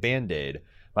ripping off the Band-Aid?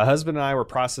 My husband and I were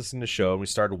processing the show and we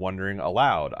started wondering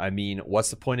aloud. I mean,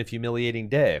 what's the point of humiliating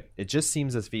Day? It just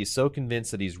seems as if he's so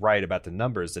convinced that he's right about the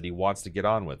numbers that he wants to get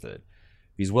on with it.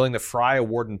 If he's willing to fry a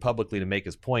warden publicly to make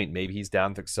his point, maybe he's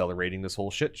down for accelerating this whole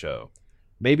shit show.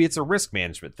 Maybe it's a risk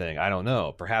management thing. I don't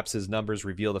know. Perhaps his numbers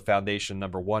reveal the Foundation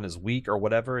number 1 is weak or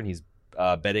whatever, and he's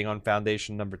betting on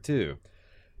Foundation number 2.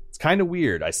 It's kind of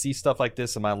weird. I see stuff like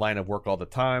this in my line of work all the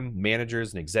time.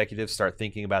 Managers and executives start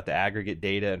thinking about the aggregate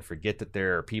data and forget that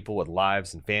there are people with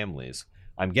lives and families.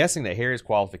 I'm guessing that Harry's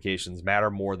qualifications matter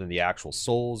more than the actual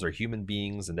souls or human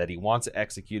beings, and that he wants it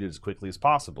executed as quickly as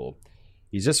possible.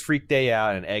 He's just freaked Day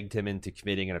out and egged him into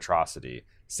committing an atrocity.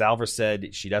 Salver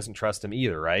said she doesn't trust him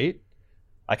either, right?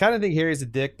 I kind of think Harry's a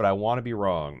dick, but I want to be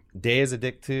wrong. Day is a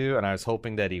dick too, and I was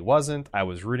hoping that he wasn't. I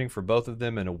was rooting for both of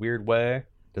them in a weird way.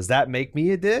 Does that make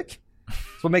me a dick?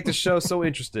 That's what makes the show so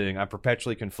interesting. I'm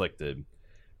perpetually conflicted.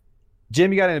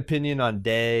 Jim, you got an opinion on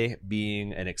Day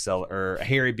being an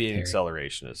Harry being an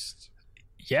accelerationist?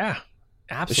 Yeah,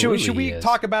 absolutely. Should we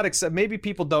talk about maybe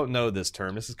people don't know this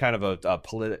term. This is kind of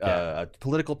a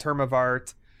political term of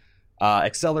art.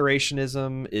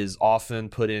 Accelerationism is often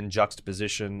put in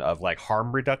juxtaposition of like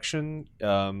harm reduction.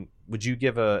 Would you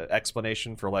give an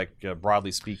explanation for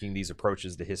broadly speaking these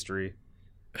approaches to history?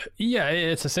 Yeah,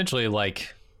 it's essentially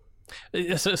like,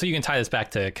 so you can tie this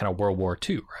back to kind of World War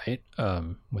II, right?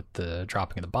 With the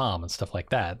dropping of the bomb and stuff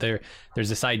like that. There's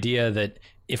this idea that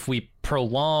if we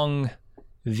prolong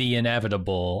the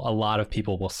inevitable, a lot of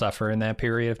people will suffer in that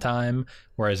period of time.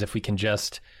 Whereas if we can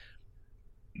just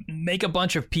make a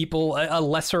bunch of people, a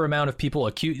lesser amount of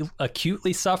people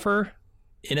acutely suffer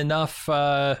in enough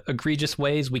egregious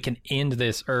ways, we can end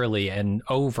this early, and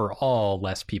overall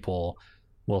less people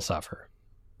will suffer.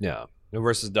 Yeah.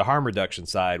 Versus the harm reduction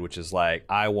side, which is like,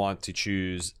 I want to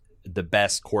choose the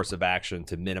best course of action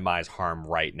to minimize harm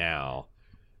right now.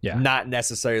 Yeah. Not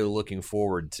necessarily looking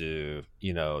forward to,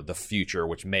 the future,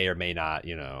 which may or may not,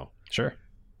 Sure.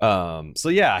 So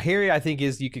yeah, Harry, I think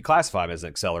you could classify him as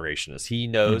an accelerationist. He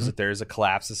knows that there's a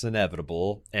collapse that's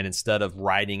inevitable. And instead of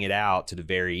riding it out to the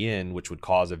very end, which would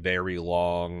cause a very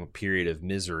long period of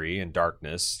misery and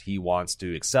darkness, he wants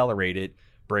to accelerate it,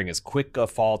 bring as quick a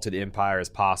fall to the Empire as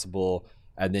possible,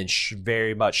 and then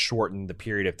very much shorten the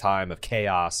period of time of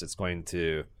chaos that's going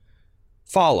to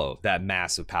follow that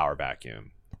massive power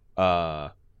vacuum.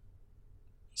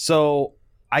 So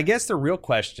I guess the real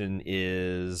question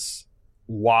is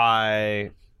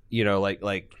why,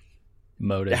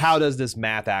 motive. How does this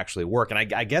math actually work?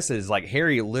 And I guess it is like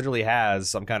Harry literally has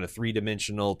some kind of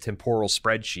 3-dimensional temporal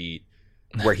spreadsheet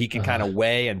where he can kind of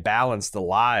weigh and balance the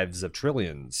lives of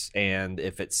trillions. And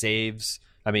if it saves,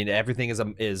 I mean, everything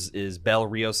is Bel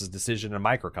Rios's decision in a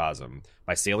microcosm.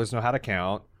 My sailors know how to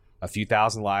count. A few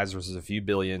thousand lives versus a few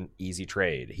billion, easy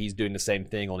trade. He's doing the same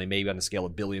thing, only maybe on the scale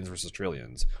of billions versus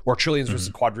trillions, or trillions versus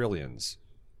quadrillions.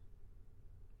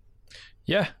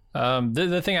 Yeah.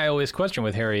 The thing I always question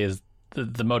with Harry is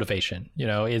the motivation.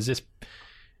 Is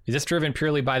this driven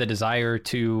purely by the desire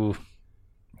to,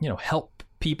 help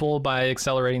people by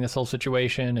accelerating this whole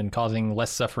situation and causing less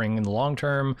suffering in the long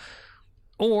term?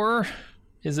 Or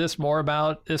is this more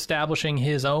about establishing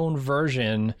his own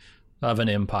version of an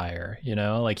empire?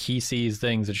 Like he sees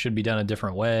things that should be done a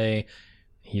different way.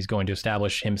 He's going to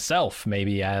establish himself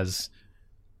maybe as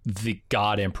the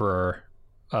god emperor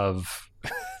of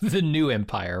the new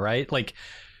empire, right? Like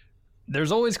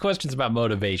there's always questions about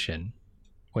motivation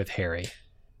with Harry.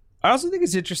 I also think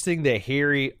it's interesting that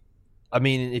Harry, I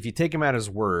mean, if you take him at his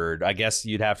word, I guess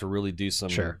you'd have to really do some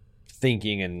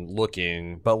thinking and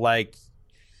looking, but like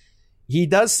he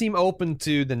does seem open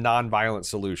to the nonviolent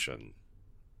solution.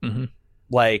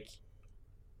 Like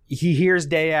he hears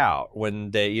Day out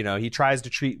when he tries to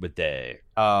treat with Day.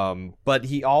 But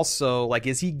he also, like,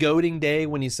 is he goading Day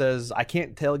when he says, I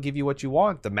can't give you what you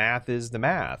want, the math is the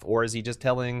math? Or is he just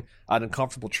telling an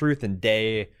uncomfortable truth and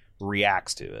Day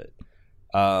reacts to it?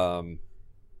 I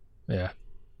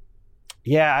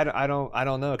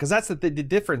don't know, because that's the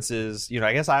difference is,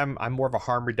 I guess I'm more of a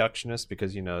harm reductionist,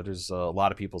 because there's a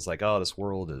lot of people's like, oh, this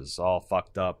world is all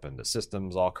fucked up and the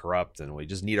system's all corrupt and we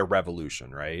just need a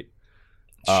revolution, right?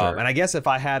 Sure. And I guess if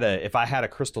I had a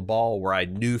crystal ball where I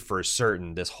knew for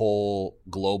certain this whole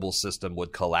global system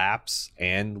would collapse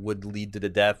and would lead to the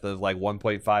death of like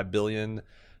 1.5 billion,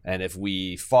 and if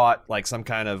we fought like some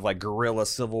kind of like guerrilla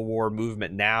civil war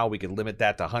movement now, we could limit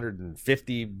that to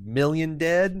 150 million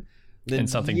dead. Then, and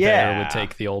something better would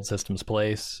take the old system's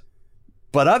place.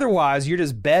 But otherwise, you're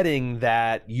just betting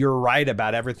that you're right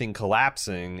about everything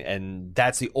collapsing, and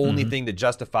that's the only thing that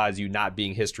justifies you not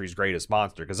being history's greatest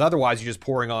monster. Because otherwise, you're just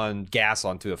pouring on gas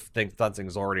onto a thing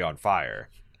something's already on fire.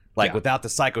 Like, without the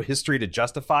psychohistory to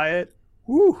justify it,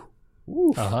 woo.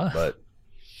 But,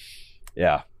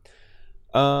 yeah.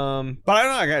 But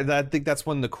I don't know. I think that's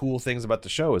one of the cool things about the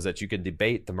show is that you can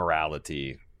debate the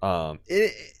morality.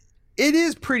 It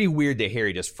is pretty weird that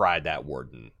Harry just fried that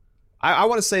warden. I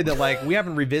want to say that, like, we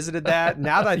haven't revisited that.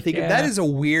 Now that I think that is a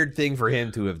weird thing for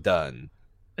him to have done.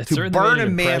 To burn a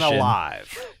man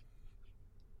alive.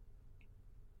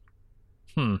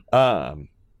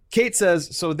 Kate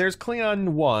says, so there's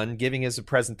Cleon 1 giving his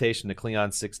presentation to Cleon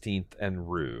 16th and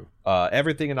Rue.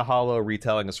 Everything in the Hollow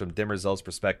retelling is from Demerzel's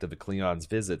perspective of Cleon's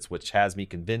visits, which has me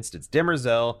convinced it's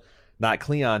Demerzel, not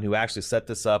Cleon, who actually set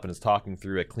this up and is talking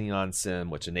through a Cleon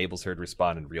sim, which enables her to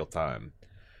respond in real time.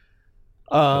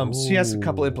 She has a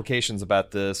couple implications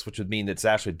about this, which would mean that it's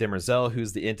actually Demerzel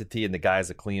who's the entity in the guise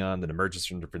of Cleon that emerges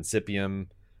from the Principium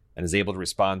and is able to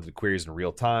respond to the queries in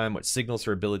real time, which signals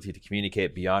her ability to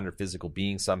communicate beyond her physical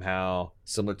being somehow,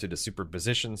 similar to the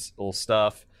superpositional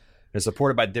stuff, and is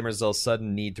supported by Demerzel's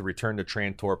sudden need to return to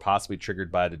Trantor, possibly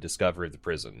triggered by the discovery of the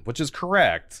prison, which is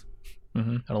correct.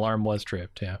 An alarm was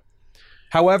tripped, yeah.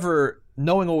 However,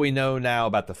 knowing what we know now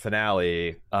about the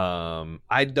finale,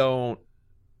 I don't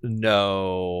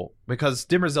know, because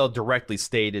Demerzel directly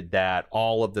stated that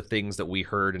all of the things that we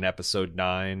heard in episode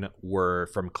 9 were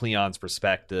from Cleon's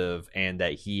perspective and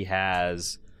that he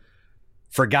has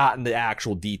forgotten the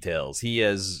actual details. He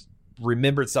has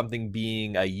remembered something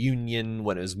being a union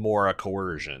when it was more a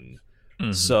coercion.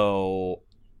 So,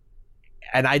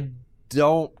 and I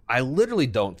literally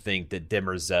don't think that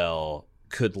Demerzel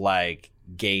could like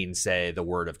gainsay the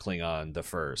word of Klingon the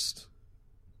First.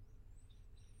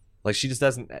 Like, she just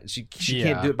doesn't, she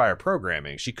can't do it by her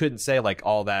programming. She couldn't say like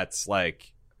all that's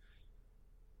like,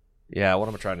 yeah, what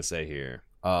am I trying to say here?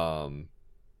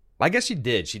 I guess she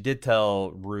did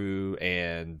tell Rue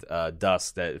and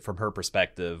Dusk that from her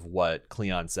perspective what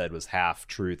Cleon said was half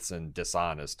truths and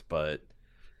dishonest, but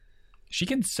she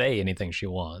can say anything she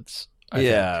wants. I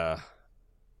think.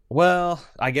 Well,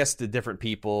 I guess to different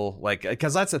people, like,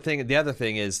 because that's the thing. The other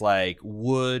thing is, like,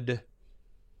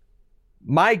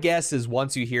 my guess is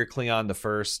once you hear Cleon the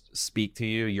First speak to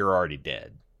you, you're already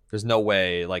dead. There's no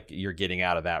way, like, you're getting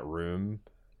out of that room.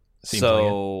 Seems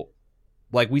so,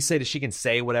 like we say that she can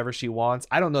say whatever she wants.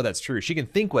 I don't know that's true. She can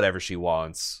think whatever she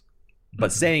wants,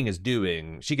 but saying is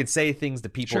doing. She can say things to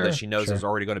people that she knows is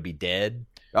already going to be dead.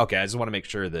 Okay, I just want to make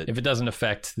sure that if it doesn't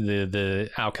affect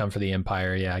the outcome for the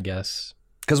Empire, I guess.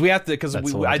 Because we have to,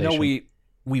 I know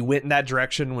we went in that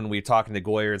direction when we were talking to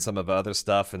Goyer and some of the other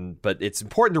stuff, but it's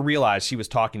important to realize she was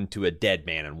talking to a dead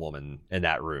man and woman in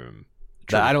that room.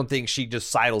 I don't think she just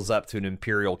sidles up to an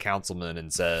Imperial councilman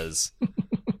and says,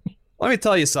 let me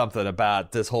tell you something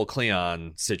about this whole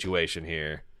Cleon situation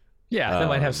here. Yeah, that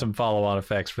might have some follow-on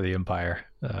effects for the Empire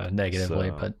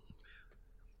negatively, but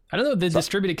I don't know. The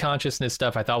distributed consciousness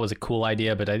stuff I thought was a cool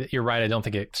idea, but you're right. I don't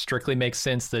think it strictly makes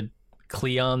sense that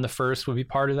Cleon the First would be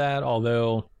part of that,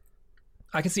 although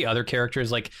I can see other characters,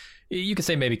 like you could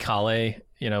say maybe Kale,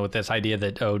 with this idea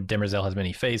that, Demerzel has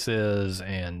many faces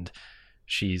and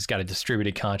she's got a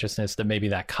distributed consciousness, that maybe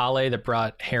that Kale that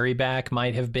brought Harry back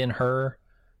might have been her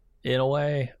in a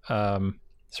way.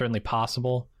 Certainly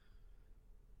possible,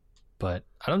 but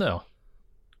I don't know.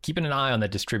 Keeping an eye on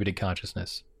that distributed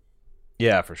consciousness.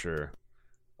 Yeah, for sure.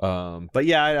 But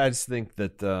yeah, I just think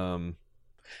that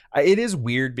it is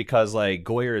weird because like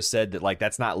Goyer has said that like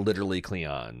that's not literally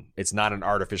Cleon. It's not an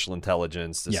artificial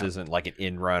intelligence. This isn't like an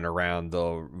in run around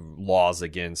the laws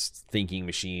against thinking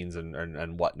machines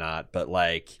and whatnot. But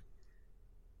like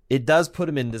it does put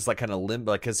him in this like kind of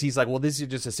limbo, because he's like, well, these are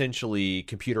just essentially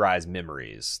computerized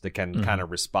memories that can kind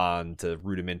of respond to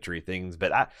rudimentary things.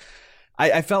 But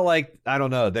I felt like, I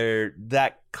don't know,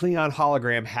 that Klingon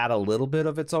hologram had a little bit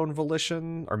of its own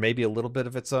volition, or maybe a little bit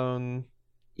of its own,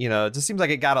 it just seems like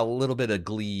it got a little bit of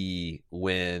glee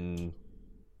when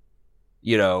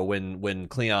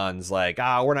Cleon's like,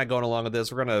 we're not going along with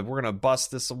this, we're gonna bust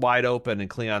this wide open, and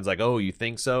Cleon's like, oh, you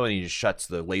think so? And he just shuts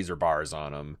the laser bars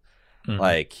on him.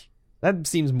 Like, that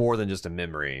seems more than just a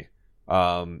memory.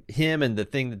 Him and the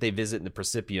thing that they visit in the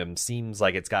Precipium seems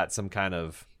like it's got some kind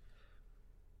of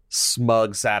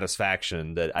smug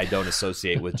satisfaction that I don't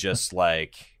associate with just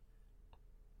like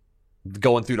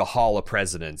going through the Hall of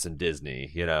Presidents in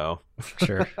Disney,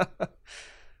 Sure.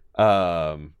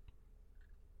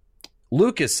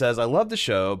 Lucas says, I love the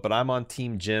show, but I'm on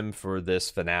Team Jim for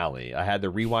this finale. I had to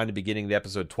rewind the beginning of the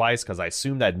episode twice because I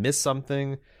assumed I'd missed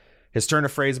something. His turn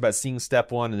of phrase about seeing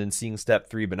step 1 and then seeing step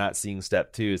 3 but not seeing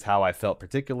step 2 is how I felt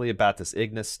particularly about this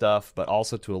Ignis stuff, but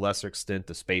also to a lesser extent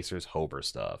the Spacers Hober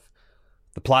stuff.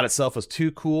 The plot itself was too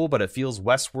cool, but it feels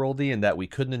Westworldy in that we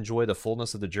couldn't enjoy the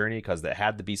fullness of the journey because there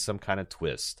had to be some kind of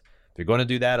twist. If you're going to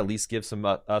do that, at least give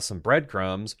us some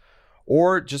breadcrumbs,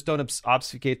 or just don't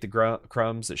obfuscate the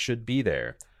crumbs that should be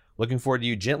there. Looking forward to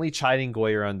you gently chiding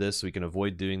Goyer on this so we can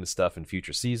avoid doing the stuff in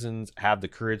future seasons. Have the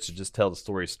courage to just tell the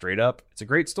story straight up. It's a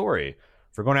great story.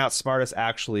 If we're going to outsmart us,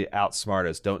 actually outsmart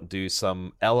us. Don't do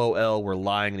some LOL, we're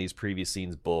lying in these previous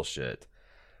scenes bullshit.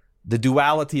 The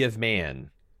duality of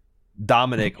man.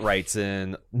 Dominic writes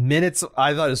in minutes.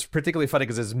 I thought it was particularly funny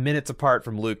because it's minutes apart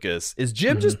from Lucas. Is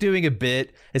Jim just doing a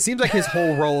bit? It seems like his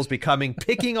whole role is becoming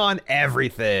picking on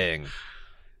everything.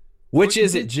 Which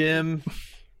is it, Jim?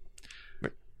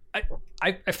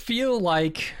 I feel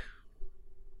like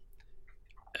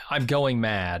I'm going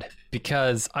mad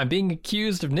because I'm being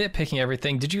accused of nitpicking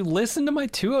everything. Did you listen to my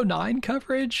 209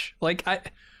 coverage? Like,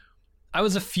 I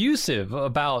was effusive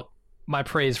about my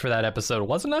praise for that episode,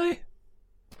 wasn't I?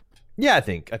 Yeah, I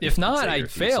think if not, I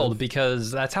failed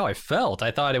because that's how I felt. I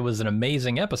thought it was an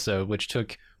amazing episode, which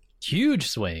took huge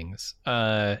swings.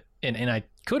 And I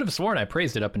could have sworn I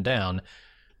praised it up and down.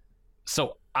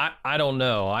 So I don't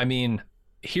know. I mean,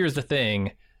 here's the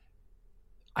thing.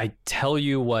 I tell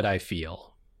you what I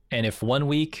feel. And if one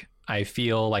week I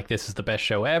feel like this is the best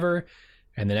show ever,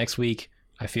 and the next week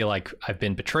I feel like I've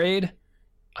been betrayed,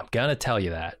 I'm going to tell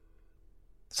you that.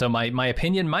 So my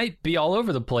opinion might be all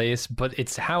over the place, but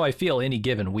it's how I feel any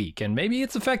given week. And maybe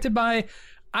it's affected by,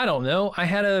 I don't know, I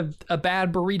had a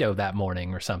bad burrito that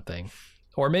morning or something.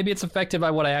 Or maybe it's affected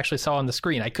by what I actually saw on the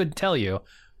screen. I couldn't tell you,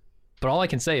 but all I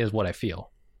can say is what I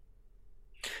feel.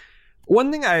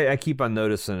 One thing I keep on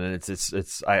noticing, and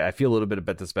I feel a little bit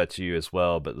about this about you as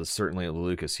well, but certainly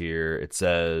Lucas here, it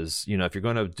says, if you're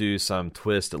going to do some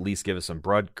twist, at least give us some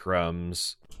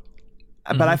breadcrumbs.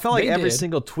 But I felt like every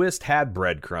single twist had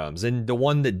breadcrumbs, and the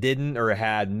one that didn't or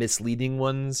had misleading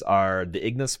ones are the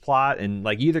Ignis plot. And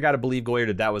like, you either got to believe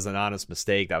Goyer that was an honest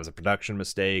mistake, that was a production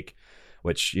mistake,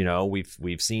 which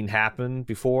we've seen happen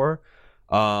before,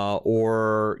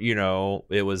 or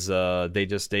it was they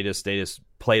just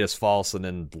played us false and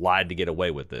then lied to get away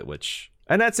with it.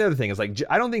 And that's the other thing is like,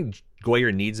 I don't think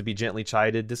Goyer needs to be gently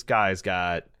chided. This guy's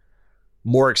got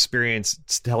more experience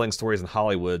telling stories in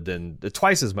Hollywood than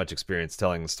twice as much experience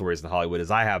telling stories in Hollywood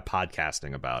as I have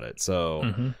podcasting about it.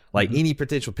 So any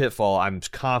potential pitfall, I'm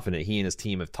confident he and his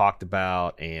team have talked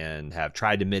about and have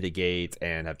tried to mitigate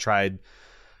and have tried,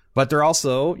 but they're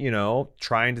also,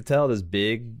 trying to tell this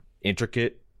big,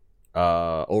 intricate,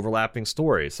 overlapping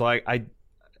story. So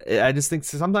I just think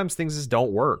sometimes things just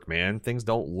don't work, man. Things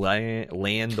don't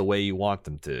land the way you want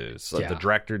them to. So the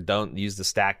director don't use the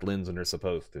stacked lens when they're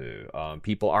supposed to.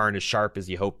 People aren't as sharp as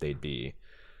you hope they'd be.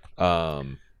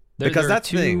 Because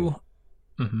that's the thing.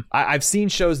 I've seen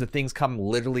shows that things come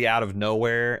literally out of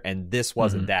nowhere, and this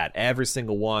wasn't that. Every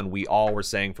single one, we all were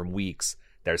saying from weeks,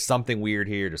 there's something weird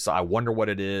here. I wonder what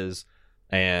it is.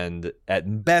 And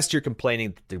at best, you're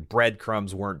complaining that the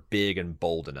breadcrumbs weren't big and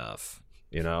bold enough,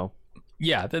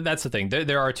 Yeah, that's the thing.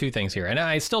 There are two things here. And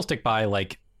I still stick by,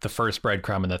 like, the first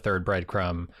breadcrumb and the third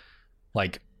breadcrumb.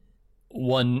 Like,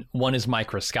 one is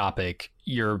microscopic.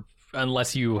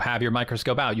 Unless you have your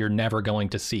microscope out, you're never going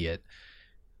to see it.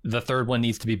 The third one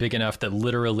needs to be big enough that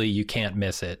literally you can't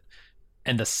miss it.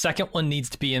 And the second one needs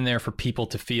to be in there for people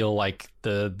to feel like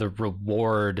the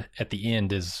reward at the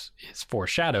end is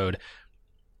foreshadowed.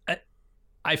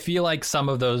 I feel like some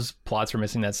of those plots are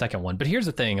missing that second one. But here's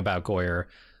the thing about Goyer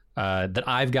that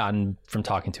I've gotten from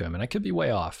talking to him, and I could be way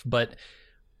off, but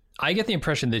I get the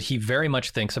impression that he very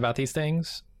much thinks about these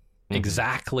things,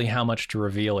 exactly how much to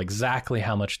reveal, exactly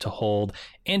how much to hold,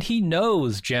 and he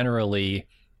knows generally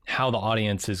how the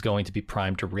audience is going to be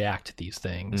primed to react to these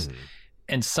things.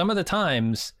 And some of the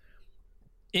times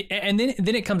And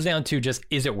then it comes down to just,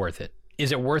 is it worth it?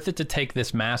 Is it worth it to take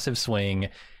this massive swing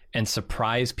and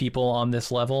surprise people on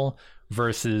this level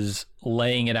versus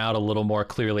laying it out a little more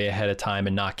clearly ahead of time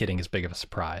and not getting as big of a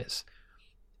surprise?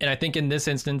 And I think in this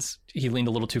instance, he leaned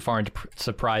a little too far into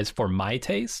surprise for my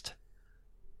taste,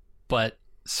 but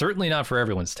certainly not for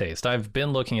everyone's taste. I've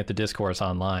been looking at the discourse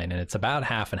online, and it's about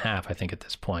half and half, I think, at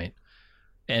this point.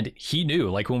 And he knew,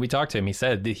 like when we talked to him, he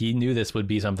said that he knew this would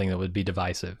be something that would be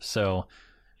divisive. So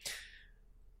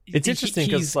it's interesting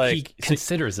because he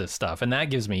considers this stuff, and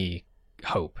that gives me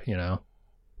hope, you know?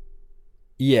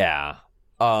 Yeah.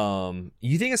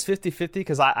 You think it's 50-50?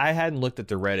 Because I hadn't looked at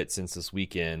the Reddit since this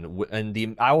weekend,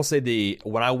 and I will say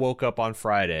when I woke up on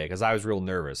Friday, because I was real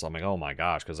nervous, I'm like, oh my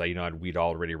gosh, because we'd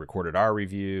already recorded our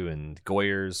review and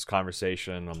Goyer's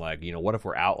conversation. I'm like, what if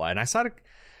we're outlining?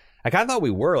 I kind of thought we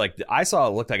were. Like, I saw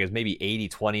it looked like it was maybe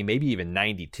 80-20, maybe even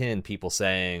 90-10 people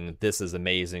saying this is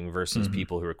amazing versus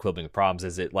people who are quibbling with problems.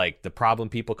 Is it like the problem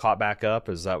people caught back up?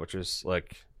 Is that what you're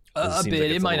like? A bit.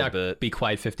 Like it might not be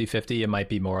quite 50-50. It might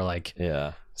be more like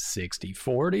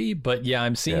 60-40. But yeah,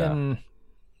 I'm seeing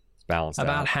it's balanced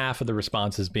about out. half of the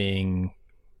responses being,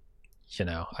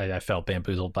 I felt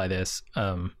bamboozled by this.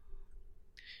 I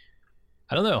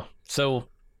don't know. So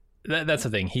that's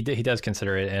the thing. He does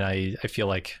consider it, and I feel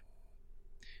like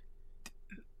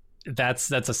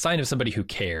that's a sign of somebody who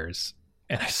cares.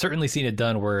 And I've certainly seen it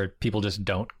done where people just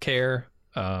don't care.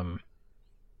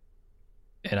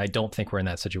 And I don't think we're in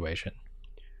that situation.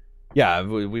 Yeah,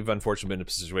 we've unfortunately been in a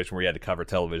situation where you had to cover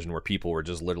television where people were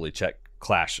just literally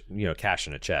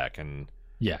cashing a check. And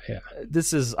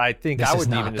this is, I think, this I is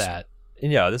wouldn't not even just, that.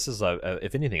 this is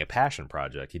if anything, a passion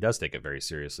project. He does take it very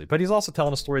seriously, but he's also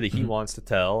telling a story that he wants to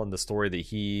tell, and the story that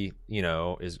he,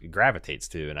 gravitates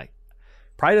to. And I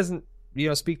probably doesn't,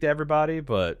 speak to everybody,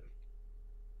 but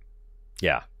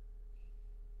yeah,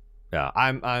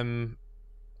 I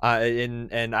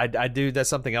do. That's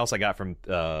something else I got from,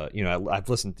 I've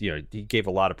listened, he gave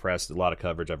a lot of press, a lot of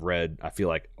coverage. I've read, I feel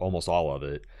like almost all of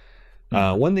it.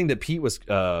 One thing that Pete was,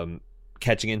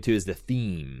 catching into is the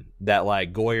theme that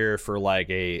like Goyer for like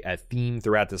a theme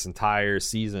throughout this entire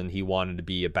season. He wanted to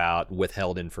be about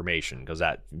withheld information because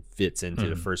that fits into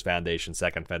the first foundation,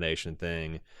 second foundation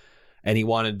thing. And he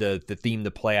wanted the theme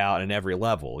to play out in every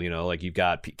level, like you've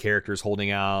got characters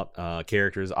holding out,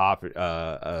 characters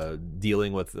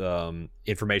dealing with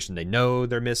information they know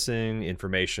they're missing,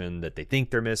 information that they think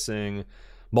they're missing,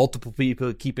 multiple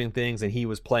people keeping things, and he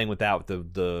was playing with that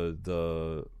with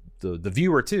the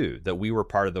viewer too, that we were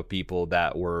part of the people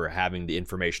that were having the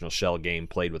informational shell game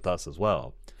played with us as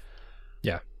well.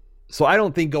 Yeah. So I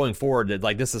don't think going forward that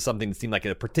like this is something that seemed like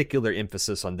a particular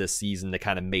emphasis on this season to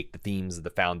kind of make the themes of the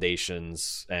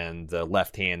foundations and the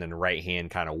left hand and right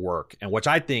hand kind of work. And which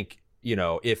I think, if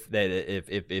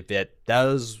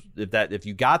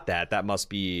you got that must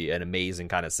be an amazing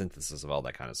kind of synthesis of all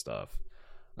that kind of stuff.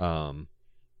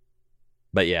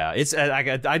 But yeah, it's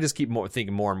I just keep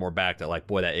thinking more and more back that like,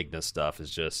 boy, that Ignis stuff it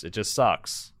just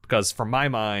sucks, because from my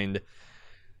mind,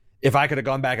 if I could have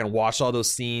gone back and watched all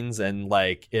those scenes and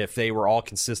like if they were all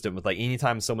consistent with like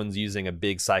anytime someone's using a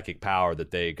big psychic power that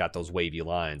they got those wavy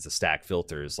lines, the stack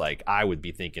filters, like I would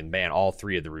be thinking, man, all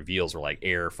three of the reveals were like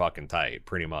air fucking tight,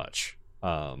 pretty much.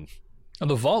 The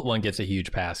Vault one gets a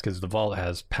huge pass because the Vault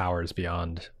has powers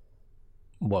beyond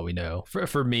what we know.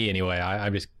 For me anyway,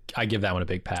 I give that one a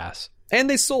big pass. And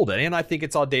they sold it, and I think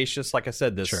it's audacious. Like I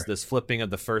said, this flipping of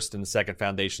the first and second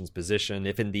foundation's position,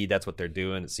 if indeed that's what they're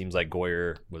doing. It seems like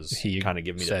Goyer was kind of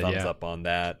giving me the thumbs up on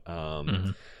that.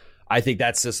 I think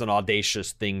that's just an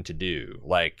audacious thing to do.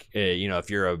 Like, if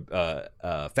you're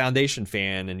a Foundation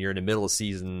fan and you're in the middle of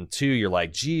season 2, you're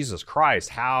like, Jesus Christ,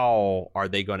 how are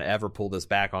they going to ever pull this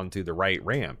back onto the right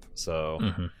ramp? So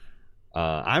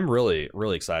I'm really,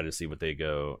 really excited to see what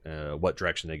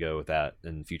direction they go with that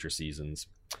in future seasons.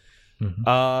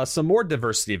 Some more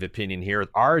diversity of opinion here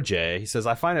with RJ. He says,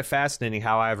 I find it fascinating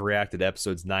how I've reacted to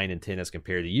episodes 9 and 10 as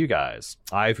compared to you guys.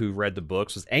 I, who read the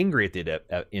books, was angry at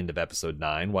the end of episode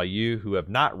 9, while you, who have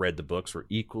not read the books, were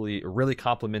really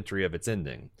complimentary of its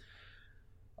ending.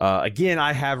 Again,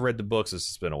 I have read the books.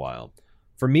 It's been a while.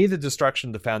 For me, the destruction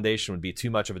of the Foundation would be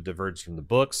too much of a divergence from the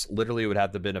books. Literally, it would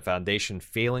have to have been a Foundation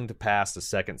failing to pass the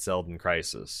second Selden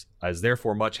crisis. I was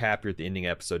therefore much happier at the ending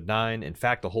of episode 9. In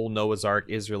fact, the whole Noah's Ark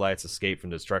Israelites escape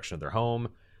from the destruction of their home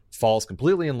falls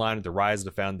completely in line with the rise of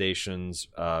the Foundation's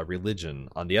religion.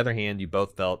 On the other hand, you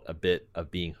both felt a bit of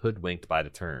being hoodwinked by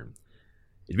the turn.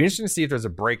 It'd be interesting to see if there's a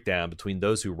breakdown between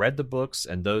those who read the books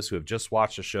and those who have just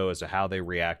watched the show as to how they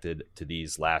reacted to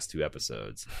these last 2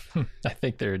 episodes. I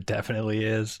think there definitely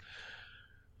is.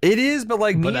 It is, but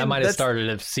like, that might have started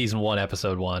at season 1,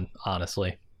 episode 1,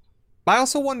 honestly. I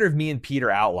also wonder if me and Pete are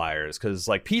outliers, because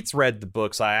like Pete's read the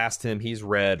books. I asked him, he's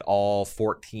read all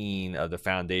 14 of the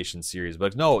Foundation series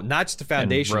books. No, not just the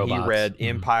Foundation. He read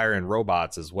Empire and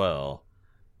Robots as well,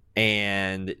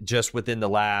 and just within the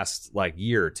last like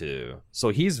year or two. So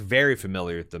he's very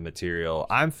familiar with the material.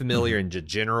 I'm familiar in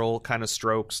general kind of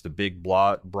strokes, the big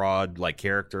broad like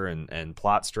character and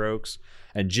plot strokes.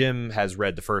 And Jim has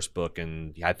read the first book,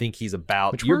 and I think you're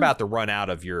about to run out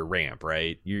of your ramp,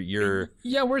 right?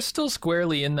 Yeah, we're still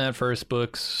squarely in that first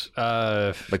book's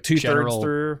like 2/3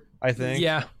 through, I think.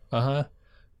 Yeah,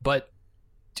 But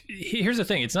here's the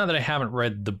thing: it's not that I haven't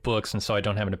read the books, and so I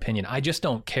don't have an opinion. I just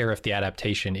don't care if the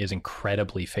adaptation is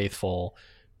incredibly faithful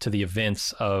to the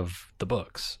events of the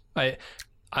books. I'm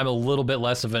a little bit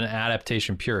less of an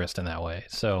adaptation purist in that way,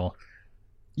 so.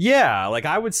 Yeah, like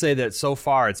I would say that so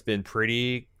far it's been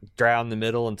pretty down the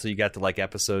middle until you got to like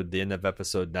the end of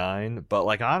episode 9. But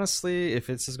like honestly, if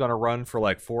it's just going to run for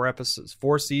like 4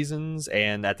 seasons,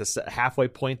 and at the halfway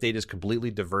point they just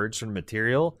completely diverge from the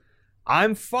material,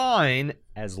 I'm fine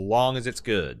as long as it's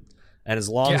good, and as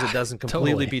long as it doesn't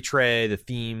completely betray the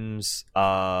themes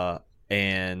and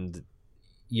kind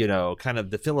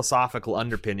of the philosophical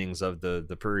underpinnings of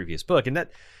the previous book. And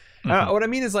that. What I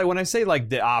mean is, like, when I say like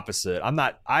the opposite,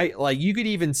 you could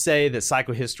even say that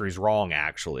psychohistory is wrong,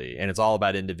 actually, and it's all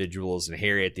about individuals, and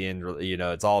Harry at the end,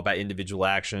 it's all about individual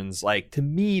actions. Like, to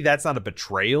me, that's not a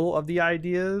betrayal of the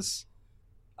ideas,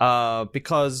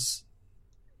 because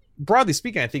broadly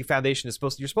speaking, I think Foundation is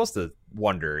you're supposed to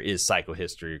wonder, is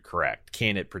psychohistory correct?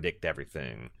 Can it predict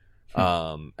everything?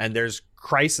 And there's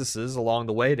crises along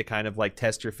the way to kind of like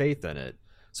test your faith in it.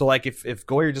 So, like, if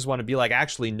Goyer just want to be like,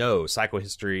 actually, no,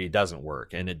 psychohistory doesn't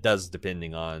work, and it does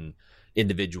depending on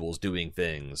individuals doing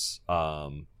things.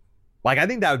 Like, I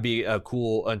think that would be a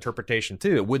cool interpretation,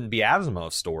 too. It wouldn't be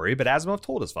Asimov's story, but Asimov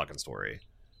told his fucking story.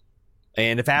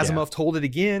 And if Asimov told it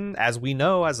again, as we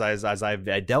know, as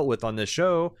I've dealt with on this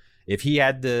show, if he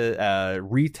had to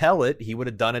retell it, he would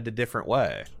have done it a different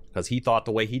way, because he thought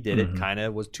the way he did it kind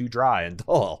of was too dry and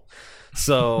dull.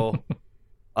 So,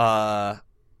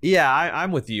 yeah,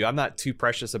 I'm with you. I'm not too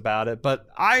precious about it, but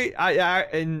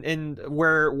and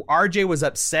where RJ was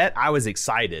upset, I was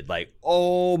excited. Like,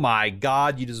 oh my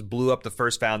God, you just blew up the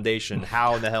first Foundation.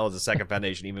 How in the hell is the second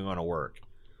Foundation even going to work?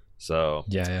 So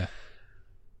yeah.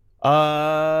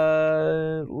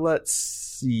 Let's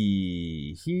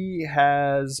see. He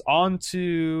has on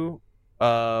to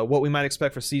what we might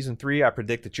expect for season 3. I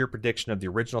predict that your prediction of the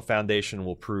original Foundation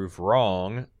will prove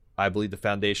wrong. I believe the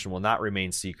Foundation will not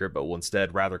remain secret, but will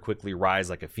instead rather quickly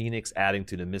rise like a phoenix, adding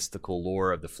to the mystical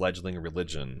lore of the fledgling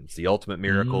religion. It's the ultimate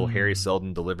miracle, Harry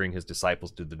Seldon delivering his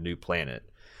disciples to the new planet.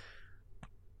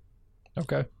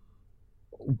 Okay.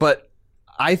 But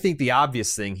I think the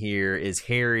obvious thing here is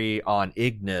Harry on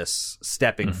Ignis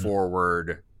stepping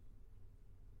forward.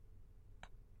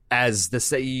 As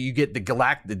you get the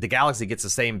galaxy gets the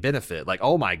same benefit. Like,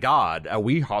 oh my God,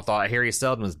 we thought Harry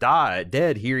Seldon was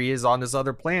dead. Here he is on this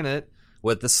other planet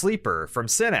with the sleeper from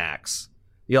Synax.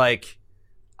 You're like,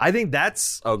 I think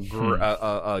that's a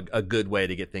good way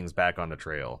to get things back on the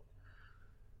trail.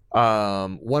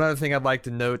 One other thing I'd like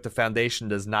to note: the Foundation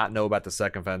does not know about the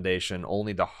second Foundation.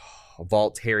 Only the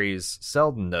vault Harry's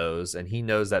Seldon knows, and he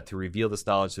knows that to reveal this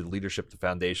knowledge to the leadership of the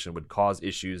Foundation would cause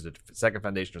issues that the second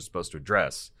Foundation is supposed to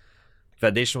address.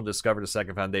 Foundation will discover the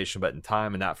second Foundation, but in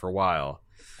time and not for a while.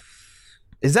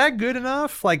 Is that good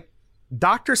enough? Like,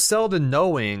 Dr. Seldon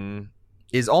knowing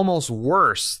is almost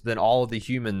worse than all of the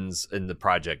humans in the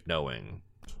project knowing.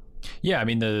 Yeah, I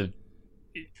mean,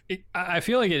 I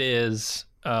feel like it is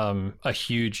a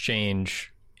huge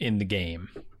change in the game.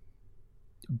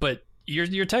 But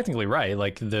you're technically right.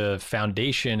 Like, the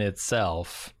Foundation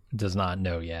itself does not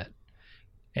know yet.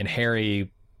 And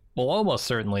Harry will almost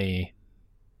certainly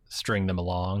string them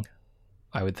along,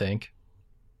 I would think.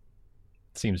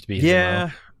 Seems to be his MO.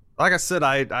 Like I said,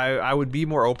 I would be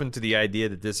more open to the idea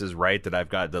that this is right, that I've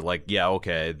got the, like, yeah,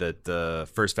 okay, that the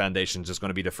first Foundation is just going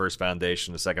to be the first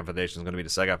Foundation, the second Foundation is going to be the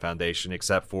second Foundation,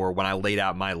 except for when I laid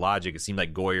out my logic, it seemed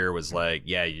like Goyer was like,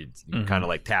 yeah, you kind of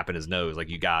like tapping his nose, like,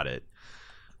 you got it.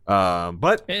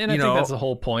 But and I think that's the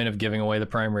whole point of giving away the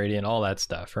Prime Radiant, all that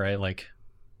stuff, right? Like,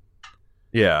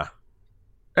 yeah.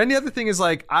 And the other thing is,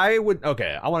 like, I want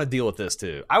to deal with this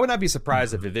too. I would not be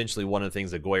surprised if eventually one of the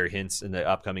things that Goyer hints in the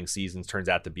upcoming seasons turns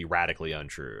out to be radically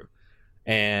untrue.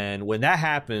 And when that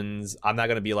happens, I'm not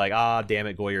going to be like, damn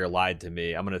it, Goyer lied to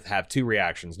me. I'm going to have 2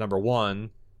 reactions. Number one,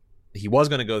 he was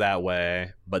going to go that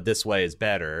way, but this way is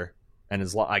better. And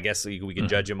I guess we can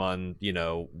judge him on,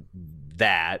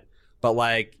 that. But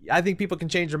like, I think people can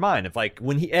change their mind. If like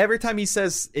every time he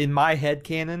says in my head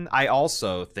canon, I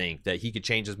also think that he could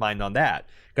change his mind on that,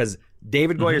 because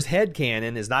David Goyer's head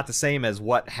canon is not the same as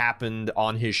what happened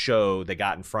on his show that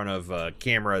got in front of a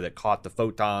camera that caught the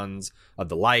photons of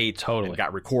the light and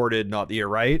got recorded, not the ear,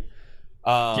 right?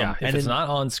 If it's not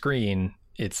on screen,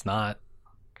 it's not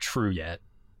true yet.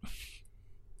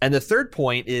 And the third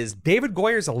point is David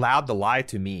Goyer's allowed to lie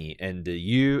to me and to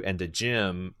you and to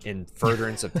Jim in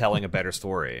furtherance of telling a better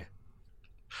story.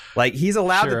 Like, he's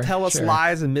allowed to tell us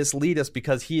lies and mislead us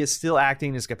because he is still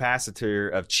acting as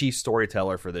capacitor of chief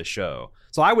storyteller for this show.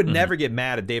 So I would never get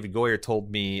mad if David Goyer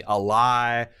told me a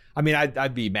lie. I mean,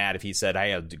 I'd be mad if he said,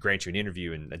 "Hey, I'll grant you an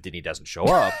interview," and then he doesn't show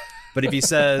up. But if he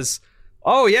says,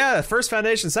 "Oh yeah, first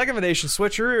foundation, second foundation,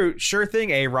 switcheroo, sure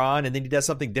thing, Aaron," and then he does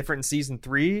something different in season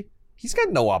 3, he's got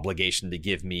no obligation to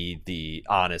give me the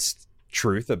honest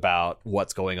truth about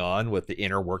what's going on with the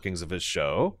inner workings of his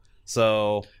show.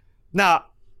 So, now,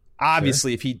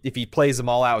 obviously, if he plays them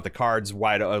all out with the cards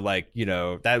wide, like, you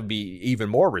know, that would be even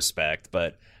more respect.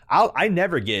 But I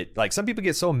never get, like, some people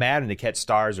get so mad when they catch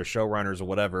stars or showrunners or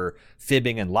whatever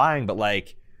fibbing and lying, but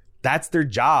like, that's their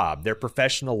job. They're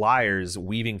professional liars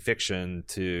weaving fiction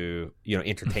to, you know,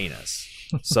 entertain us.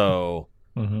 So,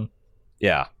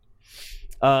 yeah.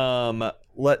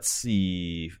 Let's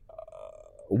see.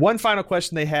 One final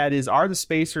question they had is: are the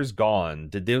spacers gone?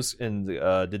 Did those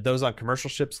on commercial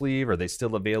ships leave? Are they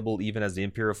still available even as the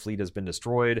Imperial fleet has been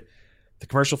destroyed? The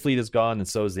commercial fleet is gone, and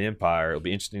so is the Empire. It'll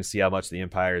be interesting to see how much the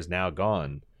Empire is now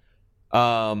gone.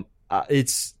 I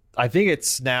think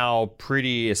it's now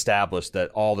pretty established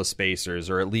that all the spacers,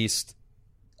 or at least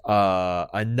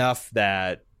enough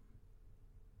that,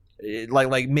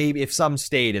 like maybe if some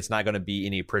stayed, it's not going to be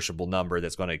any appreciable number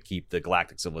that's going to keep the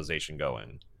galactic civilization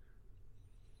going.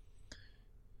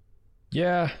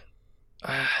 Yeah,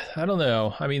 I don't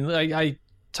know. I mean, I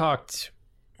talked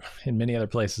in many other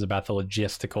places about the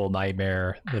logistical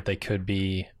nightmare that they could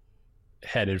be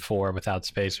headed for without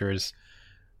spacers.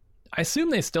 I assume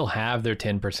they still have their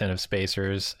 10% of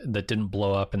spacers that didn't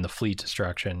blow up in the fleet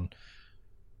destruction.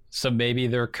 So maybe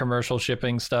their commercial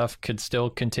shipping stuff could still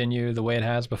continue the way it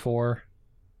has before.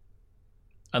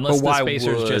 Unless the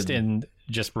spacers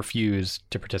just refuse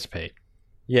to participate.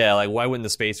 Yeah, like, why wouldn't the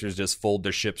spacers just fold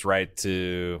their ships right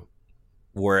to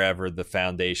wherever the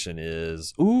Foundation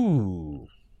is? Ooh.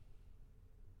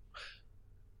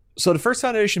 So the first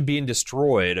Foundation being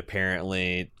destroyed,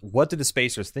 apparently, what did the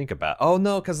spacers think about? Oh,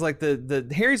 no, because, like, the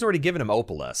Harry's already given him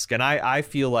Opalisk. And I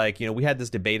feel like, you know, we had this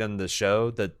debate on the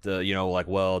show that, you know, like,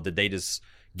 well, did they just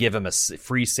give him a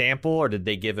free sample, or did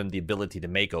they give him the ability to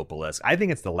make Opalisk? I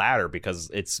think it's the latter, because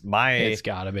it's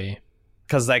gotta be.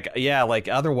 Because, like, yeah, like,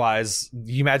 otherwise,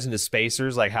 you imagine the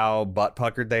spacers, like, how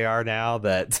butt-puckered they are now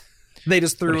that they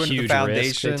just threw into the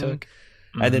Foundation.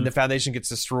 And then the Foundation gets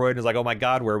destroyed. And it's like, oh, my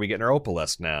God, where are we getting our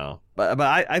Opalisk now? But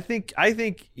I think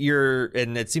you're...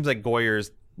 And it seems like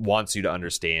Goyers wants you to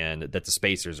understand that the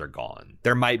spacers are gone.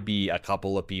 There might be a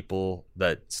couple of people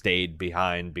that stayed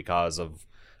behind because of,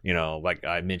 you know, like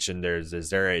I mentioned, is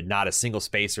there not a single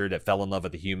spacer that fell in love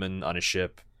with a human on a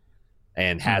ship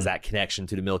and has that connection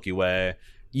to the Milky Way?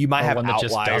 You might have one that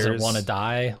outliers. just doesn't want to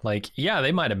die. Like, yeah,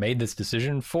 they might have made this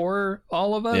decision for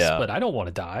all of us, but I don't want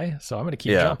to die, so I'm going to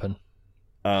keep jumping.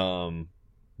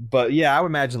 But yeah, I would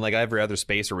imagine like every other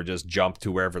spacer would just jump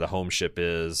to wherever the home ship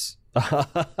is,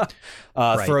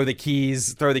 throw the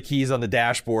keys on the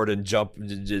dashboard, and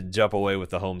jump away with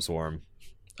the home swarm.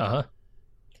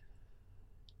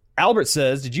 Albert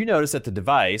says, did you notice that the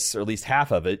device, or at least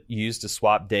half of it, used to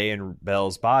swap Day and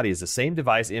Bell's body is the same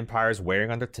device Empire is wearing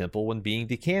on their temple when being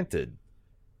decanted?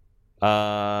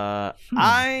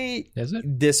 I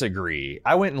disagree.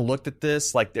 I went and looked at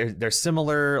this. Like, they're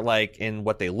similar, like, in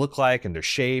what they look like and their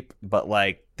shape, but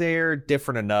like they're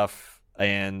different enough,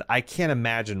 and I can't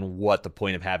imagine what the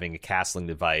point of having a castling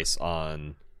device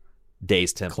on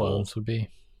Day's temple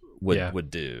would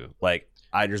do. Like,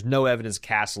 there's no evidence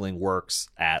castling works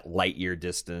at light year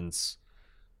distance.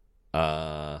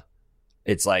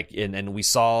 It's like, and we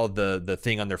saw the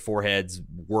thing on their foreheads,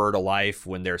 word of life,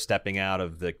 when they're stepping out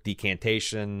of the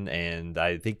decantation, and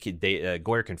I think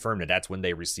Goyer confirmed that's when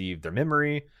they received their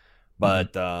memory.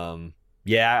 But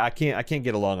yeah, I can't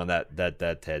get along on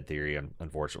that Ted theory,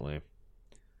 unfortunately.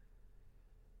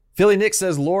 Philly Nick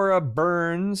says Laura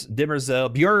Bjorn's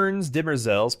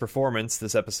Dimmerzel's performance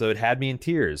this episode had me in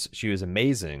tears. She was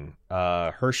amazing.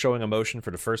 Her showing emotion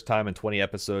for the first time in 20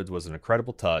 episodes was an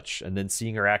incredible touch, and then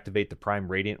seeing her activate the Prime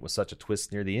Radiant was such a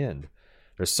twist near the end.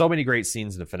 There's so many great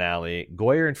scenes in the finale.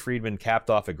 Goyer and Friedman capped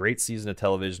off a great season of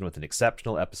television with an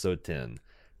exceptional episode 10.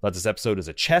 Thought this episode is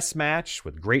a chess match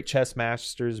with great chess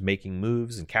masters making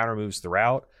moves and counter moves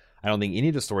throughout. I don't think any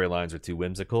of the storylines are too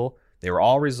whimsical. They were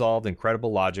all resolved in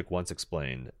credible logic once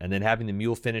explained. And then having the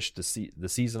mule finish the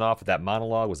season off with that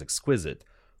monologue was exquisite.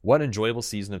 What an enjoyable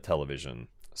season of television.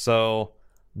 So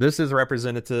this is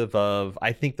representative of,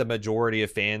 I think, the majority of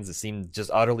fans that seem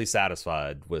just utterly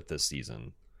satisfied with this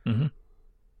season. Mm-hmm.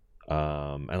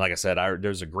 And like I said,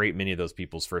 there's a great many of those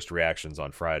people's first reactions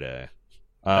on Friday.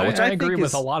 Which I agree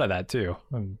with a lot of that too.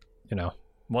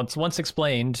 Once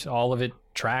explained, all of it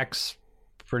tracks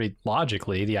pretty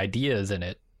logically. The ideas in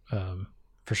it,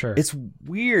 for sure. It's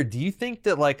weird. Do you think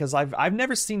that, like, because I've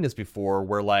never seen this before,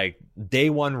 where like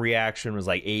day one reaction was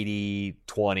like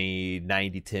 80-20,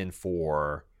 90-10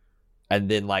 4, and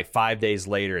then like 5 days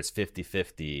later it's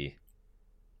 50-50.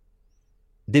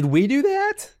 Did we do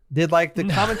that? Did like the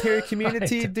commentary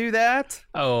community do that?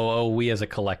 Oh, we as a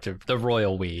collective, the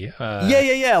royal we.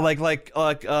 Yeah. Like,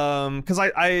 because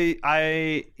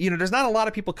I, there's not a lot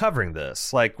of people covering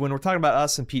this. Like when we're talking about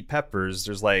us and Pete Peppers,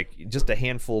 there's like just a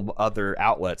handful of other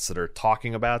outlets that are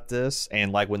talking about this.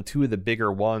 And like when two of the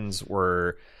bigger ones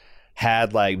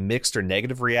had like mixed or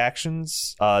negative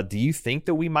reactions, do you think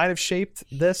that we might have shaped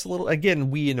this a little? Again,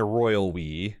 we in the royal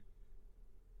we.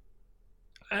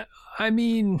 I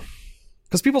mean,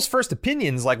 because people's first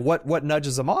opinions, like what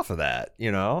nudges them off of that,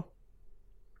 Well,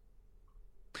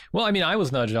 I mean, I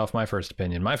was nudged off my first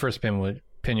opinion. My first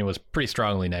opinion was pretty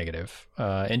strongly negative.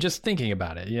 And just thinking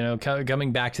about it,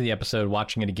 coming back to the episode,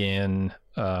 watching it again,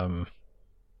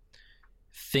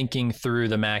 thinking through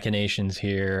the machinations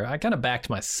here, I kind of backed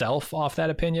myself off that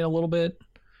opinion a little bit.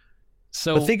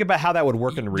 So but think about how that would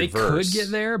work in reverse. They could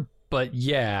get there, but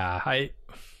yeah,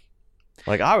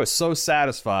 I was so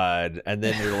satisfied, and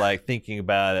then you're like thinking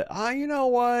about it. Oh, you know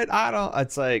what?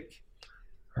 It's like,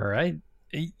 all right,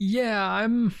 yeah.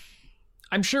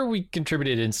 I'm sure we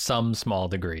contributed in some small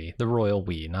degree. The royal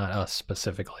we, not us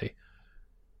specifically.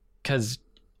 Because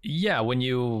when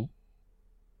you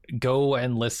go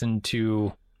and listen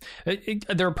to,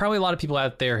 there are probably a lot of people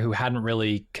out there who hadn't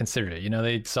really considered it.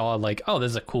 They saw like, oh, this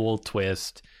is a cool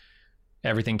twist.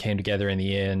 Everything came together in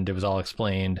the end. It was all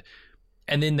explained.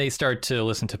 And then they start to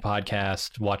listen to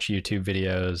podcasts, watch YouTube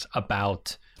videos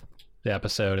about the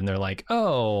episode, and they're like,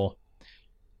 oh,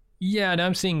 yeah, and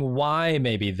I'm seeing why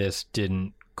maybe this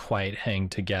didn't quite hang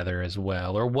together as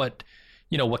well, or what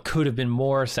could have been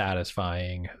more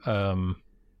satisfying.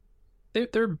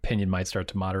 Their opinion might start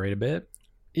to moderate a bit.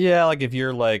 Yeah, like if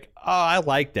you're like, oh, I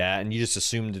like that, and you just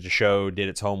assumed that the show did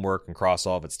its homework and crossed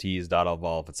all of its T's, dot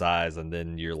all of its I's, and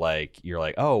then you're like,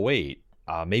 oh, wait.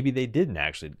 Maybe they didn't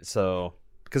actually. So,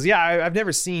 because I've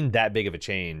never seen that big of a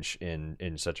change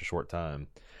in such a short time.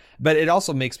 But it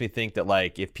also makes me think that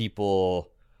like if people,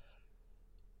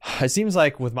 it seems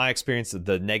like with my experience that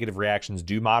the negative reactions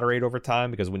do moderate over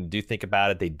time, because when you do think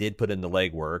about it, they did put in the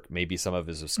legwork. Maybe some of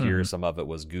it is obscure, some of it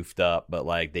was goofed up, but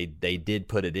like they did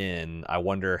put it in. I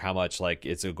wonder how much like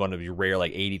it's going to be rare,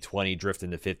 like 80-20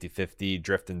 drifting to 50-50,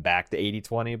 drifting back to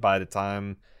 80-20 by the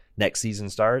time next season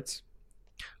starts.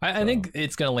 I think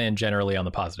it's going to land generally on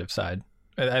the positive side.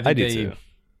 I think I do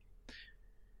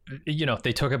too.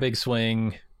 They took a big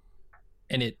swing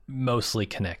and it mostly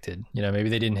connected. Maybe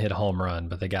they didn't hit a home run,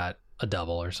 but they got a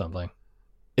double or something.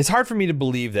 It's hard for me to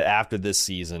believe that after this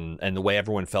season and the way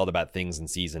everyone felt about things in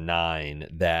season 9,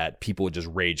 that people would just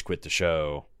rage quit the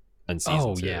show in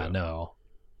season 2. Yeah, no.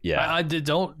 Yeah. I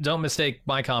don't mistake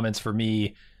my comments for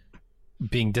me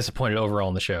being disappointed overall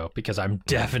in the show, because I'm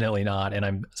definitely not, and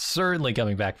I'm certainly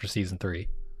coming back for season 3.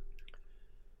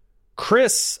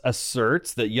 Chris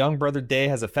asserts that young Brother Day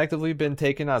has effectively been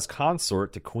taken as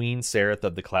consort to Queen Sereth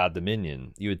of the Cloud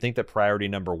Dominion. You would think that priority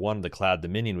number 1 of the Cloud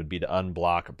Dominion would be to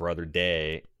unblock Brother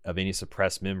Day of any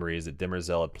suppressed memories that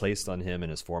Demerzel had placed on him in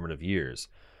his formative years.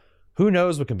 Who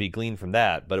knows what can be gleaned from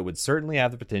that, but it would certainly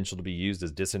have the potential to be used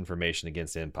as disinformation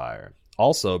against Empire.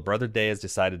 Also, Brother Day has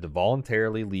decided to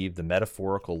voluntarily leave the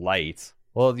metaphorical light.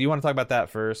 Well, do you want to talk about that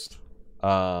first?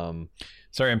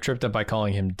 Sorry, I'm tripped up by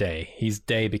calling him Day. He's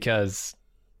Day because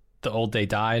the old Day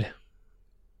died?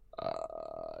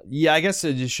 Yeah, I guess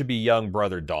it should be young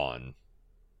Brother Dawn.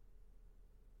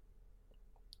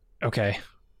 Okay.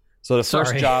 So the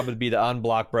first job would be to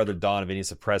unblock Brother Dawn of any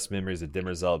suppressed memories that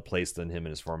Demerzel had placed on him in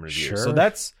his formative years. So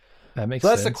that makes sense.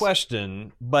 That's the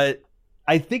question, but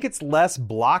I think it's less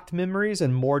blocked memories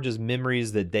and more just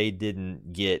memories that they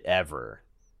didn't get ever.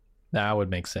 That would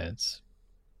make sense.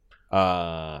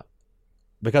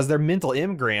 Because their mental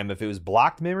engram, if it was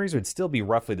blocked memories, would still be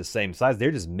roughly the same size.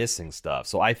 They're just missing stuff.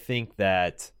 So I think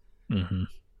that... Mm-hmm.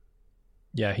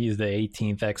 Yeah, he's the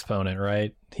 18th exponent,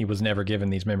 right? He was never given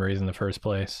these memories in the first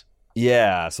place.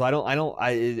 Yeah, so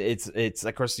it's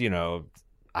of course,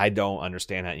 I don't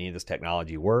understand how any of this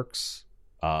technology works.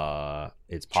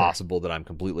 It's possible that I'm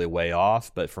completely way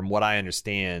off, but from what I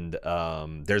understand,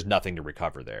 there's nothing to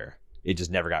recover there. It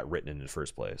just never got written in the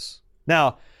first place.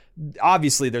 Now,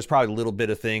 obviously, there's probably a little bit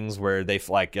of things where they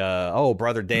like,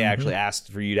 Brother Day actually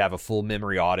asked for you to have a full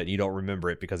memory audit, and you don't remember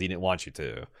it because he didn't want you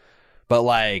to. But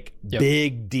like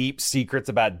big, deep secrets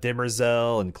about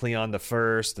Demerzel and Cleon the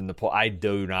First and I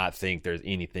do not think there's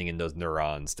anything in those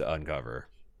neurons to uncover.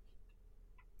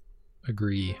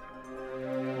 Agree.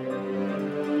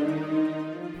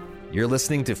 You're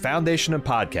listening to Foundation of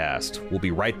Podcast. We'll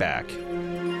be right back.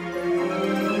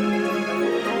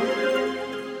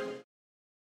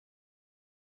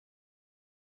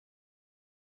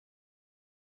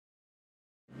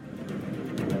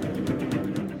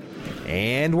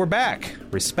 And we're back.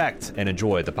 Respect and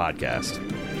enjoy the podcast.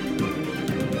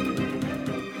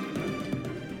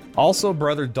 Also,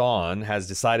 Brother Dawn has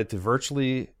decided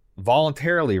to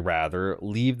voluntarily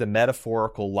leave the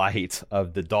metaphorical light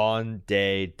of the Dawn,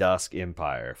 Day, Dusk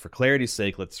Empire. For clarity's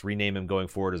sake, let's rename him going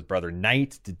forward as Brother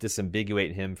Night to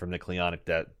disambiguate him from the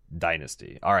Cleonic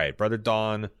dynasty. All right, Brother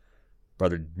Dawn,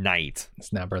 Brother Night.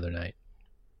 It's not Brother Night.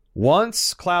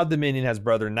 Once Cloud Dominion has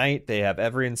Brother Night, they have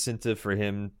every incentive for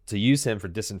him to use him for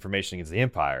disinformation against the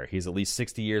Empire. He's at least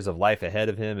 60 years of life ahead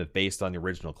of him if based on the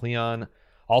original Cleon.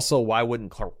 Also, why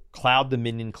wouldn't Cloud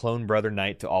Dominion clone Brother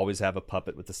Night to always have a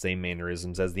puppet with the same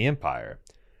mannerisms as the Empire?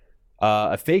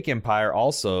 A fake Empire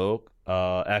also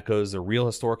echoes a real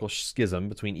historical schism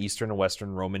between Eastern and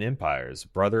Western Roman empires.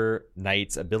 Brother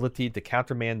Knight's ability to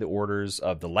countermand the orders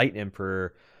of the Light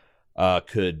Emperor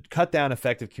could cut down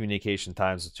effective communication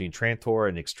times between Trantor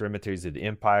and extremities of the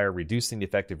Empire, reducing the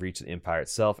effective reach of the Empire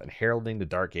itself and heralding the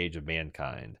Dark Age of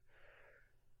mankind.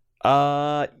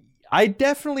 I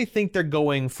definitely think they're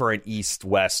going for an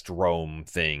East-West Rome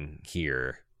thing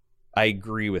here. I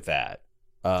agree with that.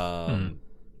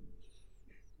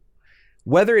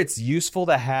 Whether it's useful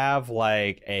to have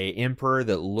like a emperor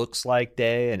that looks like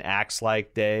Day and acts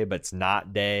like Day, but it's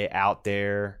not Day out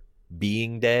there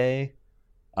being Day,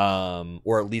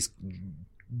 or at least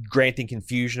granting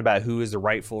confusion about who is the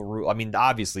rightful ruler. I mean,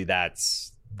 obviously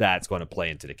that's going to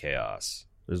play into the chaos.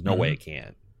 There's no way it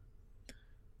can't.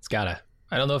 It's gotta.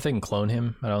 I don't know if they can clone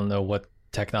him. I don't know what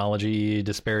technology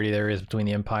disparity there is between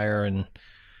the Empire and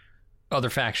other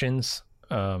factions.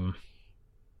 We'll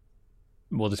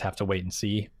just have to wait and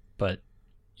see. But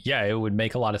yeah, it would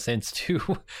make a lot of sense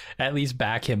to at least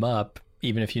back him up,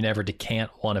 even if you never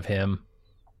decant one of him.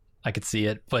 I could see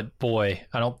it, but boy,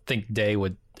 I don't think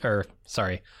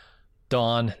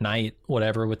Dawn, Night,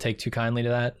 whatever, would take too kindly to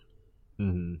that.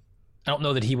 Mm-hmm. I don't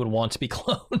know that he would want to be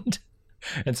cloned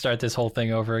and start this whole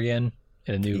thing over again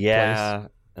in a new place.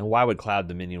 And why would Cloud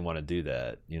Dominion want to do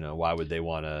that? Why would they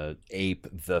want to ape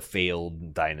the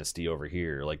failed dynasty over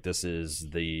here? Like this is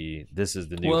the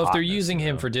new. Well, if they're hotness, using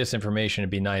him for disinformation,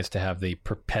 it'd be nice to have the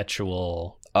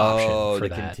perpetual option for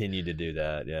that. Continue to do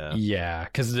that. Yeah,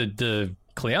 because the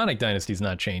Cleonic dynasty's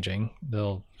not changing.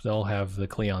 They'll have the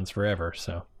Cleons forever.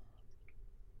 So,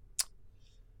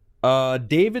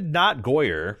 David Not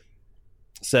Goyer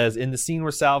says, in the scene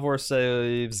where Salvor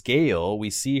saves Gale, we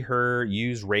see her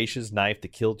use Raish's knife to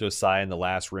kill Josiah and the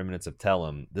last remnants of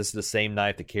Tellum. This is the same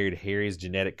knife that carried Harry's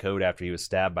genetic code after he was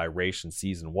stabbed by Raish in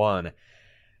season 1.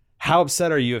 How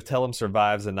upset are you if Tellum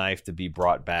survives the knife to be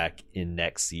brought back in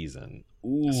next season?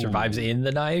 Ooh. Survives in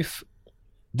the knife?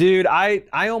 Dude, I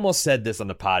almost said this on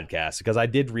the podcast because I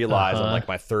did realize on like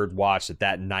my third watch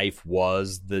that knife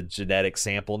was the genetic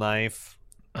sample knife.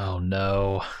 Oh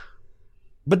no.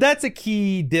 But that's a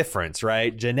key difference,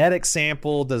 right? Genetic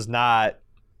sample does not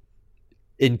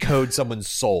encode someone's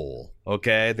soul,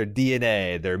 okay? Their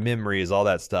DNA, their memories, all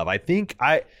that stuff.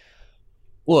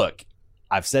 Look,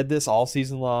 I've said this all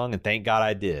season long, and thank God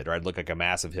I did, or I'd look like a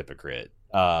massive hypocrite.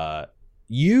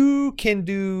 You can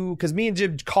do, because me and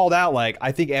Jim called out, like,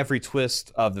 I think every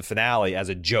twist of the finale as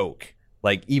a joke,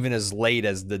 like, even as late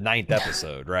as the 9th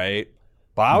episode, right?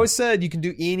 But I always said you can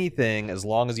do anything as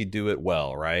long as you do it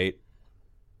well, right?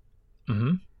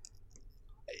 Mm-hmm.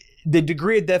 The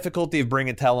degree of difficulty of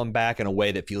bringing Tellum back in a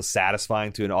way that feels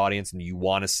satisfying to an audience and you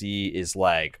want to see is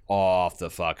like off the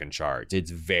fucking charts.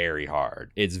 It's very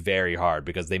hard. It's very hard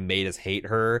because they made us hate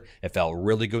her. It felt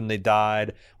really good when they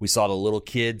died. We saw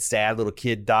the sad little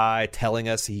kid die, telling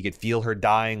us he could feel her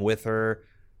dying with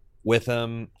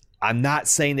him. I'm not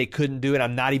saying they couldn't do it.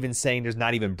 I'm not even saying there's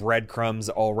not even breadcrumbs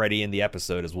already in the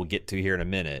episode, as we'll get to here in a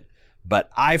minute.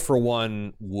 But I, for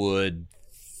one, would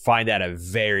find that a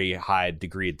very high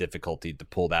degree of difficulty to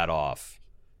pull that off.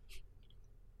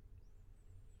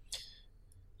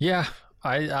 Yeah,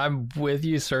 I'm with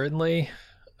you certainly,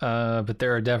 but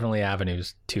there are definitely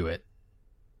avenues to it.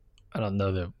 I don't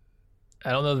know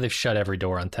that they've shut every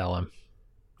door on Tellum.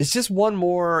 It's just one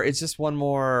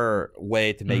more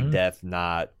way to make death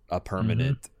not a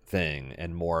permanent thing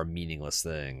and more a meaningless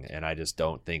thing, and I just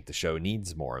don't think the show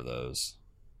needs more of those.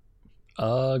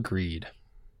 Agreed.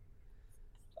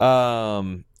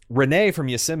 Renee from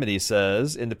Yosemite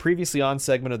says, in the previously on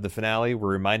segment of the finale,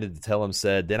 we're reminded that Tellum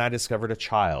said, then I discovered a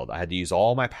child. I had to use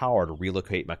all my power to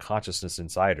relocate my consciousness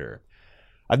inside her.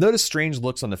 I've noticed strange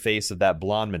looks on the face of that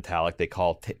blonde metallic they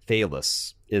call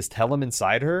Thalos. Is Tellum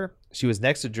inside her? She was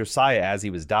next to Josiah as he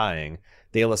was dying.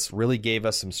 Thalos really gave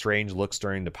us some strange looks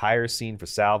during the pyre scene for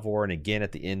Salvor, and again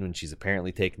at the end when she's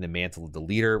apparently taking the mantle of the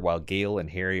leader while Gale and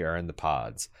Harry are in the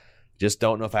pods. Just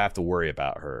don't know if I have to worry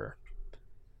about her.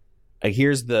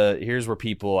 Here's where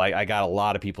people, I got a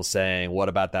lot of people saying, what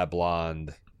about that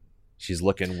blonde? She's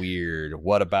looking weird.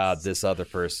 What about this other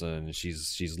person?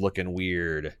 She's looking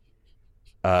weird.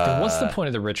 Then what's the point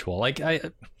of the ritual? Like,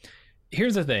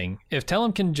 here's the thing. If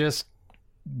Tellum can just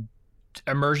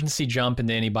emergency jump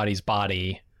into anybody's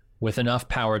body with enough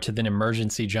power to then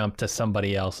emergency jump to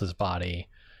somebody else's body,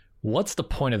 what's the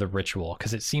point of the ritual?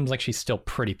 Because it seems like she's still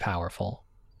pretty powerful.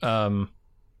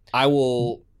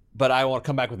 But I want to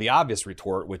come back with the obvious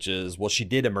retort, which is, well, she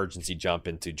did emergency jump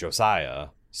into Josiah,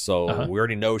 so we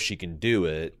already know she can do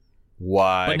it.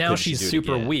 Why? But now she's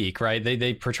super weak, right?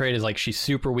 They portray it as like she's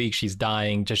super weak, she's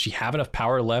dying. Does she have enough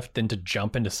power left then to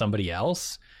jump into somebody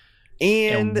else?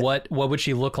 And what would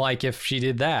she look like if she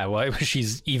did that? Well,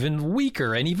 she's even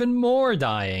weaker and even more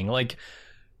dying. Like,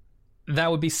 that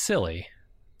would be silly.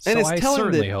 So I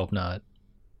certainly hope not.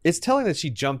 It's telling that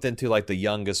she jumped into like the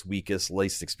youngest, weakest,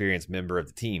 least experienced member of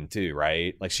the team too,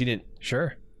 right? Like she didn't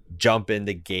jump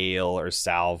into Gale or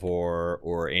Salvor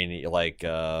or any like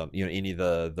any of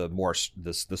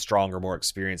the stronger, more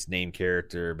experienced name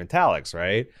character metallics,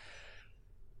 right?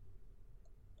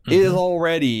 It is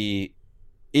already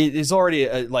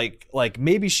like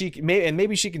maybe she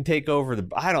can take over the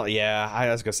I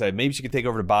was gonna say maybe she can take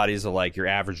over the bodies of like your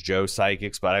average Joe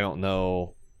psychics, but I don't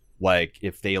know. Like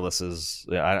if Thalos is,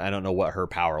 I don't know what her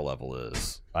power level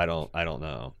is. I don't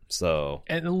know. So,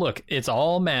 and look, it's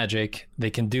all magic.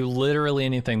 They can do literally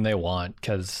anything they want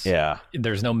because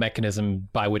there's no mechanism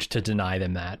by which to deny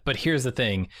them that. But here's the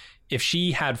thing: if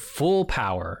she had full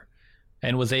power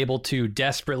and was able to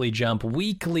desperately jump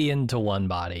weakly into one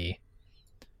body,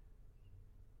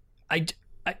 I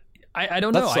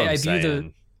don't know.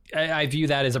 I view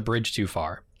that as a bridge too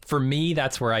far. For me,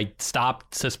 that's where I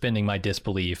stopped suspending my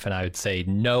disbelief, and I would say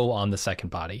no on the second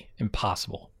body.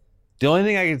 Impossible. The only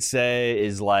thing I could say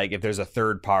is, like, if there's a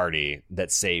third party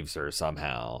that saves her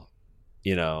somehow,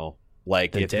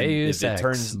 like if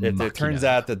it turns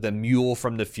out that the mule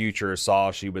from the future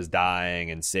saw she was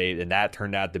dying and saved, and that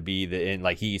turned out to be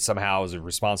like he somehow was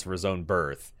responsible for his own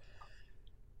birth.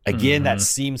 Again, that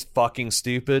seems fucking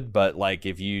stupid, but like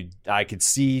I could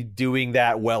see doing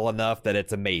that well enough that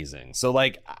it's amazing. So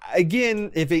like, again,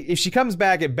 if she comes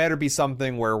back, it better be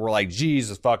something where we're like,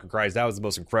 Jesus fucking Christ, that was the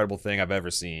most incredible thing I've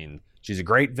ever seen. She's a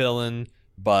great villain,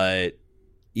 but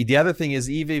the other thing is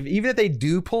even if they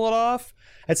do pull it off,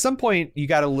 at some point you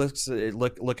got to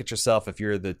look at yourself if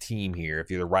you're the team here,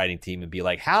 if you're the writing team, and be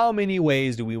like, how many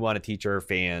ways do we want to teach our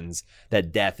fans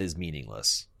that death is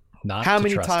meaningless? How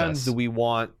many times do we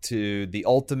want to the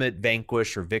ultimate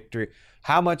vanquish or victory?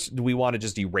 How much do we want to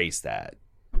just erase that?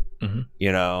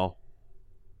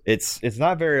 It's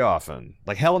not very often.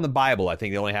 Like hell in the Bible, I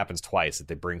think it only happens twice that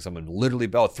they bring someone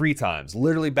three times,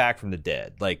 literally back from the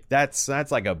dead. Like that's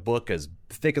like a book as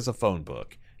thick as a phone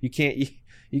book. You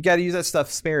got to use that stuff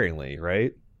sparingly,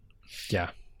 right? Yeah.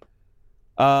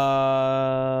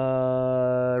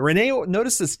 Renee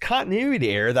noticed this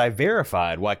continuity error that I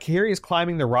verified. While Carrie is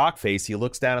climbing the rock face, he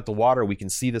looks down at the water. We can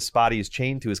see the spot he is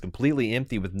chained to is completely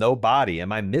empty with no body.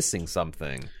 Am I missing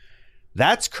something?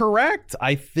 That's correct.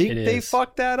 I think they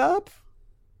fucked that up.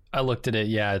 I looked at it.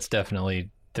 Yeah, it's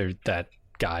definitely there. That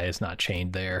guy is not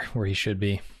chained there where he should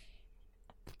be.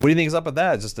 What do you think is up with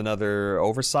that? Just another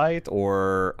oversight,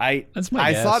 or That's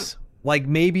my guess. Thought like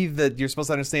maybe that you're supposed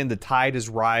to understand the tide has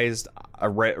rose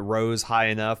high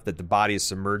enough that the body is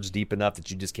submerged deep enough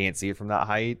that you just can't see it from that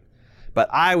height. But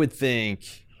I would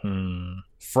think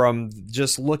from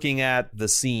just looking at the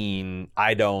scene,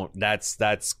 I don't. That's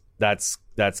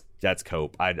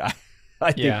cope. I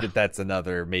think that's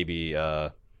another maybe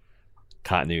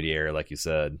continuity error, like you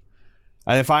said.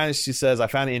 And then finally, she says, I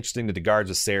found it interesting that the guards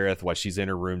of Sereth, while she's in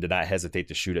her room, did not hesitate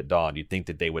to shoot at dawn. You'd think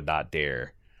that they would not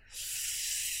dare.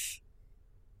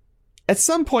 At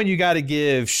some point, you got to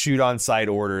give shoot-on-sight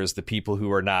orders to people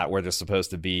who are not where they're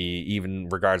supposed to be, even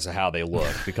regardless of how they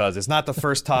look, because it's not the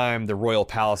first time the royal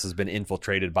palace has been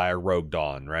infiltrated by a rogue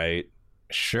Dawn, right?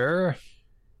 Sure.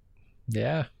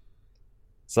 Yeah.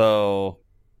 So,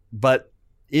 but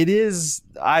it is...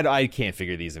 I can't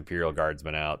figure these Imperial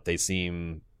Guardsmen out. They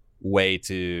seem way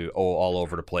too all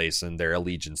over the place in their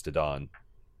allegiance to Dawn.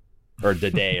 Or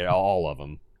the day, all of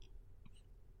them.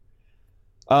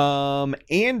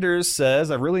 Anders says,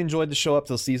 I really enjoyed the show up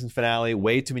till season finale.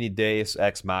 Way too many Deus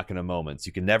Ex Machina moments.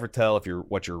 You can never tell if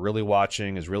what you're really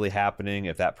watching is really happening,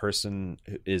 if that person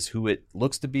is who it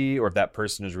looks to be, or if that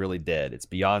person is really dead. It's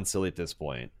beyond silly at this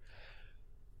point.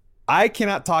 I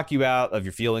cannot talk you out of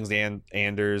your feelings,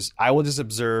 Anders. I will just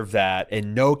observe that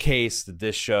in no case did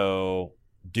this show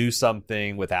do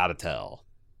something without a tell.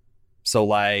 So,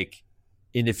 like,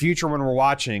 in the future when we're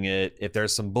watching it, if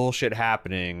there's some bullshit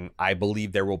happening, I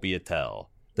believe there will be a tell.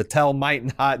 The tell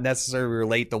might not necessarily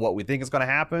relate to what we think is going to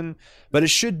happen, but it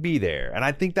should be there. And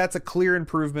I think that's a clear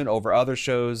improvement over other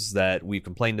shows that we've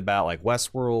complained about, like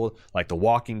Westworld, like The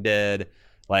Walking Dead.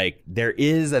 Like, there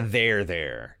is a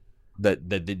there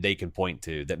that they can point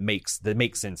to that makes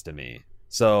sense to me.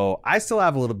 So I still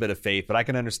have a little bit of faith, but I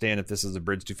can understand if this is a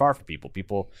bridge too far for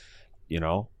people. You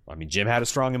know, I mean, Jim had a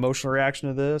strong emotional reaction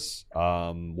to this.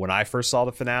 When I first saw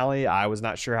the finale, I was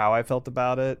not sure how I felt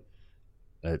about it.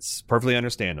 It's perfectly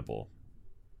understandable.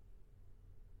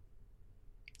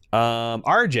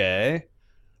 RJ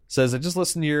says, I just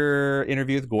listened to your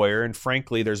interview with Goyer, and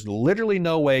frankly, there's literally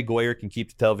no way Goyer can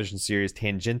keep the television series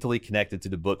tangentially connected to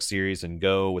the book series and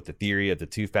go with the theory of the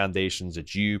two foundations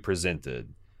that you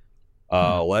presented.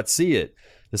 Let's see it.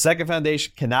 The second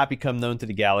foundation cannot become known to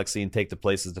the galaxy and take the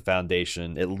place of the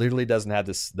foundation. It literally doesn't have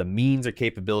the means or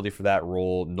capability for that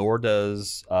role, nor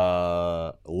does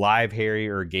Live Harry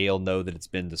or Gale know that it's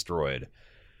been destroyed.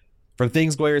 From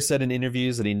things Goyer said in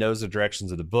interviews that he knows the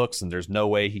directions of the books, and there's no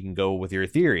way he can go with your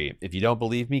theory. If you don't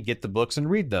believe me, get the books and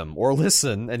read them, or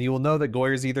listen, and you will know that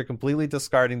Goyer's either completely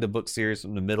discarding the book series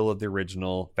from the middle of the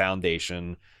original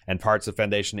Foundation and parts of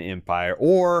Foundation to Empire,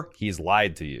 or he's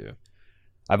lied to you.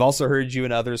 I've also heard you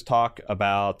and others talk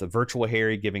about the virtual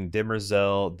Harry giving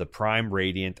Demerzel the Prime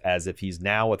Radiant as if he's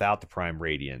now without the Prime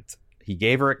Radiant. He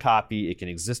gave her a copy. It can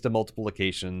exist in multiple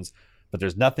locations, but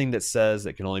there's nothing that says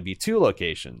it can only be two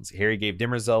locations. Harry gave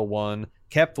Demerzel one,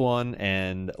 kept one,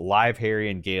 and Live Harry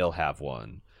and Gale have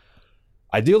one.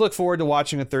 I do look forward to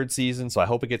watching a third season, so I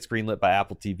hope it gets greenlit by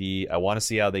Apple TV. I want to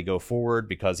see how they go forward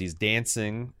because he's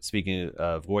dancing, speaking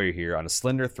of Goyer here, on a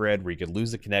slender thread where you could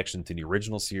lose the connection to the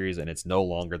original series and it's no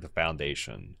longer the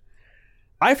Foundation.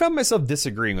 I found myself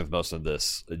disagreeing with most of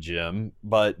this, Jim,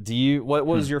 but what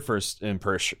was your first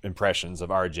impressions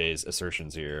of RJ's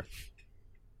assertions here?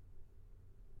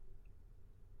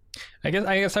 I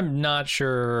guess I'm not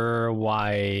sure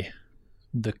why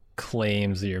the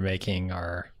claims that you're making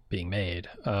are being made.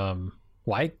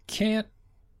 Why can't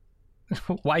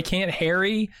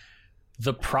Harry,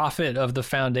 the prophet of the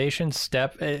Foundation,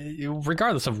 step,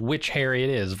 regardless of which Harry it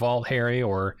is, Vault Harry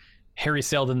or Harry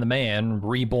Seldon the Man,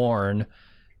 reborn,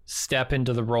 step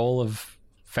into the role of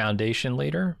Foundation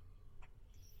leader?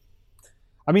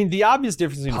 I mean, the obvious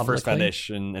difference between Publicly? the first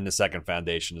Foundation and the second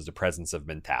Foundation is the presence of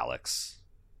Mentalics.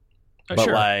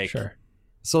 Sure.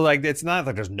 So, like, it's not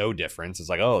like there's no difference. It's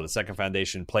like, oh, the second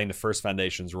Foundation playing the first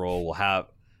Foundation's role will have,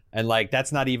 and like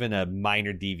that's not even a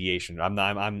minor deviation.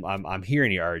 I'm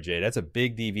hearing you, RJ. That's a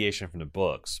big deviation from the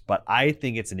books, but I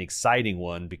think it's an exciting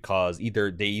one because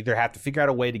they have to figure out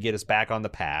a way to get us back on the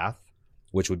path,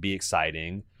 which would be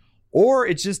exciting, or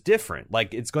it's just different.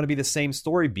 Like it's going to be the same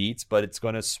story beats, but it's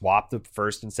going to swap the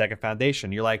first and second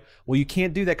Foundation. You're like, well, you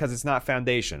can't do that because it's not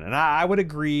Foundation, and I would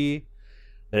agree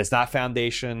that it's not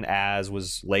Foundation as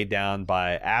was laid down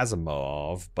by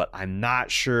Asimov, but I'm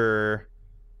not sure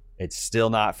it's still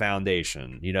not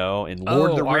Foundation. You know, in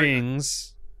Lord of the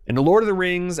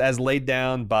Rings, as laid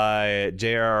down by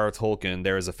J.R.R. Tolkien,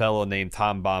 there was a fellow named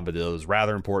Tom Bombadil who was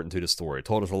rather important to the story. It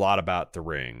told us a lot about the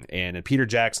ring, and in Peter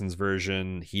Jackson's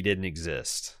version, he didn't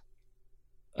exist.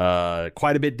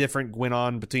 Quite a bit different went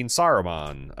on between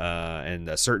Saruman and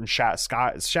a certain Shire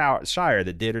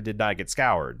that did or did not get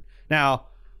scoured. Now,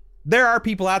 there are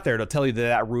people out there that'll tell you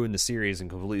that ruined the series and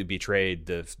completely betrayed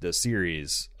the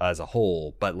series as a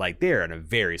whole, but like they're in a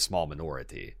very small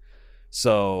minority.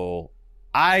 So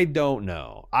I don't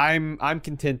know. I'm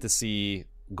content to see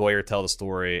Goyer tell the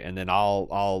story, and then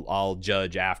I'll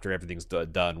judge after everything's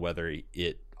done whether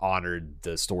it honored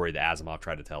the story that Asimov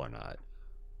tried to tell or not.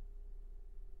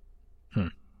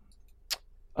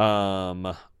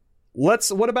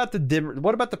 What about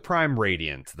the Prime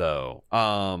Radiant though?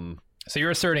 So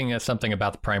you're asserting something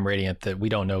about the Prime Radiant that we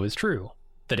don't know is true,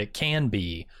 that it can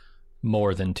be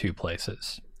more than 2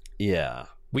 places. Yeah.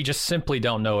 We just simply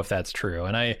don't know if that's true.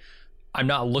 And I'm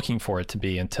not looking for it to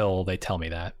be until they tell me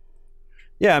that.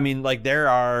 Yeah, I mean, like there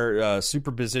are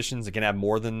superpositions that can have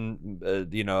more than,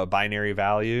 a binary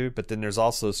value. But then there's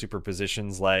also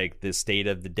superpositions like the state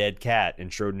of the dead cat in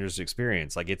Schrodinger's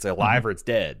experience. Like it's alive or it's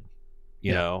dead.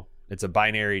 You know, it's a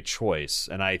binary choice.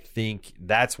 And I think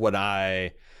that's what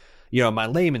in my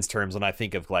layman's terms, when I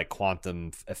think of like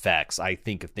quantum effects, I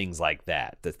think of things like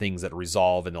that, the things that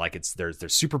resolve and like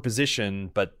there's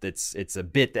superposition, but it's a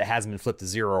bit that hasn't been flipped to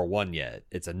 0 or 1 yet.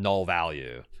 It's a null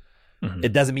value. Mm-hmm.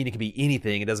 It doesn't mean it can be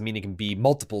anything. It doesn't mean it can be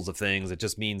multiples of things. It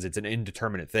just means it's an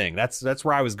indeterminate thing. That's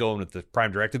where I was going with the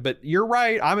prime directive. But you're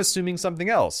right. I'm assuming something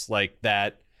else, like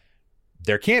that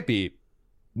there can't be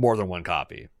more than 1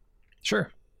 copy. Sure.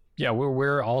 Yeah,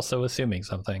 we're also assuming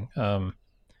something.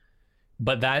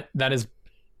 But that is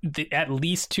at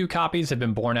least 2 copies have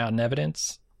been borne out in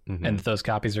evidence, and those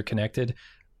copies are connected.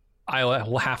 I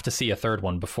will have to see a 3rd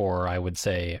one before I would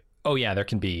say, oh yeah, there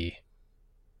can be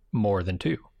more than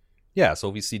 2. Yeah, so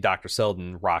if we see Dr.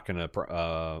 Selden rocking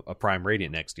a Prime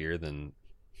Radiant next year, then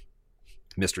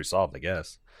mystery solved, I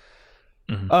guess.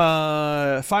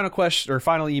 Final question or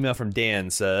final email from Dan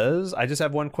says, I just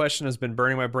have one question that's been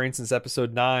burning my brain since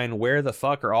episode 9. Where the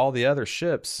fuck are all the other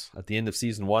ships? At the end of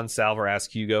season 1, Salvor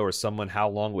asked Hugo or someone how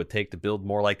long it would take to build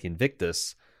more like the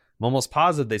Invictus. I'm almost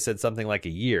positive they said something like a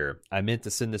year. I meant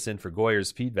to send this in for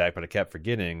Goyer's feedback, but I kept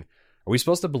forgetting. Are we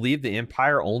supposed to believe the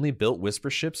Empire only built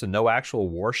whisper ships and no actual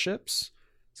warships?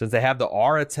 Since they have the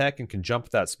aura tech and can jump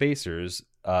without spacers,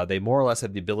 they more or less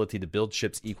have the ability to build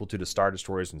ships equal to the Star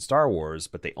Destroyers in Star Wars,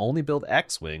 but they only build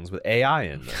X-Wings with AI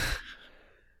in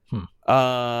them.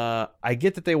 I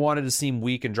get that they wanted to seem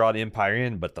weak and draw the Empire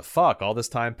in, but the fuck, all this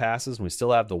time passes and we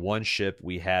still have the one ship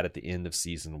we had at the end of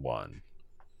season 1.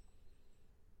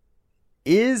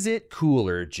 Is it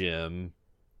cooler, Jim,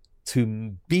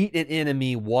 to beat an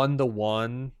enemy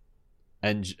 1-to-1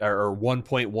 or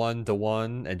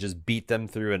 1.1-to-1 and just beat them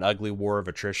through an ugly war of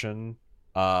attrition?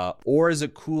 Or is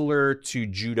it cooler to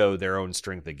judo their own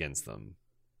strength against them?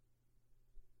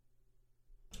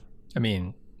 I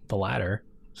mean, the latter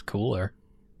is cooler.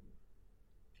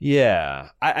 Yeah,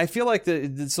 I feel like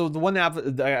so the one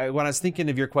that when I was thinking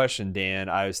of your question, Dan,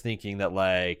 I was thinking that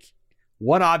like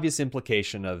one obvious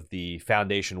implication of the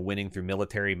Foundation winning through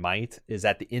military might is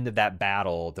at the end of that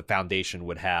battle, the Foundation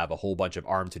would have a whole bunch of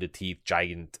armed to the teeth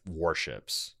giant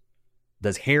warships.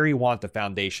 Does Harry want the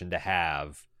Foundation to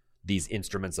have these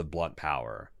instruments of blunt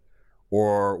power?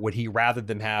 Or would he rather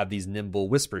them have these nimble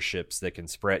whisper ships that can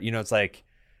spread? It's like,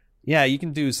 yeah, you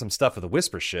can do some stuff with a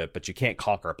whisper ship, but you can't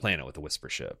conquer a planet with a whisper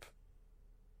ship.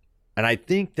 And I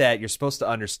think that you're supposed to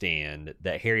understand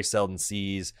that Harry Seldon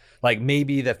sees, like,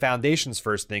 maybe the Foundation's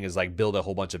first thing is like build a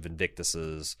whole bunch of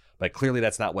Invictuses, but clearly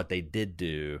that's not what they did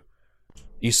do.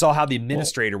 You saw how the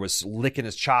Administrator was licking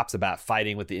his chops about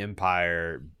fighting with the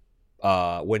Empire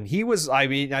when he was,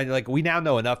 we now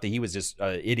know enough that he was just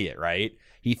an idiot, right?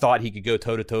 He thought he could go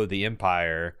toe to toe with the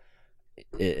Empire,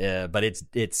 but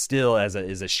it's still as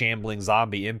a shambling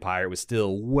zombie empire, it was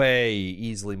still way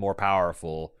easily more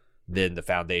powerful than the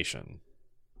Foundation.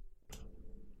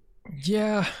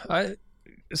 Yeah,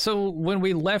 so when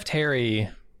we left Harry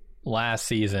last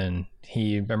season,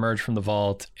 he emerged from the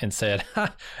vault and said,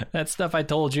 that stuff I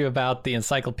told you about the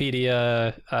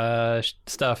encyclopedia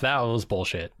stuff, that was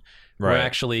bullshit. Right. We're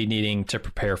actually needing to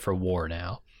prepare for war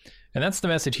now. And that's the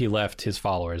message he left his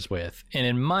followers with. And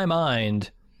in my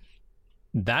mind,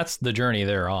 that's the journey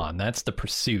they're on. That's the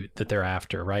pursuit that they're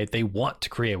after, right? They want to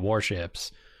create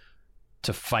warships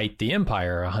to fight the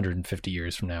Empire 150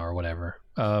 years from now or whatever.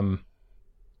 And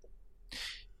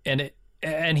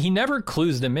he never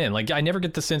clues them in. Like, I never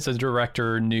get the sense the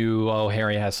director knew, oh,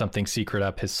 Harry has something secret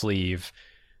up his sleeve.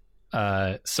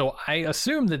 So I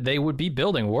assume that they would be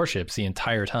building warships the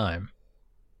entire time.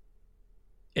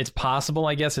 It's possible,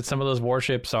 I guess, that some of those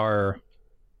warships are,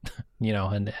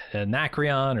 an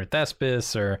Anacreon or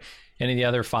Thespis or any of the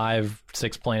other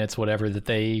 5-6 planets, whatever, that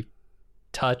they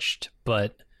touched.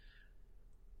 But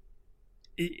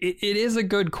it is a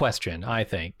good question, I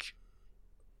think.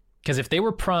 Because if they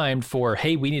were primed for,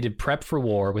 hey, we need to prep for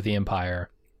war with the Empire,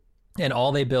 and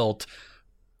all they built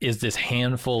is this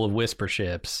handful of whisper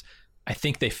ships, I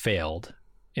think they failed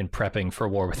in prepping for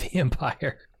war with the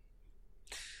Empire.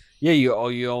 Yeah, you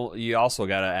also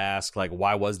got to ask, like,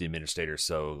 why was the Administrator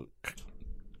so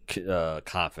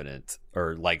confident,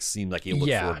 or like seemed like he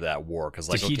looked forward to that war? Because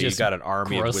like, okay, you got an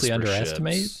army of whisper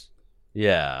ships.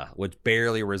 Yeah, which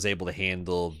barely was able to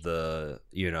handle the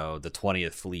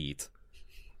 20th Fleet.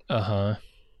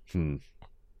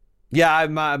 Yeah,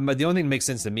 the only thing that makes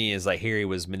sense to me is like Harry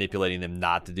was manipulating them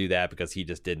not to do that because he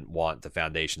just didn't want the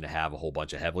Foundation to have a whole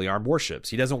bunch of heavily armed warships.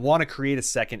 He doesn't want to create a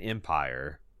second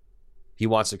empire. He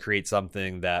wants to create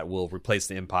something that will replace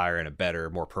the empire in a better,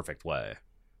 more perfect way.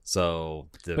 So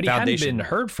the but he Foundation hadn't been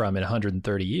heard from in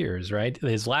 130 years, right?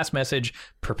 His last message,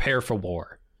 prepare for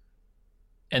war.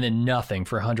 And then nothing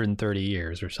for 130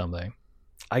 years or something.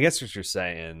 I guess what you're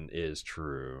saying is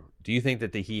true. Do you think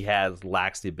that he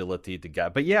lacks the ability to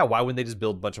guide? But yeah, why wouldn't they just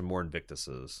build a bunch of more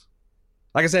Invictuses?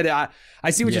 Like I said, I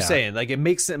see what you're saying. Like it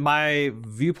makes my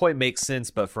viewpoint makes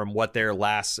sense, but from what their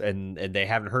last and they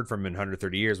haven't heard from him in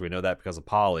 130 years, we know that because of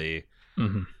Polly.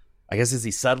 Mm-hmm. I guess is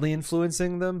he subtly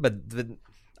influencing them? But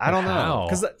I don't know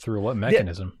because through what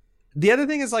mechanism? The other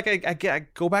thing is like I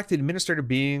go back to the administrator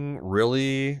being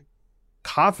really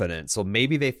confident, so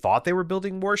maybe they thought they were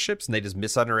building warships and they just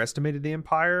misunderestimated the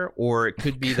Empire, or it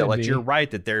could be that like you're right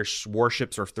that their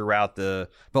warships are throughout but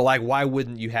like why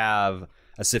wouldn't you have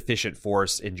a sufficient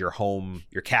force in your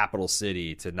capital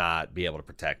city to not be able to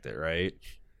protect it, right?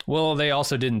 Well, they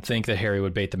also didn't think that Harry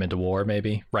would bait them into war.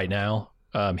 Maybe right now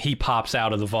he pops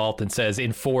out of the vault and says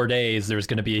in 4 days there's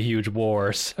going to be a huge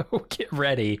war, so get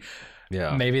ready.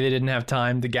 Yeah, maybe they didn't have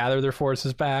time to gather their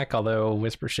forces back, although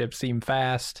whisper ships seem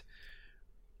fast.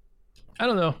 I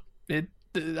don't know.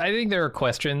 I think there are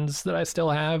questions that I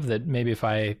still have that maybe if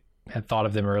I had thought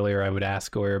of them earlier, I would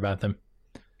ask Goyer about them.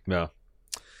 Yeah.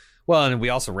 Well, and we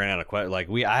also ran out of questions. Like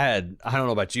I don't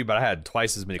know about you, but I had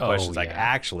twice as many questions I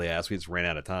actually asked. We just ran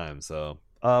out of time. So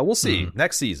we'll see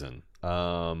next season.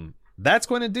 That's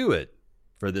going to do it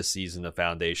for this season of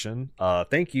Foundation.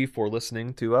 Thank you for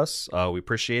listening to us. We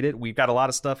appreciate it. We've got a lot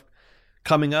of stuff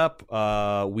coming up.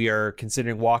 We are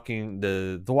considering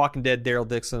the Walking Dead Daryl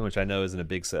Dixon, which I know isn't a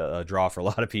big draw for a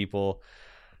lot of people.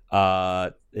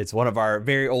 It's one of our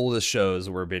very oldest shows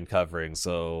we've been covering,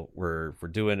 so we're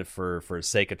doing it for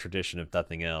sake of tradition, if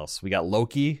nothing else. We got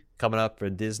Loki coming up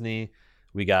in Disney.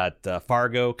 We got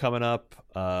Fargo coming up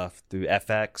through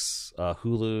FX,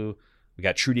 Hulu. We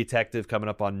got True Detective coming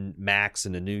up on Max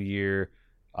in the new year.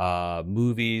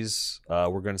 Movies,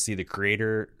 we're going to see The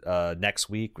Creator next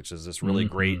week, which is this really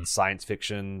great science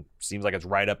fiction. Seems like it's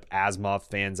right up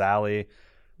Asimov fans' alley.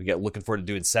 We get looking forward to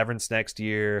doing Severance next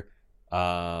year.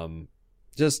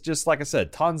 Just like I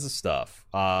said, tons of stuff.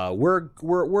 We're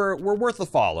worth a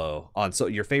follow on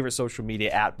your favorite social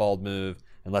media at Bald Move.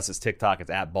 Unless it's TikTok, it's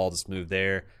at Baldest Move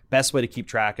there. Best way to keep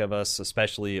track of us,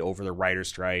 especially over the writer's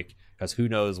strike, because who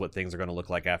knows what things are going to look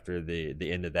like after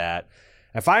the end of that.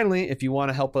 And finally, if you want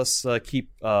to help us keep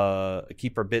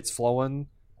our bits flowing,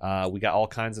 we got all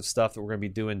kinds of stuff that we're going to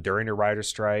be doing during the writer's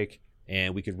strike,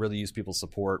 and we could really use people's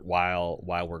support while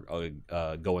we're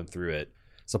going through it.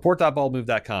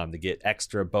 Support.baldmove.com to get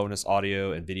extra bonus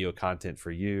audio and video content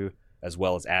for you, as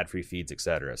well as ad-free feeds,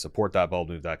 etc.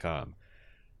 Support.baldmove.com.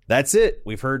 That's it.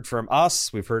 We've heard from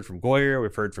us. We've heard from Goyer.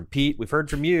 We've heard from Pete. We've heard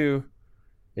from you.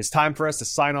 It's time for us to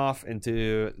sign off and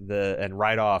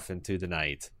ride off into the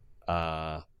night.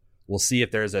 We'll see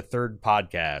if there's a third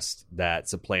podcast that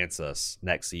supplants us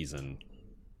next season.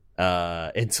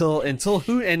 Until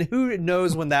who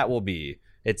knows when that will be.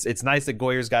 It's nice that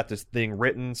Goyer's got this thing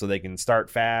written so they can start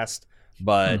fast,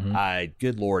 but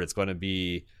good Lord, it's going to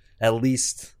be at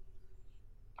least,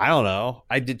 I don't know.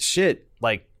 I did shit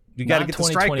like you got to get the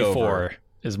strike over.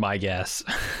 Is my guess.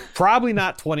 Probably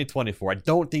not 2024. I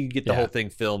don't think you get the whole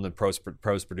thing filmed and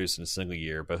post-produced in a single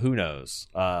year, but who knows?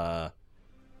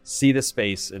 See the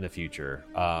space in the future.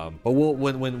 But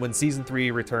when season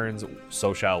 3 returns,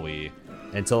 so shall we.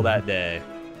 Until that day,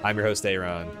 I'm your host,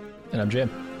 Aaron. And I'm Jim.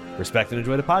 Respect and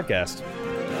enjoy the podcast.